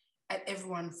vexed at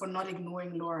everyone for not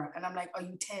ignoring Laura. And I'm like, are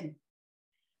you 10?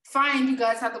 Fine, you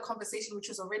guys had the conversation, which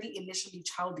was already initially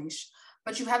childish,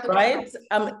 but you had the already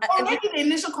the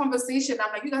initial conversation.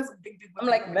 I'm like, you guys are big. I'm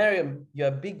like, Mariam,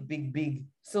 you're big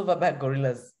silverback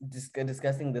gorillas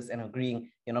discussing this and agreeing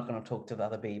you're not going to talk to the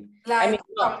other babe. Like,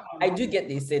 I do get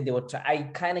they said they were. I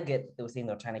kind of get they were saying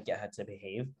they were trying to get her to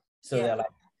behave. So they're like,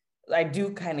 I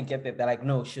do kind of get that. They're like,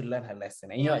 no, she'll learn her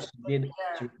lesson. And you know what she did?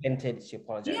 Yeah. She repented. She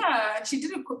apologized. Yeah, and she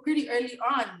did it pretty early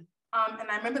on. And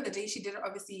I remember the day she did it.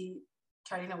 Obviously,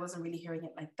 Carolina wasn't really hearing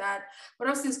it like that. But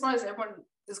obviously, as far as everyone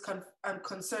is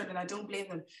concerned, and I don't blame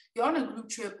them, you're on a group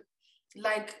trip,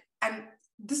 and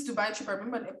this Dubai trip, I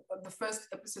remember the first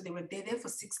episode, they're there for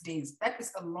 6 days. That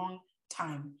is a long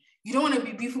time. You don't want to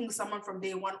be beefing with someone from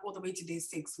day 1 all the way to day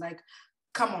 6. Like,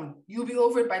 come on, you'll be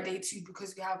over it by day 2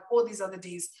 because you have all these other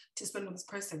days to spend with this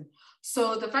person.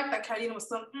 So the fact that Carolina was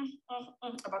still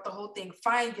about the whole thing,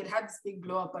 fine, you'd had this big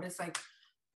blow up, but it's like,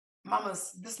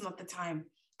 mamas, this is not the time.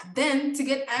 Then to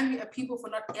get angry at people for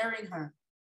not airing her.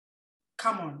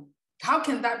 Come on. How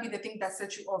can that be the thing that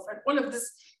sets you off? And all of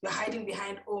this, you're hiding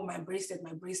behind, oh, my bracelet.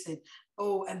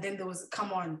 Oh, and then there was,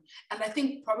 come on. And I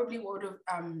think probably what would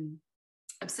have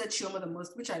upset Chioma the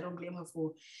most, which I don't blame her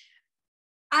for,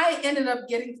 I ended up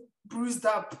getting bruised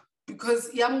up because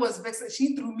Yamo was vexed.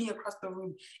 She threw me across the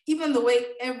room. Even the way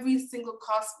every single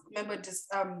cast member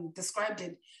described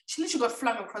it, she literally got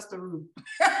flung across the room.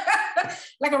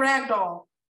 Like a rag doll.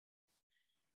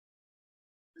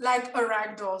 Like a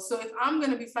rag doll. So if I'm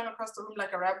going to be flung across the room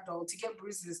like a rag doll to get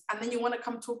bruises, and then you want to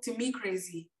come talk to me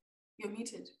crazy, you're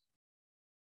muted.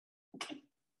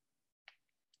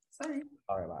 Sorry.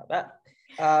 Sorry about that.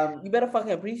 You better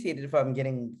fucking appreciate it if I'm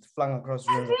getting flung across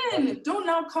the room. Again, don't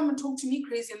now come and talk to me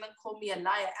crazy and then call me a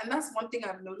liar. And that's one thing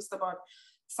I've noticed about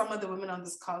some of the women on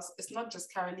this cast. It's not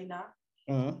just Carolina.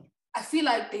 Mm-hmm. I feel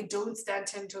like they don't stand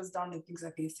 10 toes down in things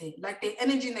that they say. Like their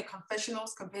energy in their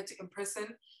confessionals compared to in person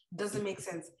doesn't make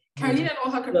sense. Carolina and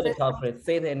all her confessionals.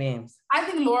 Say their names. I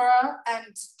think Laura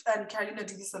and Carolina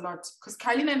do this a lot because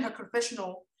Carolina in her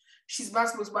confessional, she's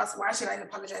basketball. Why should I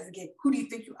apologize again? Who do you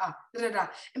think you are? Da, da, da.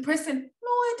 In person, no,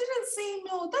 I didn't say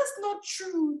no. That's not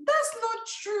true. That's not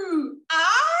true.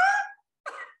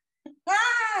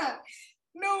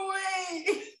 No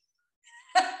way.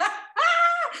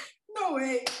 No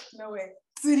way. No way.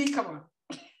 Siri, come on.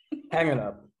 Hang it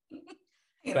up.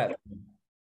 Yeah.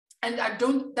 And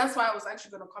that's why I was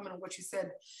actually going to comment on what you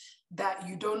said, that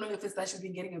you don't know if it's that she's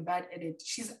been getting a bad edit.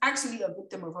 She's actually a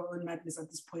victim of her own madness at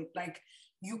this point. Like,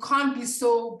 you can't be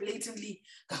so blatantly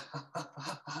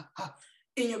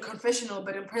in your confessional,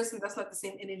 but in person, that's not the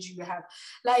same energy you have.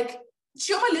 Like,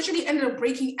 Chioma literally ended up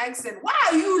breaking accent. Why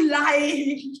are you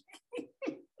lying?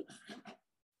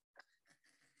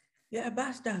 Yeah,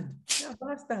 bastard.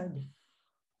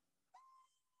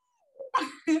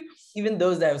 Even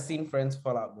those that have seen Friends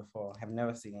fall out before have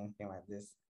never seen anything like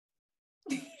this.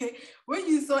 When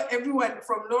you saw everyone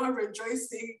from Laura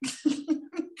rejoicing,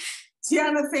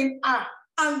 Tiana saying,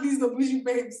 and these are bougie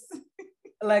babes.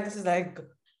 Like, this is like,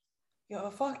 yo,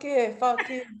 fuck it.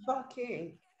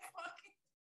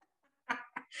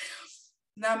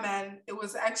 Nah, man, it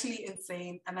was actually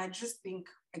insane. And I just think,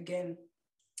 again,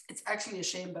 it's actually a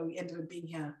shame that we ended up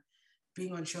being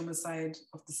on Chioma's side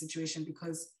of the situation,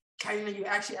 because Karina, you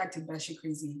actually acted batshit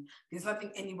crazy. There's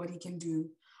nothing anybody can do.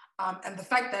 And the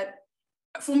fact that,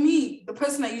 for me, the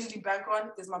person I usually bank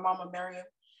on is my mama, Mariam.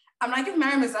 I'm like, if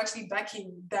Mariam is actually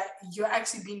backing that you're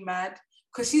actually being mad,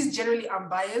 because she's generally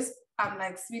unbiased, I'm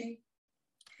like, sweetie.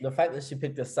 The fact that she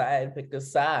picked a side.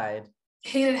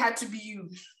 Hated had to be you.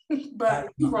 But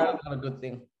you're wrong. That's not a good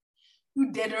thing.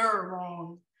 You did her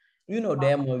wrong. You know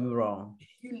damn well you're wrong.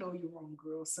 You know you're wrong,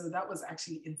 girl. So that was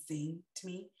actually insane to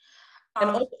me. And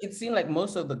also, it seemed like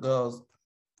most of the girls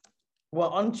were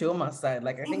on Chioma's side.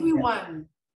 Like, I think everyone.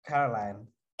 Caroline.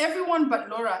 Everyone but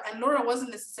Laura. And Laura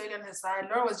wasn't necessarily on her side.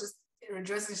 Laura was just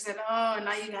rejoicing. She said, oh,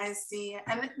 now you guys see.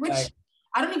 And which, like,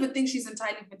 I don't even think she's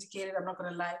entirely vindicated, I'm not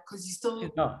going to lie, because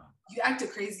you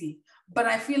acted crazy. But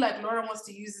I feel like Laura wants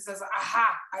to use this as,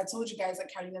 aha, I told you guys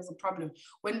that Carolina's a problem.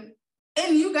 When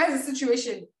in you guys'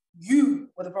 situation, you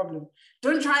were the problem.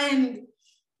 Don't try and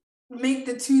make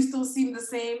the two still seem the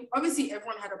same. Obviously,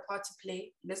 everyone had a part to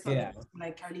play. Let's not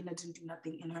like Carolina didn't do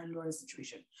nothing in her and Laura's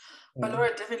situation. But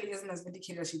Laura definitely isn't as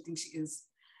vindicated as she thinks she is.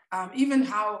 Even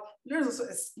how Laura's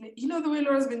also, you know, the way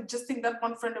Laura's been just thinking that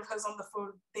one friend of hers on the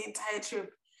phone the entire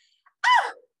trip.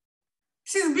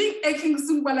 She's being aching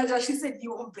Sumbalaja. She said,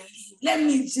 you won't believe. Let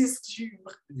me just you.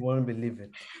 You won't believe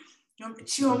it.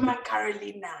 Chioma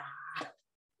Carolina.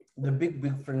 The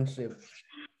big friendship.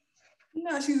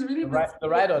 No, she's really the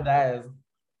ride or dies.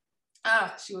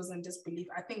 She was in disbelief.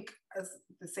 I think as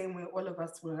the same way all of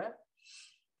us were.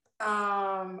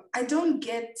 I don't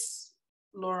get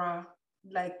Laura.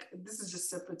 Like, this is just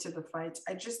separate to the fight.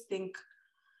 I just think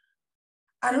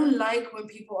I don't like when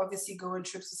people obviously go in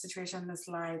trips to situation that's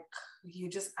like you're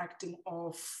just acting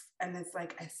off, and it's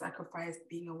like I sacrificed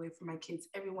being away from my kids.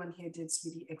 Everyone here did,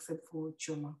 sweetie, except for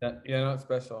Chioma. You're not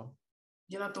special.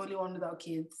 You're not the only one without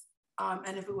kids.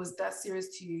 And if it was that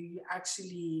serious to you, you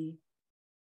actually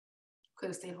could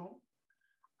have stayed home.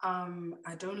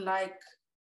 I don't like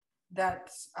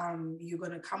that you're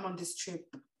gonna come on this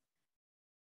trip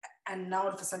and now all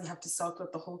of a sudden you have to sort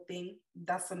out the whole thing.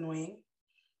 That's annoying.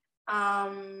 I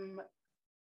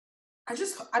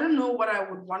don't know what I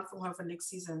would want from her for next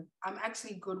season. I'm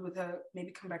actually good with her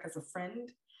maybe come back as a friend.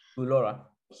 With Laura?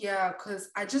 Yeah, because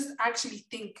I just actually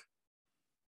think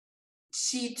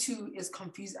she too is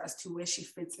confused as to where she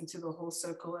fits into the whole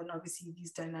circle, and obviously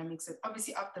these dynamics, and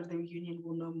obviously after the reunion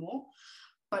we'll know more.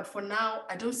 But for now,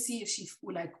 I don't see if she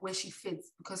like where she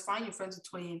fits, because fine, you're friends with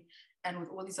Toyin and with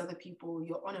all these other people,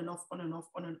 you're on and off.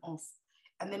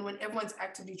 And then when everyone's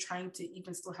actively trying to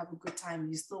even still have a good time,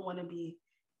 you still want to be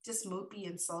just mopey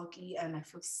and sulky, and I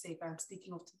feel sick. I'm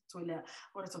sneaking off to the toilet.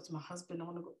 I want to talk to my husband. I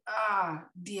want to go,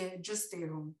 dear, just stay at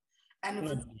home.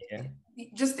 And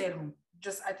just stay at home.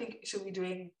 I think she'll be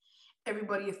doing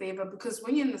everybody a favor, because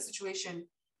when you're in a situation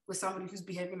with somebody who's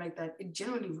behaving like that, it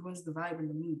generally ruins the vibe and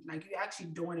the mood. Like, you actually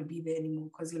don't want to be there anymore,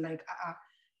 because you're like,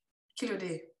 kill a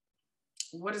day.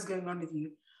 What is going on with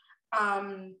you?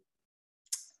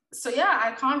 So yeah,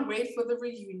 I can't wait for the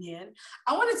reunion.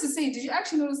 I wanted to say, did you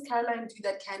actually notice Caroline do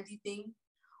that candy thing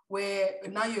where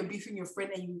now you're beefing your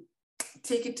friend and you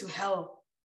take it to hell?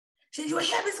 She said, you were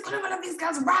here, Mr. Calling one of these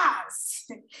guys ras.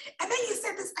 And then you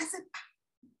said this. I said,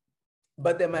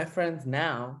 but they're my friends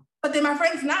now.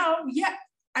 Yeah.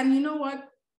 And you know what?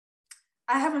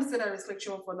 I haven't said I respect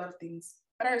you for a lot of things,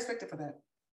 but I respect her for that.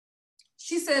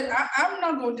 She said, I'm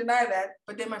not going to deny that,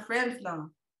 but they're my friends now.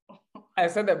 I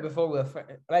said that before we're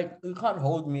friends. Like, you can't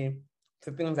hold me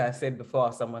to things I said before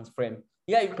as someone's friend.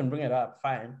 Yeah, you can bring it up,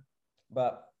 fine.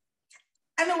 But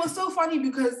and it was so funny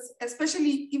because,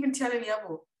 especially even Tiana and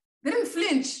Yabo, they didn't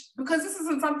flinch because this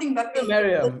isn't something that they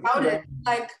doubted.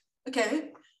 Like,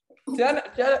 okay. Tiana,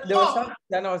 there was some,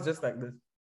 Tiana was just like this.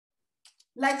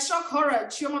 Like shock horror,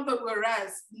 Chioma thought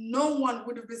whereas no one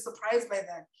would have been surprised by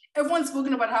that. Everyone's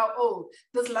spoken about how, oh,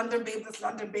 this London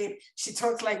babe, she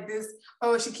talks like this.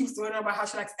 Oh, she keeps doing about how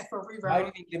she likes every round.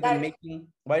 Why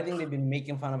do you think they've been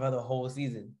making fun of her the whole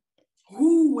season?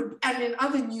 Who would? And in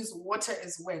other news, water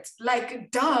is wet.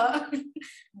 Like, duh,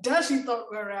 she thought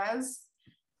whereas.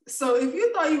 So if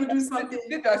you thought you would do something,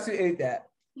 Did actually ate that?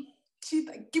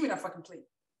 Give me that fucking plate.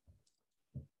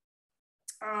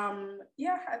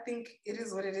 Yeah, I think it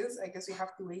is what it is. I guess we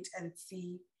have to wait and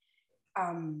see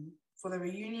for the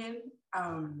reunion.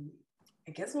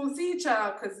 I guess we'll see each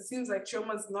other because it seems like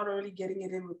Chioma's not really getting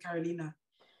it in with Carolina.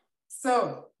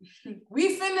 So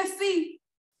we finna see.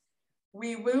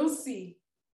 We will see.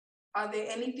 Are there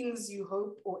any things you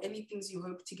hope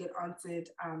to get answered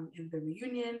in the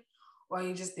reunion, or are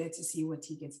you just there to see what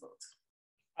he gets voted?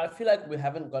 I feel like we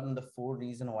haven't gotten the full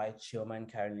reason why Chioma and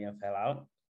Carolina fell out.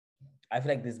 I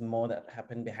feel like there's more that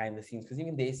happened behind the scenes because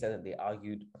even they said that they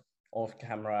argued off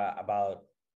camera about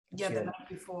the night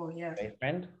before,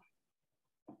 boyfriend.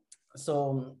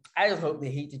 So I just hope they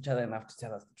hate each other enough to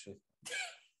tell us the truth.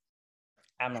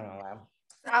 I'm not gonna lie.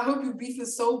 I hope you beef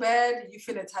is so bad you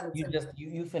finna tell it.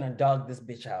 You finna dog this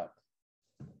bitch out.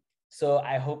 So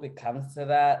I hope it comes to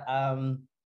that. I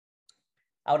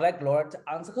would like Laura to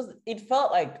answer because it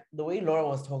felt like the way Laura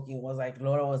was talking was like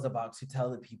Laura was about to tell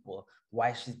the people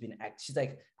why she's been acting. She's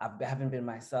like, I haven't been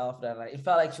myself. That like, it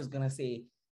felt like she was gonna say,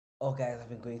 "Oh, guys, I've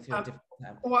been going through a difficult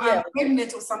time." Or I'm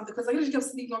pregnant or something because I usually kept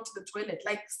sleeping off to the toilet,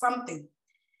 like something.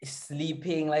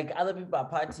 Sleeping, like other people are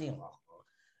partying.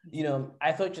 You know,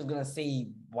 I thought she was gonna say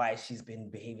why she's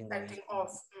been behaving that acting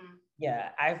off.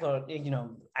 Yeah, I thought,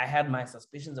 I had my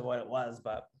suspicions of what it was,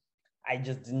 but I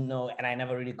just didn't know, and I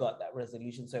never really got that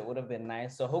resolution. So it would have been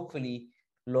nice. So hopefully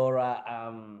Laura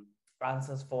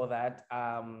answers for that.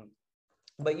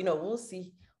 But we'll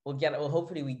see.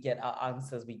 Hopefully we get our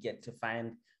answers. We get to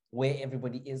find where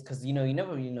everybody is, because you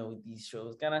never really know with these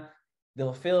shows.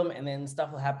 They'll film and then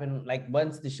stuff will happen. Like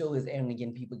once the show is ending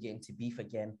again, people get into beef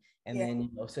again, and then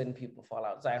certain people fall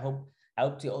out. So I hope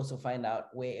to also find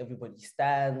out where everybody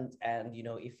stands, and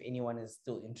if anyone is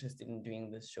still interested in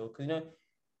doing this show, because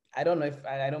I don't know if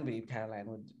I don't believe Caroline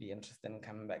would be interested in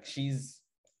coming back. She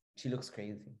looks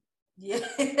crazy. Yeah.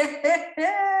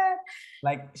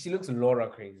 Like she looks Laura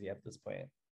crazy at this point.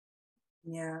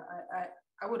 Yeah,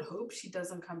 I would hope she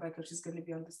doesn't come back if she's going to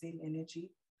be on the same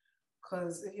energy.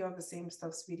 Because if you're on the same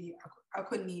stuff, sweetie, we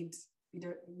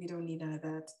don't need none of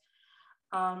that.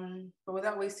 But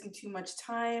without wasting too much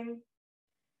time,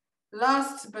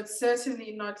 last but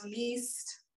certainly not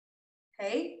least,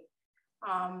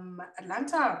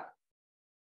 Atlanta.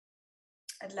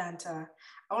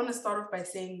 I want to start off by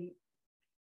saying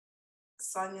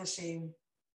Sanya shame.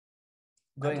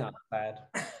 Going outside.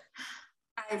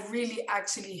 I really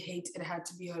actually hate it had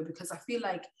to be her because I feel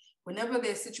like whenever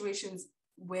there's situations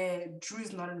where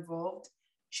Drew's not involved,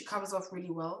 she covers off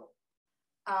really well.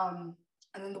 And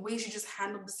then the way she just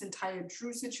handled this entire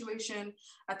Drew situation,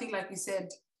 I think like we said,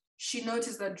 she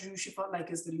noticed that Drew, she felt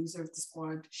like is the loser of the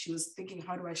squad. She was thinking,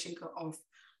 how do I shake her off?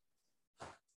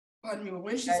 Pardon me, but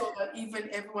when she saw that even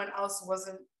everyone else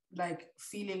wasn't like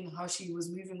feeling how she was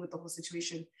moving with the whole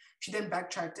situation, she then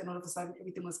backtracked and all of a sudden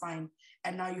everything was fine.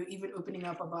 And now you're even opening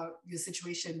up about your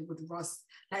situation with Ross.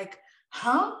 Like,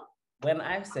 huh? When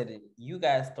I said it, you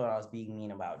guys thought I was being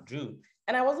mean about Drew.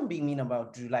 And I wasn't being mean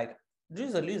about Drew. Like,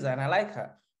 Drew's a loser and I like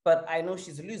her, but I know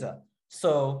she's a loser.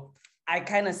 So I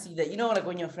kind of see that, like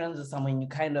when you're friends with someone,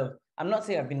 I'm not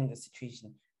saying I've been in the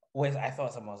situation where I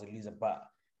thought someone was a loser, but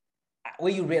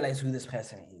where you realize who this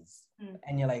person is.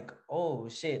 And you're like, oh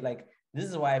shit, like this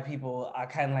is why people are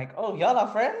kind of like, oh, y'all are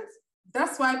friends?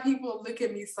 That's why people look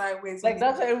at me sideways. Like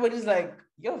that's why everybody's like,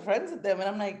 you're friends with them. And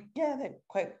I'm like, yeah, they're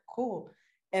quite cool.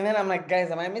 And then I'm like,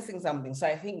 guys, am I missing something? So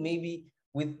I think maybe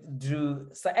with Drew,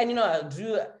 and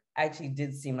Drew actually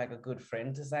did seem like a good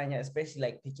friend to Sanya, especially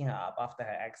like picking her up after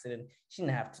her accident. She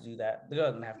didn't have to do that. The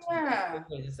girl didn't have to do that.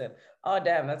 She just said, oh,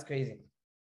 damn, that's crazy.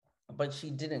 But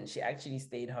she didn't. She actually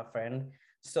stayed her friend.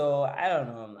 So I don't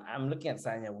know. I'm looking at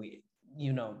Sanya,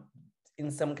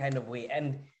 in some kind of way.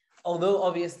 And although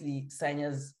obviously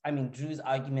Drew's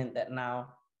argument that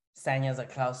now Sanya's a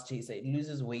Klaus chaser, it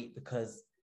loses weight because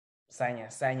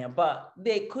Sanya. But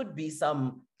there could be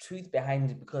some truth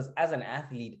behind it because as an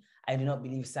athlete, I do not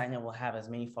believe Sanya will have as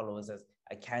many followers as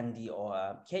a Candy or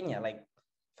a Kenya. Like,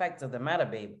 facts of the matter,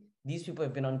 babe. these people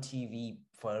have been on TV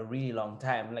for a really long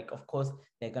time. Like, of course,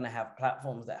 they're going to have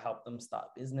platforms that help them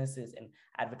start businesses and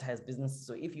advertise businesses.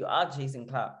 So if you are chasing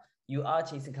clout, you are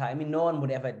chasing clout. I mean, no one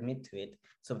would ever admit to it.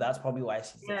 So that's probably why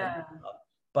she's Yeah.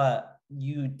 But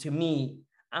to me,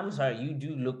 I'm sorry, you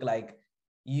do look like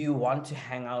you want to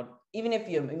hang out, even if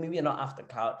you're not after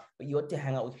clout, but you want to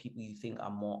hang out with people you think are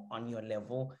more on your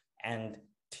level. And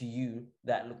to you,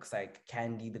 that looks like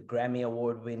Candy, the Grammy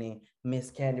Award winning Miss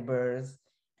Candy Burrs,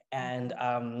 and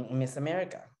Miss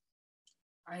America.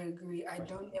 I agree. I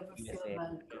don't ever feel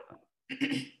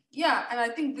like, yeah, and I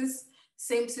think this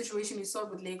same situation you saw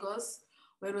with Lagos,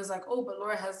 where it was like, oh, but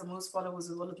Laura has the most followers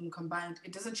of all of them combined.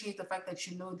 It doesn't change the fact that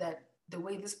you know that the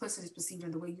way this person is perceived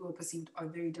and the way you are perceived are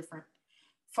very different.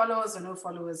 Followers or no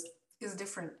followers is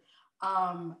different.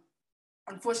 Um,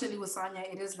 Unfortunately, with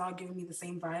Sanya, it is not giving me the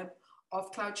same vibe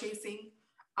of cloud chasing.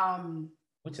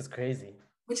 Which is crazy.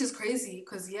 Which is crazy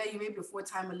because yeah, you may be a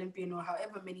 4-time Olympian or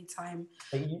however many time.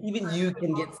 But even you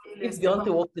can get, if Beyonce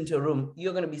walks into a room,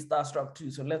 you're gonna be starstruck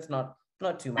too. So let's not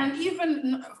too much. And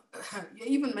even you're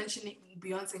even mentioning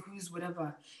Beyonce, who's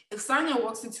whatever. If Sanya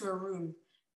walks into a room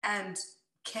and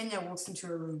Kenya walks into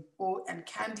a room, and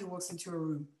Candy walks into a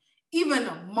room, even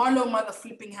Marlo Mother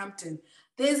Flipping Hampton,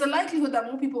 there's a likelihood that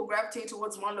more people gravitate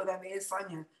towards Marlo than there is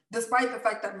Sanya, despite the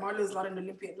fact that Marlo is not an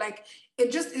Olympian. Like,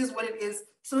 it just is what it is.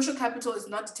 Social capital is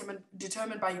not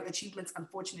determined by your achievements,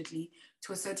 unfortunately,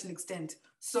 to a certain extent.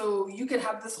 So you could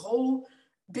have this whole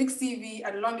big CV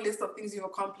and long list of things you've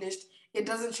accomplished. It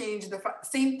doesn't change the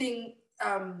same thing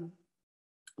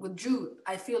with Drew.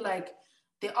 I feel like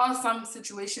there are some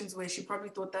situations where she probably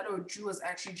thought that, oh, Drew was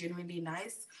actually genuinely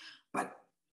nice, but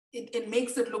it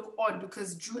makes it look odd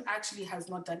because Drew actually has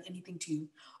not done anything to you.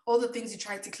 All the things you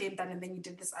tried to claim that and then you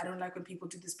did this. I don't like when people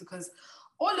do this because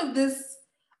all of this,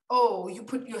 oh, you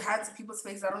put your hands in people's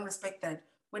faces. I don't respect that.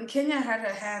 When Kenya had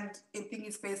her hand in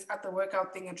Thingy's face at the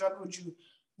workout thing and dropped with Drew,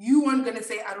 you weren't going to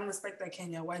say, I don't respect that,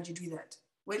 Kenya. Why'd you do that?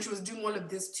 When she was doing all of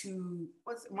this to,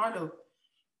 Marlo?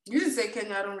 You didn't say,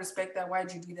 Kenya, I don't respect that.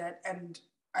 Why'd you do that? And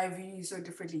I view you so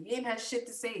differently. You ain't had shit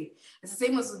to say. It's the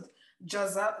same as with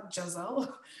Giselle's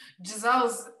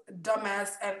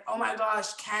dumbass and oh my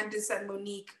gosh, Candice and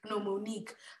Monique.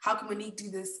 How can Monique do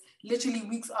this? Literally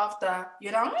weeks after,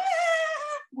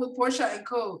 with Portia and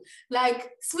Co.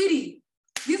 Like, sweetie,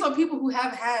 these are people who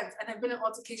have hands and have been in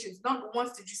altercations. Not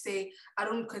once did you say, I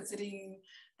don't consider you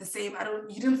the same.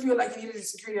 You didn't feel like you needed your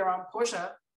security around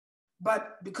Portia,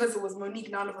 but because it was Monique,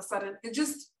 now all of a sudden, it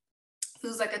just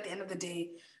feels like at the end of the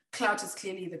day, clout is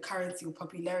clearly the currency or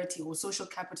popularity or social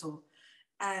capital.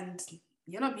 And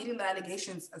you're not meeting the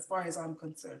allegations as far as I'm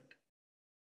concerned.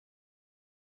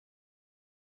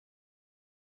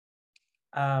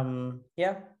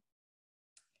 Yeah.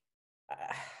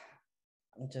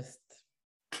 I'm just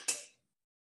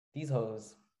these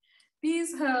hoes.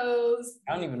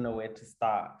 I don't even know where to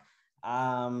start.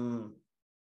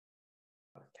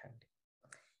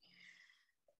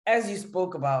 As you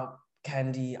spoke about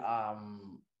Candy,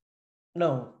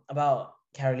 about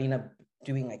Carolina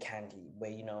doing a Candy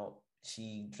where,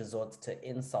 she resorts to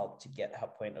insult to get her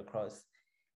point across.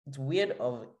 It's weird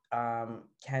of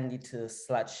Candy to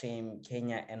slut shame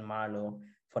Kenya and Marlo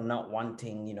for not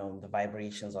wanting, the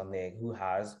vibrations on their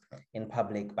hoo-has in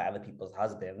public by other people's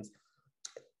husbands.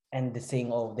 And the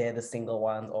saying, oh, they're the single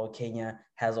ones, or Kenya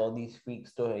has all these freak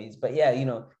stories. But yeah,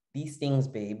 these things,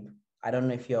 babe, I don't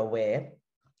know if you're aware,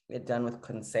 they're done with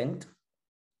consent.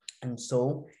 And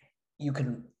so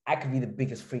I could be the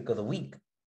biggest freak of the week.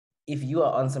 If you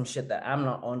are on some shit that I'm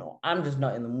not on, or I'm just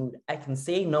not in the mood, I can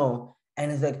say no.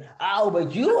 And it's like, oh,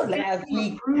 but you were last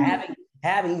week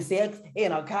having sex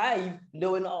in a cave,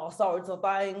 doing all sorts of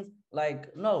things.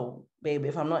 Like, no, babe,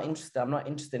 if I'm not interested, I'm not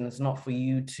interested. And it's not for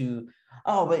you to,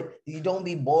 oh, but you don't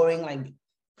be boring.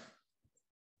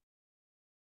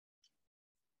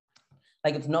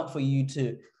 Like it's not for you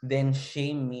to then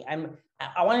shame me.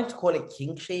 I wanted to call it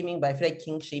kink shaming, but I feel like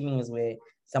kink shaming is where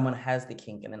someone has the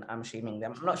kink and then I'm shaming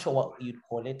them. I'm not sure what you'd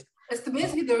call it. It's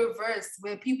basically the reverse,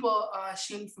 where people are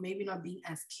shamed for maybe not being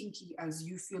as kinky as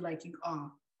you feel like you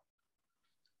are.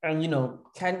 And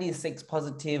Candy is sex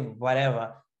positive,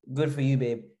 whatever. Good for you,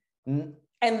 babe. And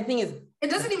the thing is, it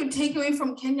doesn't even take away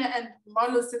from Kenya and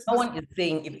Marlo's sex. No one is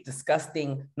saying it's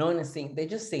disgusting. No one is saying, they're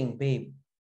just saying, babe,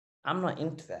 I'm not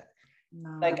into that.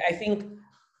 No. Like, I think,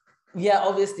 yeah,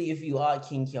 obviously, if you are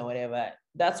kinky or whatever,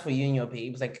 that's for you and your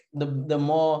babes. Like, the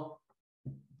more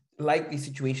likely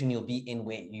situation you'll be in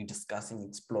where you discuss and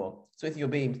explore. So with your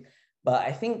babes. But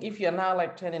I think if you're now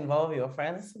like trying to involve your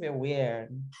friends, it's a bit weird.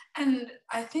 And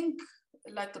I think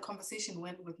like the conversation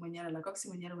went with Monyana, like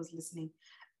obviously Monyana was listening.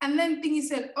 And then Thingy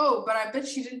said, oh, but I bet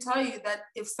she didn't tell you that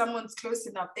if someone's close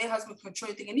enough, their husband can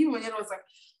control thing. And even when it was like,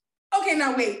 okay,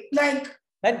 now wait, like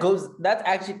that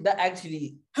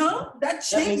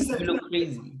changes makes you look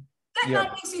crazy. That now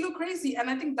makes you look crazy. And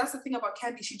I think that's the thing about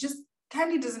Kandi.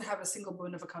 Kandi doesn't have a single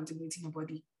bone of accountability in her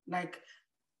body. Like,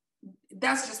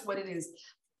 that's just what it is.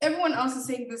 Everyone else is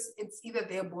saying this. It's either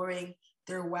they're boring,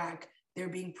 they're whack, they're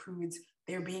being prudes,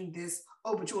 they're being this.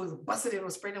 Oh, but you was busted, it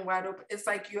was spreading wide open. It's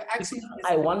like you're actually.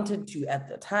 I wanted to at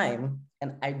the time,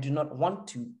 and I do not want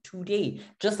to today.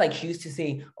 Just like she used to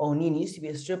say, oh, Nini used to be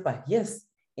a stripper. Yes,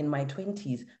 in my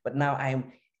 20s, but now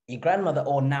I'm a grandmother,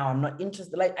 or now I'm not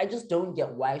interested. Like, I just don't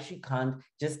get why she can't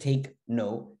just take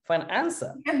no for an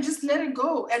answer. And just let it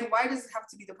go. And why does it have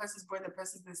to be the person's boy, the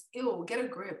person's this? Ew, get a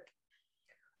grip.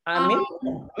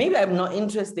 Maybe I'm not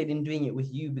interested in doing it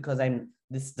with you because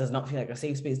this does not feel like a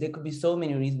safe space. There could be so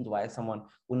many reasons why someone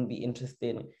wouldn't be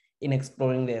interested in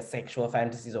exploring their sexual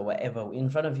fantasies or whatever in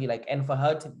front of you. Like, and for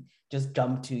her to just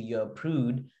jump to your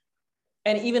prude,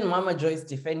 and even Mama Joyce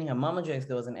defending her. Mama Joyce,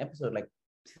 there was an episode like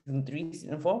season 3,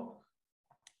 season 4,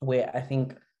 where I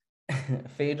think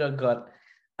Phaedra got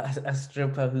a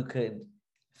stripper who could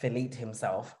fellate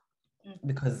himself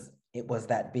because it was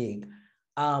that big.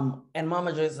 And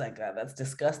Mama Joyce is like, that's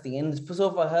disgusting. And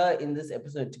so for her in this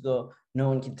episode to go, no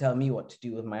one can tell me what to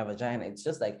do with my vagina. It's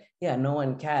just like, yeah, no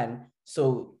one can.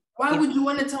 So why would you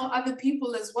want to tell other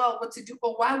people as well what to do?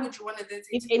 Or why would you want to then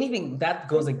if anything, that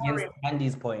goes against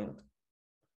Candy's point.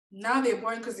 Now they're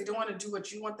boring because they don't want to do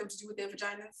what you want them to do with their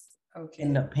vaginas. Okay.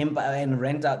 And pimp and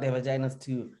rent out their vaginas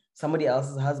to somebody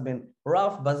else's husband.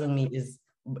 Ralph buzzing me is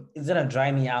gonna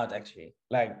dry me out, actually.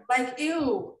 Like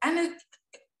ew. And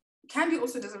Kandi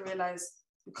also doesn't realize,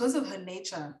 because of her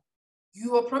nature,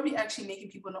 you are probably actually making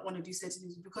people not want to do certain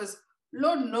things, because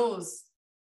Lord knows.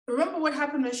 Remember what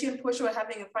happened when she and Portia were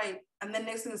having a fight, and then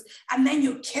next thing is, and then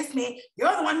you kiss me.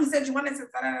 You're the one who said you wanted to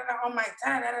on my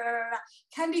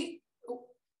Kandi.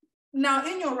 Now,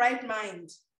 in your right mind,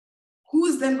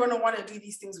 who's then going to want to do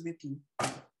these things with you?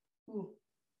 Who?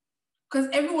 Because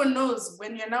everyone knows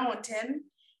when you're now on 10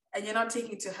 and you're not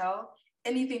taking it to hell,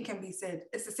 anything can be said.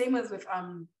 It's the same as with, I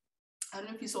don't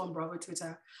know if you saw on Bravo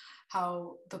Twitter,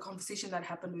 how the conversation that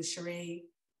happened with Sheree,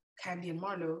 Kandi, and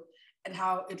Marlo, and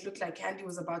how it looked like Kandi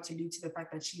was about to allude to the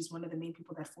fact that she's one of the main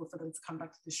people that fought for them to come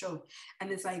back to the show.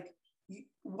 And it's like,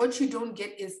 what you don't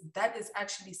get is that is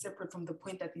actually separate from the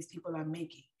point that these people are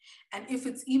making. And if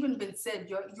it's even been said,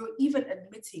 you're even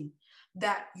admitting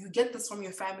that you get this from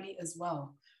your family as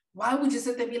well. Why would you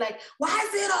sit there and be like, why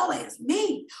is it always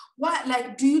me? Why?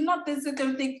 Like, do you not then sit there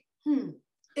and think,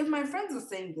 if my friends are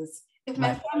saying this, if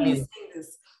my family is saying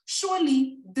this,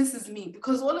 surely this is me.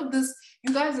 Because all of this,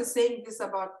 you guys are saying this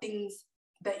about things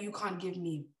that you can't give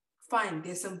me. Fine,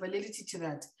 there's some validity to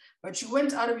that. But you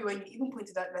went out of your way and you even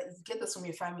pointed out that you get this from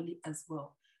your family as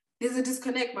well. There's a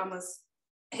disconnect, mamas.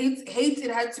 Hate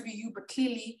it had to be you, but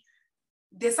clearly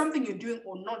there's something you're doing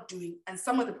or not doing, and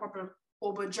some of the problem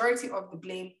or majority of the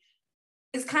blame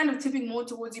is kind of tipping more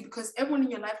towards you, because everyone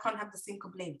in your life can't have the same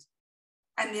complaint.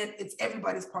 And yet it's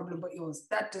everybody's problem but yours.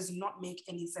 That does not make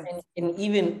any sense. And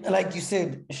even, like you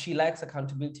said, she lacks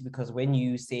accountability, because when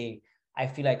you say, I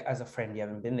feel like as a friend, you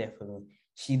haven't been there for me,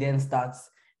 she then starts,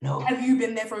 no. Have you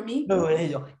been there for me?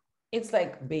 No. It's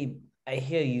like, babe, I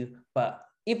hear you, but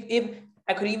if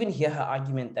I could even hear her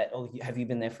argument that, oh, have you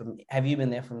been there for me? Have you been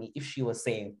there for me? If she was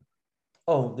saying,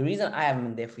 oh, the reason I haven't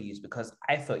been there for you is because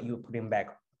I thought you were putting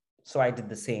back, so I did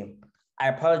the same. I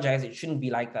apologize. It shouldn't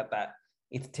be like that, that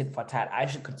it's tit for tat. I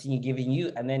should continue giving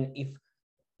you, and then if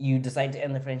you decide to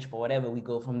end the friendship or whatever, we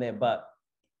go from there. But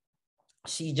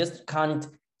she just can't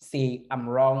say I'm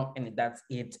wrong and that's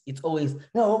it. It's always,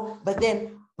 no, but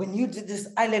then when you did this,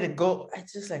 I let it go.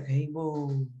 It's just like, hey,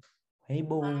 boo.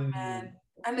 Oh, man.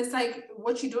 And it's like,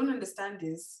 what you don't understand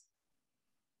is,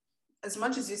 as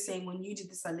much as you're saying, when you did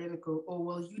this, I let it go, or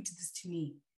well, you did this to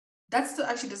me, that still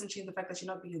actually doesn't change the fact that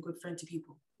you're not being a good friend to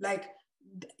people. Like,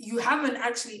 you haven't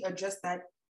actually addressed that.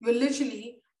 You're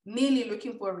literally merely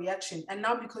looking for a reaction. And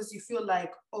now because you feel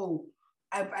like, oh,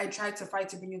 I tried to fight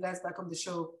to bring you guys back on the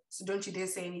show, so don't you dare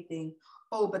say anything.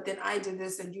 Oh, but then I did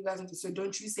this and you guys, so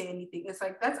don't you say anything. It's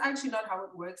like, that's actually not how it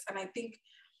works. And I think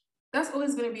that's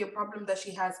always going to be a problem that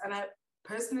she has. And I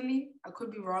personally, I could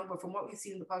be wrong, but from what we've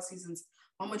seen in the past seasons,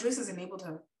 Mama Joyce has enabled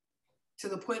her to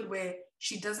the point where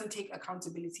she doesn't take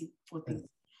accountability for things.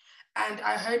 And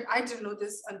I didn't know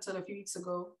this until a few weeks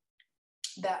ago,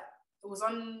 that it was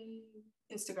on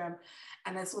Instagram,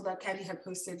 and I saw that Kandi had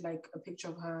posted like a picture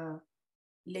of her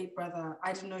late brother.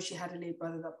 I didn't know she had a late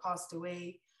brother that passed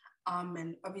away.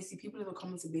 And obviously people in the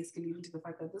comments are basically alluding to the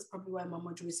fact that this is probably why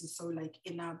Mama Joyce is so like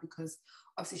in now, because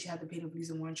obviously she had the pain of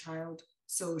losing one child.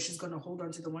 So she's gonna hold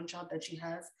on to the one child that she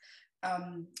has.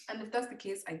 And if that's the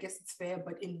case, I guess it's fair.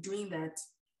 But in doing that,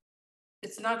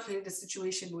 it's now created a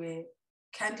situation where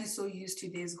Candy's so used to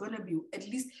there's gonna be at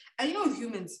least, and you know, with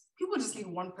humans, people just need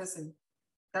one person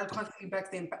that constantly backs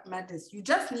their madness. You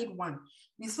just need one.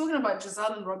 We've spoken about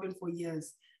Giselle and Robin for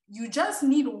years. You just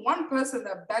need one person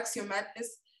that backs your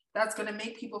madness that's gonna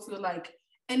make people feel like,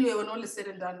 anyway, when all is said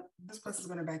and done, this person's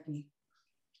gonna back me.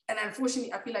 And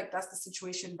unfortunately, I feel like that's the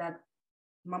situation that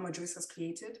Mama Joyce has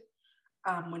created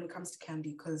when it comes to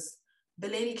Candy, because the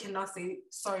lady cannot say,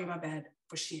 sorry, my bad,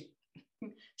 for shit.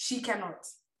 She cannot.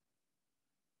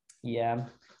 Yeah.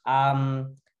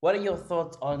 What are your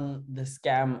thoughts on the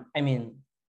scam? I mean,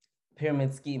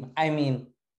 pyramid scheme. I mean,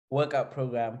 workout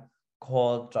program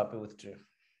called Drop It with Drew.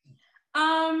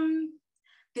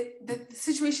 The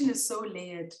situation is so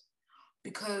layered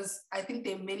because I think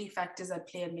there are many factors at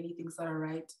play and many things that are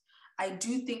right. I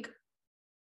do think,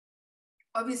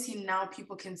 obviously now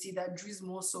people can see that Drew's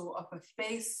more so of a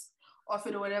face of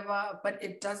it or whatever, but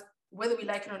it does, whether we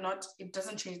like it or not, it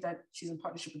doesn't change that she's in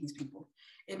partnership with these people.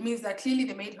 It means that clearly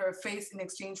they made her a face in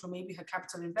exchange for maybe her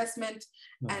capital investment.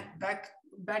 And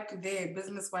back there,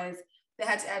 business-wise, they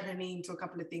had to add her name to a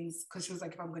couple of things because she was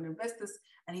like, if I'm going to invest this,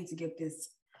 I need to get this.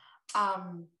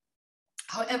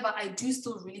 However, I do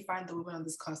still really find the women on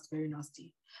this cast very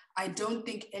nasty. I don't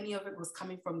think any of it was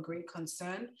coming from great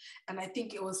concern. And I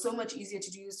think it was so much easier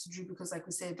to do this to Drew because, like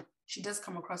we said, she does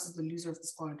come across as the loser of the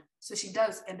squad. So she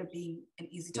does end up being an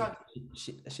easy target.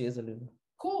 She is a loser.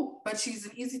 Cool, but she's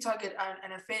an easy target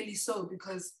and a fairly so,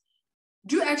 because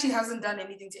Drew actually hasn't done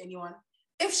anything to anyone.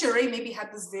 If Sheree maybe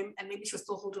had this vim and maybe she was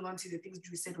still holding on to the things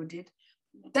Drew said or did,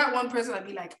 that one person I'd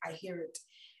be like, I hear it.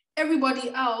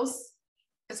 Everybody else,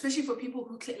 especially for people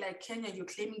who like Kenya, you're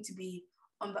claiming to be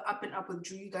on the up and up with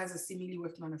Drew. You guys are seemingly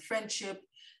working on a friendship.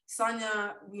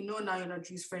 Sanya, we know now you're not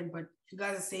Drew's friend, but you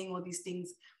guys are saying all these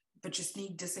things, but you're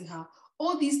sneak dissing her.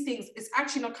 All these things, it's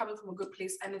actually not coming from a good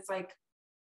place. And it's like,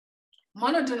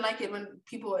 Mono didn't like it when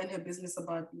people were in her business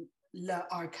about La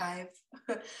Archive.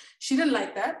 She didn't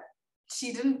like that.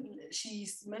 She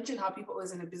mentioned how people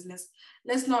always in her business.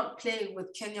 Let's not play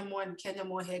with Kenya Moore and Kenya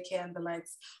Moore hair care and the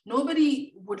likes.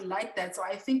 Nobody would like that. So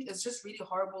I think it's just really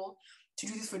horrible to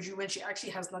do this for Drew when she actually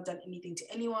has not done anything to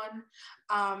anyone.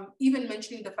 Even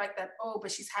mentioning the fact that, oh,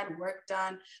 but she's had work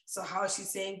done. So how is she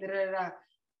saying da-da-da-da?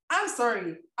 I'm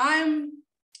sorry.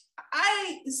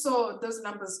 I saw those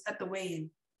numbers at the weigh-in.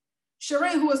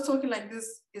 Sheree, who was talking like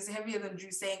this, is heavier than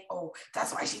Drew, saying, oh,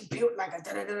 that's why she built like a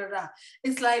da-da-da-da-da.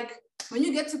 It's like, when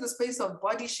you get to the space of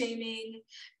body shaming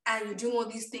and you're doing all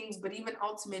these things, but even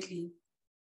ultimately,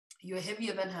 you're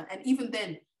heavier than her. And even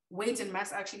then, weight and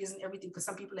mass actually isn't everything, because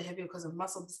some people are heavier because of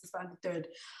muscle, this is and the third.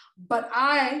 But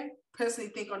I personally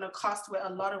think on a cost where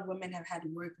a lot of women have had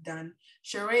work done,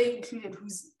 Sheree included,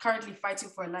 who's currently fighting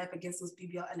for her life against those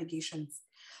BBL allegations,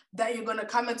 that you're going to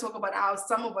come and talk about how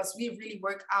some of us, we really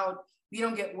work out, we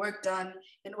don't get work done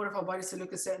in order for our bodies to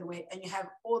look a certain way. And you have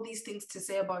all these things to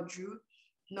say about Drew,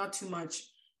 not too much.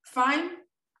 Fine,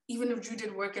 even if Drew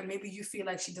did work and maybe you feel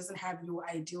like she doesn't have your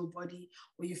ideal body,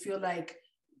 or you feel like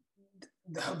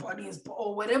her body is,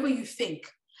 or whatever you think.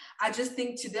 I just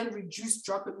think to then reduce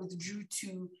Drop It with Drew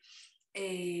to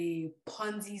a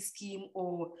Ponzi scheme,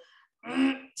 or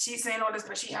she's saying all this,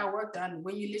 but she had work done,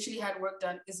 when you literally had work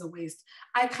done, is a waste.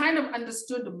 I kind of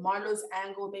understood Marlo's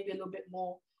angle maybe a little bit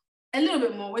more,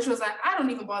 which was like, I don't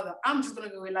even bother. I'm just going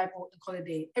to go with lipo and call it a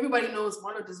day. Everybody knows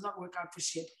Marlo does not work out for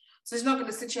shit. So she's not going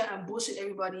to sit here and bullshit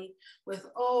everybody with,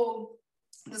 oh,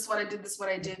 this is what I did, this is what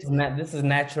I did. This is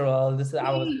natural. This is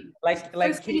our, like I'm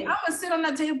going to sit on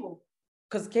that table.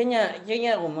 Because Kenya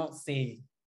will not say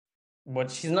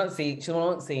what she's not saying. She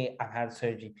won't say, I've had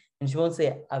surgery. And she won't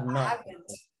say, I've not. I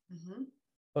haven't. Mm-hmm.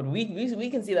 But we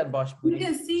can see that Bosch booty. We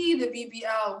can see the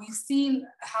BBL. We've seen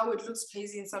how it looks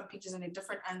crazy in some pictures and in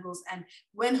different angles. And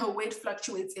when her weight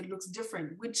fluctuates, it looks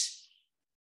different, which,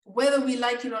 whether we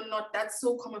like it or not, that's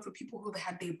so common for people who've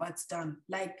had their butts done.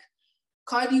 Like,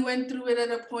 Cardi went through it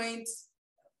at a point.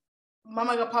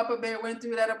 Mama Papa Bear went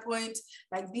through it at a point.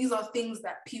 Like, these are things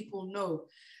that people know.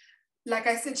 Like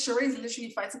I said, Sheree's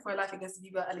literally fighting for her life against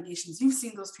the BBL allegations. You've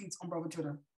seen those tweets on Bravo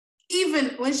Twitter.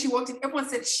 Even when she walked in, everyone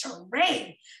said,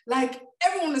 Sheree. Like,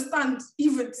 everyone was stunned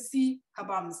even to see her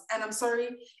bums. And I'm sorry,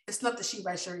 it's not the She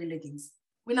by Sheree leggings.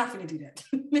 We're not going to do that.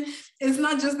 It's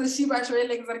not just the She by Sheree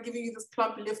leggings that are giving you this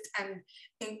plump lift and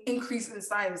increase in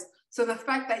size. So the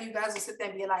fact that you guys will sit there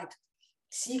and be like,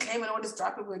 she came and all this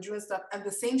Drop It with Drew and stuff, and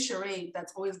the same Sheree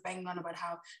that's always banging on about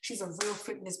how she's a real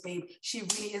fitness babe, she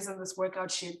really is in this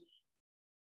workout shit.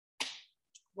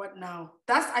 what now?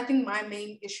 That's, I think, my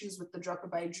main issues with the Drop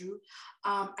It by Drew.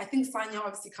 I think Sanya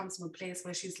obviously comes from a place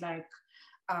where she's like,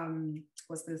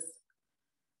 what's this?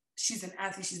 She's an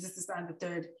athlete, she's this, and the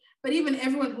third. But even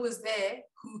everyone who is there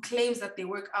who claims that they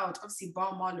work out, obviously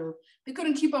Bar Marlo, they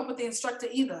couldn't keep up with the instructor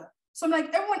either. So I'm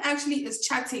like, everyone actually is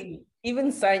chatting.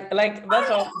 Even like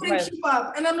that's all. Couldn't keep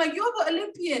up, and I'm like, you're the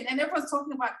Olympian, and everyone's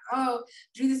talking about, oh,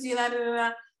 do this, do that, da, da,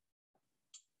 da.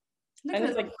 And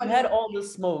it's like you had all the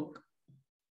smoke.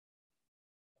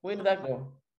 Where did that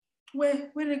go? Where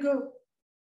did it go?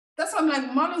 That's why I'm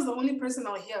like, Marlo's the only person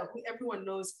out here who everyone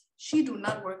knows she do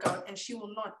not work out, and she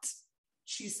will not.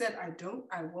 She said,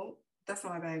 I won't. That's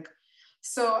not my bag.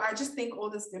 So I just think all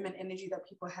this women energy that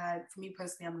people had, for me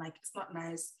personally, I'm like, it's not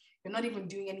nice. You're not even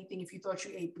doing anything if you thought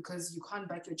you ate, because you can't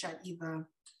back your chat either.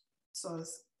 So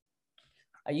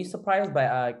are you surprised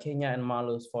by Kenya and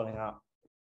Marlo's falling out?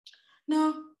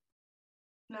 No,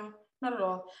 not at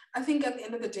all. I think at the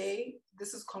end of the day,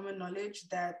 this is common knowledge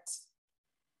that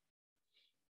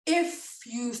if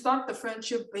you start the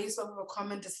friendship based off of a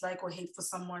common dislike or hate for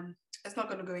someone, it's not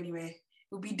going to go anywhere.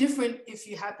 It would be different if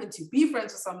you happen to be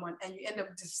friends with someone and you end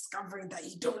up discovering that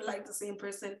you don't like the same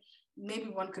person. Maybe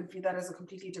one could view that as a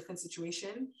completely different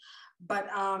situation. But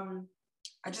I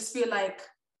just feel like,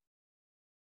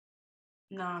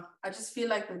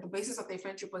 the basis of their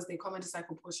friendship was their common dislike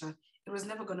for Portia. It was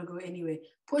never going to go anywhere.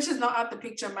 Portia's not out the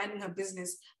picture minding her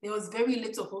business. There was very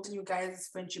little holding you guys'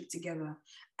 friendship together.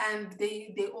 And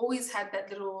they always had that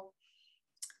little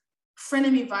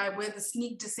frenemy vibe where the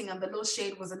sneak dissing and the little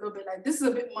shade was a little bit like, this is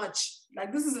a bit much.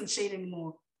 Like, this isn't shade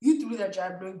anymore. You threw that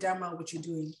jab knowing damn well what you're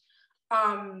doing.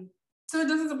 So it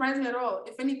doesn't surprise me at all.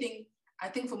 If anything, I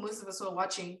think for most of us who are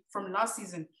watching from last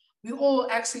season, we all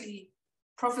actually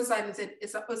prophesied and said,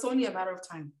 it's only a matter of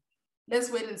time.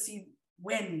 Let's wait and see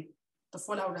when the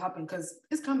fallout would happen, because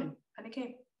it's coming, and it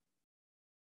came.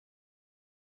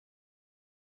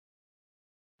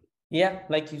 Yeah,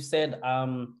 like you said,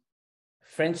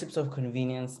 friendships of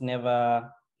convenience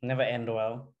never end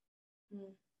well.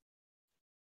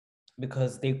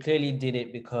 Because they clearly did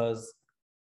it because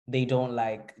they don't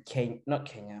like not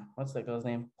Kenya. What's the girl's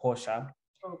name? Portia.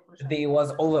 Oh, Portia. They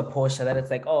was over Portia, that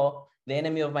it's like, oh, the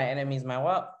enemy of my enemy is my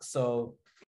what? So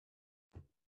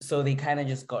they kind of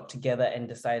just got together and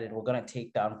decided we're gonna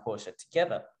take down Portia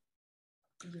together.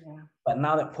 Yeah. But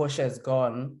now that Portia is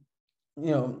gone,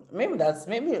 maybe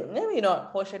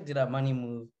not. Portia did a money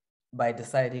move by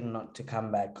deciding not to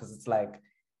come back, because it's like,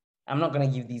 I'm not gonna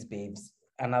give these babes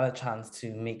another chance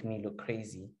to make me look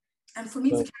crazy. And for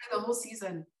me to carry the whole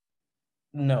season.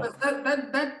 No. But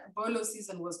that Bolo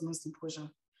season was mostly Portia.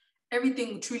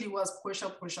 Everything truly was Portia.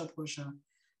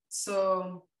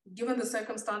 So given the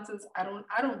circumstances, I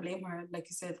don't blame her. Like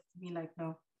you said, be like,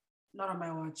 no, not on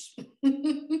my watch.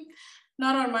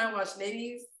 Not on my watch,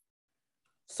 ladies.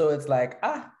 So it's like,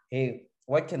 hey,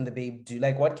 what can the babe do?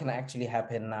 Like, what can actually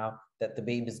happen now that the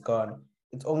babe is gone?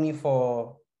 It's only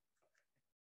for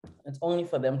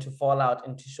them to fall out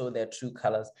and to show their true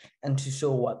colors and to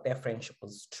show what their friendship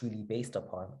was truly based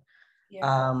upon.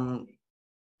 Yeah.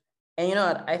 And you know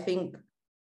what? I think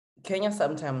Kenya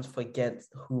sometimes forgets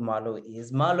who Marlo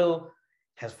is. Marlo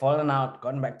has fallen out,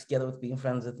 gotten back together with being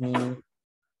friends with me.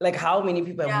 Like, how many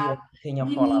people have we watched Kenya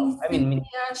fall out? I mean,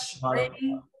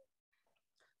 Marlo.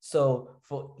 So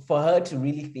for her to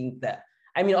really think that,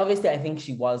 I mean, obviously, I think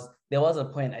there was a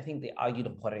point, I think they argued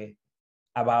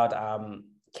about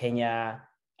Kenya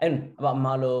and about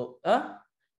Marlo.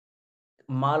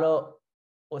 Marlo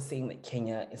was saying that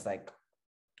Kenya is like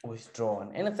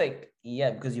withdrawn. And it's like,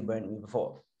 yeah, because you burned me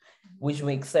before, which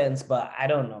makes sense. But I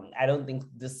don't know. I don't think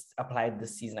this applied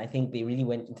this season. I think they really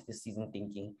went into the season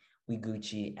thinking we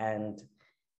Gucci, and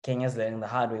Kenya's learning the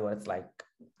hard way where it's like,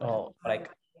 oh, like,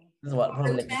 this is what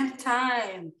probably the 10th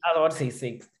time. I would say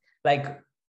 6th. Like,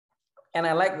 and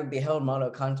I like that they held Marlo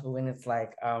accountable when it's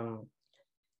like,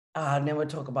 I'll never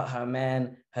talk about her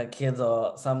man, her kids,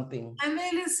 or something. And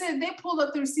they said, they pulled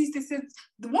up the receipts. They said,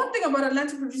 the one thing about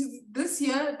Atlanta producers this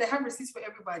year, they have receipts for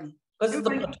everybody.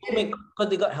 Because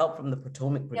they got help from the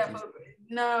Potomac producers.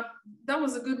 Yeah, that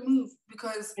was a good move,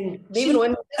 because they even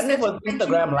went, I don't know if it was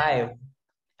Instagram Live.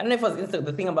 I don't know if it was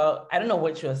the thing about, I don't know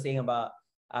what she was saying about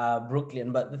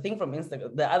Brooklyn, but the thing from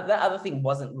Instagram, the other thing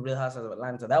wasn't Real Housewives of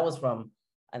Atlanta. That was from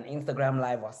an Instagram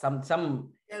Live or some.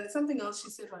 Yeah, there's something else she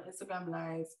said on Instagram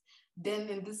Live. Then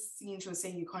in this scene, she was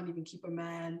saying you can't even keep a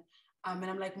man. And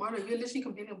I'm like, Marlo, you're literally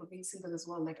complaining about being single as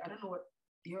well. Like, I don't know what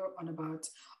you're on about.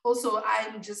 Also,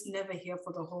 I'm just never here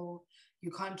for the whole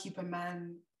you can't keep a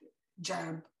man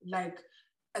jab. Like,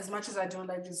 as much as I don't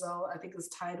like Giselle, I think it's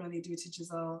tired when they do it to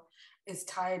Giselle. It's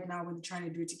tired now when they're trying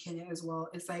to do it to Kenya as well.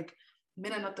 It's like,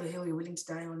 men are not the hill you're willing to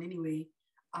die on anyway.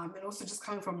 And also just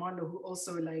coming from Mondo, who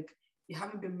also like, you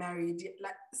haven't been married yet.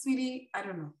 Like, sweetie, I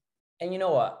don't know. And you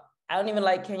know what? I don't even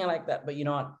like Kenya like that, but you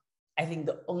know what? I think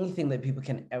the only thing that people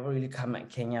can ever really come at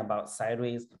Kenya about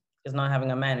sideways is not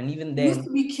having a man. And even then, it used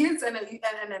to be kids and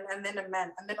then a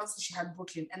man, and then also she had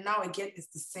Brooklyn, and now again it's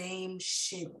the same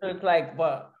shit. So it's like,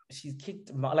 but she's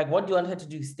kicked Mark. Like, what do you want her to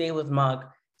do? Stay with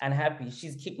Mark and happy?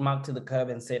 She's kicked Mark to the curb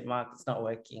and said, Mark, it's not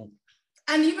working.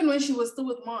 And even when she was still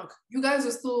with Mark, you guys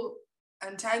are still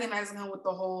antagonizing her with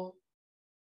the whole,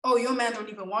 oh, your man don't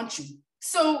even want you.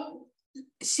 So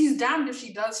she's damned if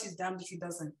she does, she's damned if she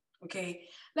doesn't. Okay,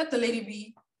 let the lady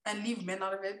be and leave men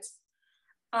out of it.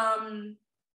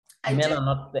 Men are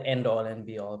not the end all and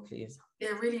be all, please.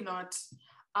 They're really not.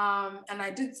 And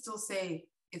I did still say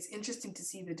it's interesting to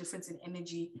see the difference in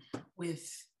energy with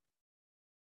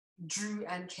Drew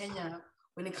and Kenya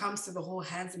when it comes to the whole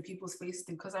hands in people's faces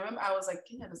thing. Because I remember I was like,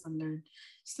 Kenya doesn't learn.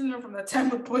 She didn't learn from that time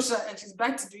with Portia, and she's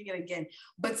back to doing it again.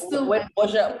 But still, when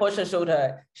Portia showed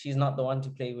her she's not the one to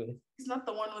play with. She's not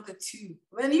the one with the two.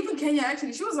 And even Kenya,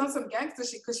 actually, she was on some gangster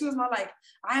shit because she was not like,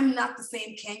 I'm not the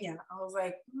same Kenya. I was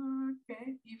like,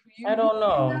 okay. I don't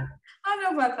know. I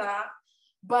don't know about that.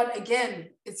 But again,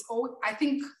 I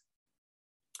think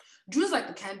Drew's like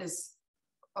the Candace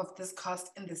of this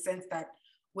cast in the sense that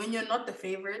when you're not the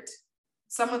favorite,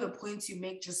 some of the points you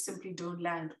make just simply don't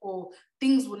land, or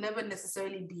things will never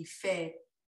necessarily be fair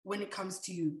when it comes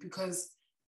to you. Because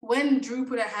when Drew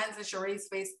put her hands in Sheree's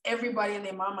face, everybody and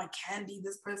their mama, Candy,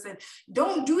 this person,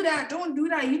 don't do that.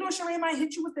 You know, Sheree might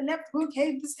hit you with the left hook.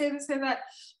 Hey, this, hey, that.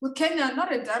 With Kenya,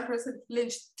 not a damn person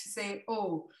flinched to say,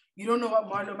 oh, you don't know what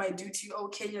Marlo might do to you. Oh,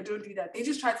 Kenya, don't do that. They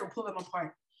just tried to pull them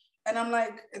apart. And I'm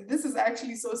like, this is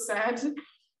actually so sad.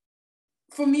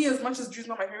 For me, as much as Drew's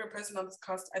not my favorite person on this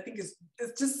cast, I think it's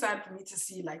just sad for me to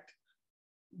see, like,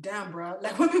 damn, bro.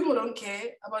 Like, when people don't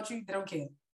care about you, they don't care.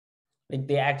 Like,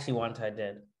 they actually want her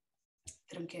dead.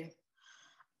 They don't care.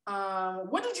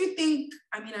 What did you think?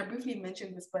 I mean, I briefly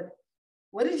mentioned this, but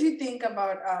what did you think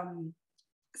about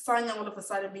Sanya all of a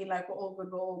sudden being like, we're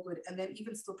all good, and then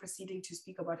even still proceeding to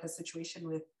speak about her situation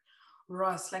with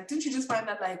Ross? Like, didn't you just find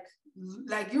that,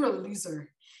 like you're a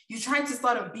loser? You tried to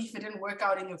start a beef, it didn't work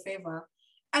out in your favor.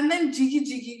 And then Jiggy,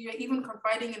 you're even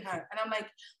confiding in her. And I'm like,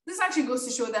 this actually goes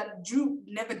to show that Drew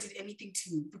never did anything to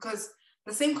you, because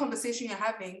the same conversation you're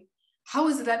having, how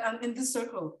is it that in this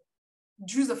circle,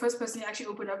 Drew's the first person you actually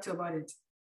opened up to about it?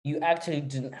 You actually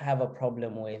didn't have a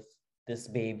problem with this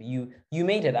babe. You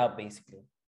made it up, basically.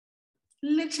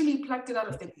 Literally plucked it out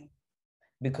of thin air.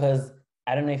 Because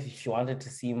I don't know if she wanted to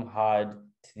seem hard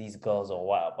to these girls or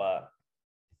what, but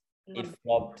it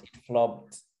flopped.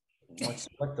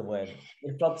 What's the word?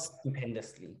 It flopped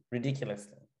stupendously,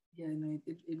 ridiculously. Yeah, no,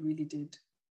 it really did.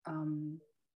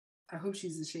 I hope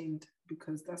she's ashamed,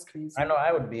 because that's crazy. I know,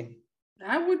 I would be.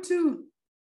 I would too.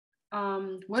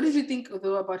 What did you think,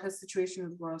 though, about her situation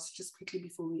with Ross? Just quickly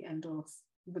before we end off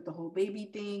with the whole baby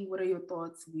thing. What are your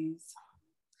thoughts, views?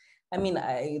 I mean,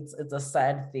 it's a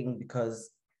sad thing, because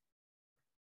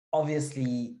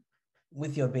obviously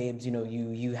with your babes, you know,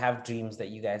 you have dreams that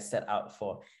you guys set out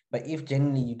for. But if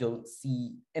genuinely you don't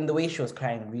see, and the way she was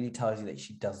crying really tells you that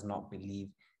she does not believe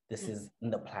this is in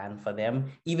the plan for them,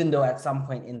 even though at some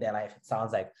point in their life, it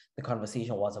sounds like the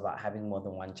conversation was about having more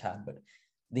than one child, but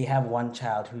they have one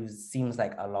child who seems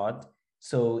like a lot.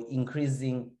 So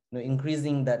increasing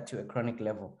that to a chronic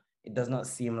level, it does not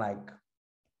seem like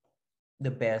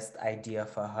the best idea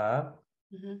for her,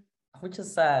 which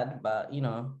is sad, but you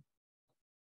know,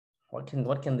 what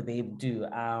can the babe do?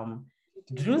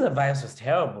 Drew's advice was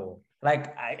terrible.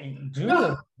 Like,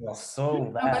 Drew was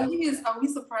so bad. But the thing is, are we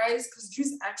surprised? Because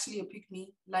Drew's actually a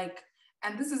pick-me. Like,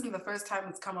 and this isn't the first time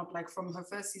it's come up. Like, from her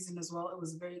first season as well, it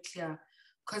was very clear.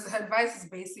 Because her advice is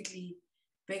basically,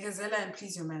 Begazella and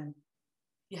please your man.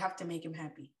 You have to make him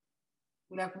happy.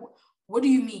 Like, what do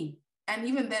you mean? And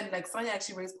even then, like, Sonia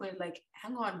actually raised point, like,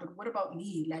 hang on, but what about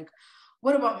me? Like,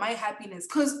 what about my happiness?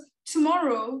 Because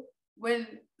tomorrow, when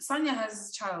Sonia has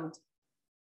this child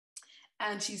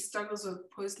and she struggles with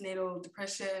postnatal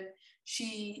depression,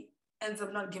 she ends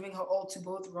up not giving her all to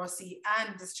both Rossi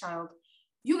and this child.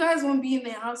 You guys won't be in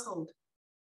their household.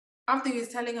 After he was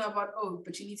telling her about, oh,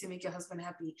 but you need to make your husband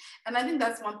happy. And I think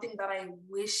that's one thing that I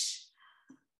wish,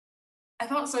 I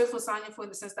felt sorry for Sonia for, in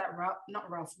the sense that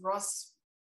Ross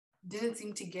didn't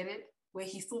seem to get it, where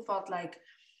he still felt like,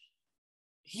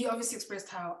 he obviously expressed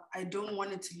how I don't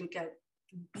want it to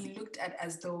be looked at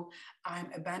as though I'm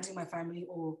abandoning my family,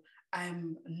 or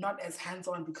I'm not as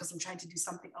hands-on because I'm trying to do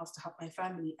something else to help my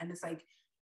family. And it's like,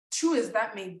 true as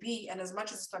that may be, and as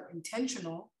much as it's not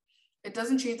intentional, it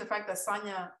doesn't change the fact that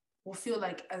Sanya will feel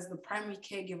like as the primary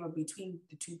caregiver between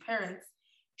the two parents,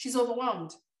 she's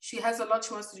overwhelmed. She has a lot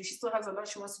she wants to do. She still has a lot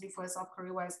she wants to do for herself,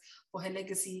 career-wise, for her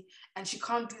legacy. And she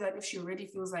can't do that if she already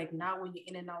feels like now when you're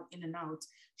in and out,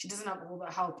 she doesn't have all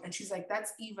that help. And she's like,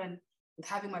 that's even with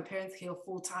having my parents here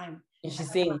full time. And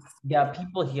she's saying there are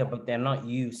people here, but they're not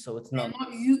you. So it's not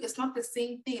you. It's not the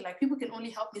same thing. Like people can only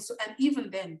help me. So, and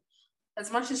even then,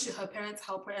 as much as her parents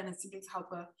help her and her siblings help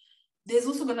her, there's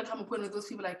also going to come a point where those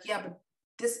people are like, yeah, but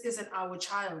this isn't our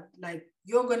child. Like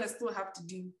you're going to still have to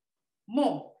do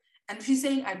more. And if she's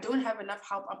saying, I don't have enough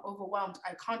help, I'm overwhelmed,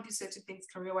 I can't do certain things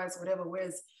career-wise, whatever,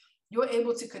 whereas you're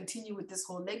able to continue with this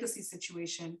whole legacy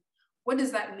situation, what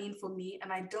does that mean for me?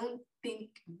 And I don't think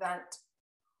that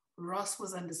Ross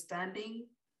was understanding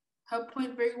her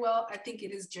point very well. I think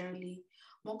it is generally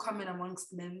more common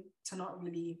amongst men to not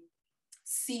really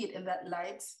see it in that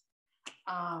light,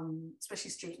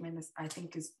 especially straight men, I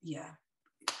think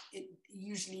it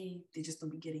usually they just don't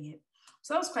be getting it.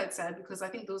 So that was quite sad because I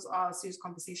think those are serious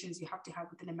conversations you have to have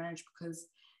within a marriage because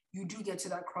you do get to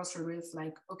that crossroads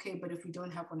like, okay, but if we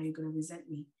don't have one, are you going to resent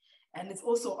me? And it's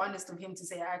also honest of him to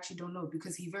say, I actually don't know,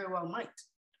 because he very well might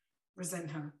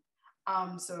resent her.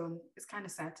 So it's kind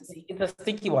of sad to see. It's a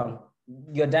sticky one.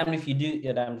 You're damned if you do,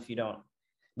 you're damned if you don't.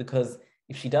 Because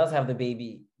if she does have the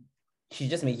baby, she's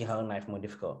just making her own life more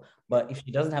difficult. But if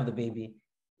she doesn't have the baby,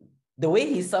 the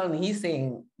way he's sounding, he's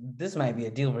saying this might be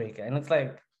a deal breaker. And it's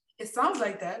like, it sounds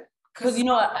like that. Because, you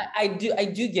know, I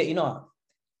do get, you know,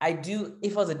 if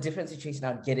it was a different situation,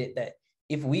 I'd get it that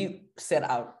if we set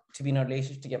out to be in a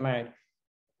relationship to get married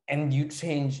and you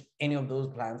change any of those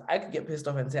plans, I could get pissed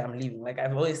off and say, I'm leaving. Like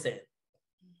I've always said,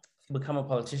 if you become a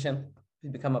politician, if you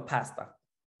become a pastor,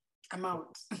 I'm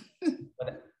out.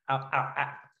 But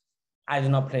I do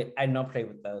not play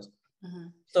with those. Mm-hmm.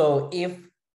 So if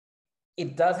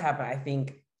it does happen,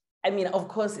 I mean, of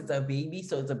course, it's a baby,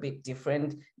 so it's a bit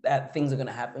different that things are going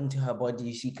to happen to her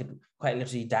body. She could quite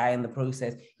literally die in the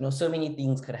process. You know, so many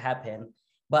things could happen.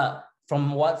 But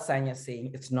from what Sanya's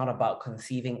saying, it's not about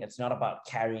conceiving. It's not about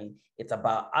carrying. It's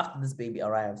about after this baby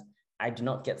arrives, I do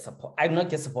not get support. I do not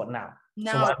get support now.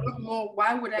 Now, so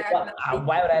why would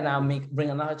I now bring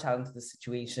another child into the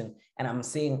situation? And I'm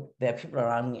saying there are people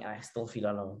around me and I still feel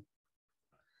alone.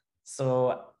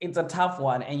 So it's a tough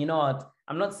one. And you know what?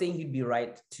 I'm not saying he'd be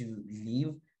right to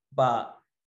leave, but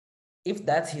if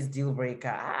that's his deal breaker,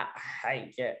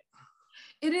 I get.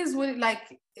 It is what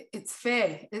it's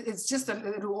fair. It's just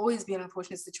it will always be an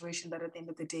unfortunate situation that at the end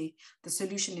of the day, the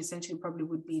solution essentially probably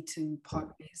would be to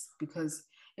part ways, because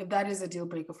if that is a deal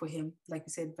breaker for him, like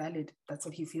you said, valid, that's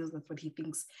what he feels, that's what he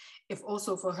thinks. If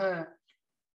also for her,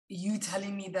 you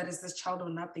telling me that is this child or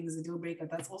nothing is a deal breaker,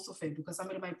 that's also fair, because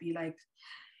somebody might be like,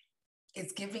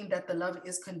 it's giving that the love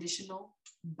is conditional,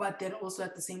 but then also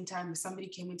at the same time, if somebody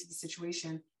came into the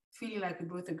situation feeling like we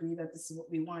both agree that this is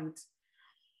what we want,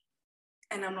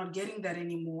 and I'm not getting that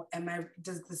anymore,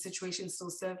 does the situation still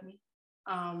serve me?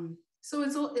 So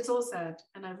it's all sad,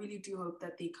 and I really do hope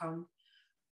that they come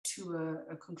to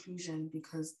a conclusion,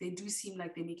 because they do seem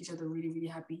like they make each other really, really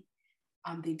happy.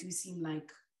 They do seem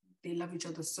like they love each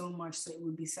other so much, so it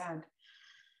would be sad.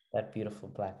 That beautiful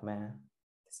black man.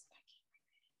 It's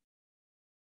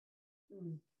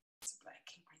a black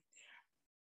king right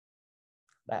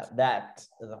there. That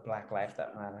is a black life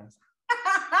that matters.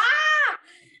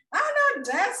 I know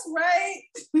that's right.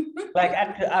 Like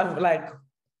I've like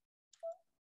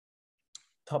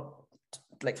top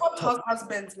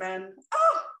husbands, man.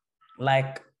 Oh.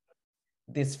 Like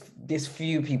this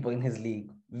few people in his league,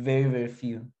 very, very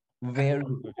few, very.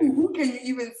 Who can you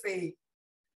even say?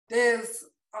 There's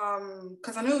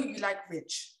because I know you like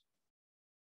Rich.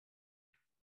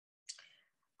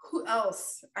 Who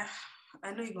else?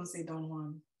 I know you're gonna say Don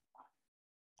Juan.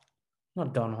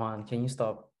 Not Don Juan. Can you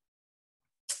stop?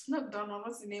 Not Don Juan.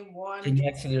 What's the name? Juan. Can you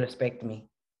actually respect me?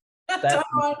 Don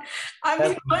Juan. I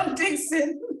mean Juan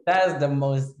Dixon. That is the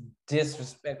most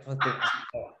disrespectful thing.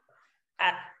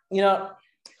 You know,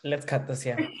 let's cut this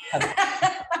here. Cut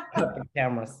the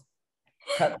cameras.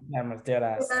 Cut the cameras, dead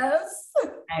ass. Yes.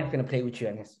 I ain't gonna play with you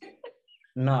on this.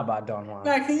 Not about Don Juan.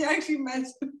 Now, can you actually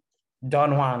imagine?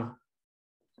 Don Juan.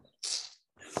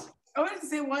 I wanted to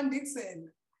say Juan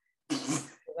Dixon.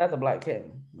 That's a black kid.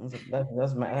 That's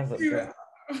yeah.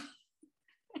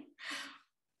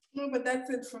 No, but that's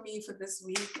it for me for this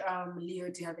week. Leo,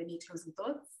 do you have any closing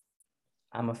thoughts?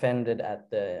 I'm offended at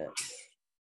the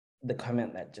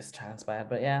comment that just transpired,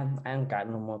 but yeah, I ain't got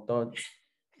no more thoughts.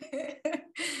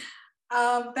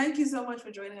 Thank you so much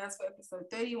for joining us for episode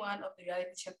 31 of the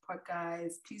Reality Check Pod,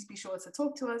 guys. Please be sure to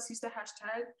talk to us. Use the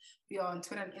hashtag. We are on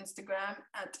Twitter and Instagram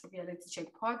at Reality Check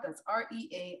Pod. That's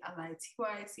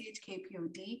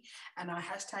REALITYCHKPOD. And our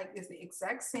hashtag is the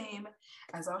exact same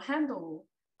as our handle.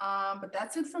 But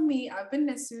that's it from me. I've been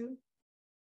Nesu.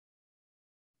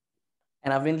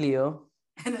 And I've been Leo.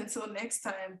 And until next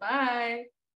time, bye.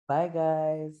 Bye,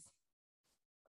 guys.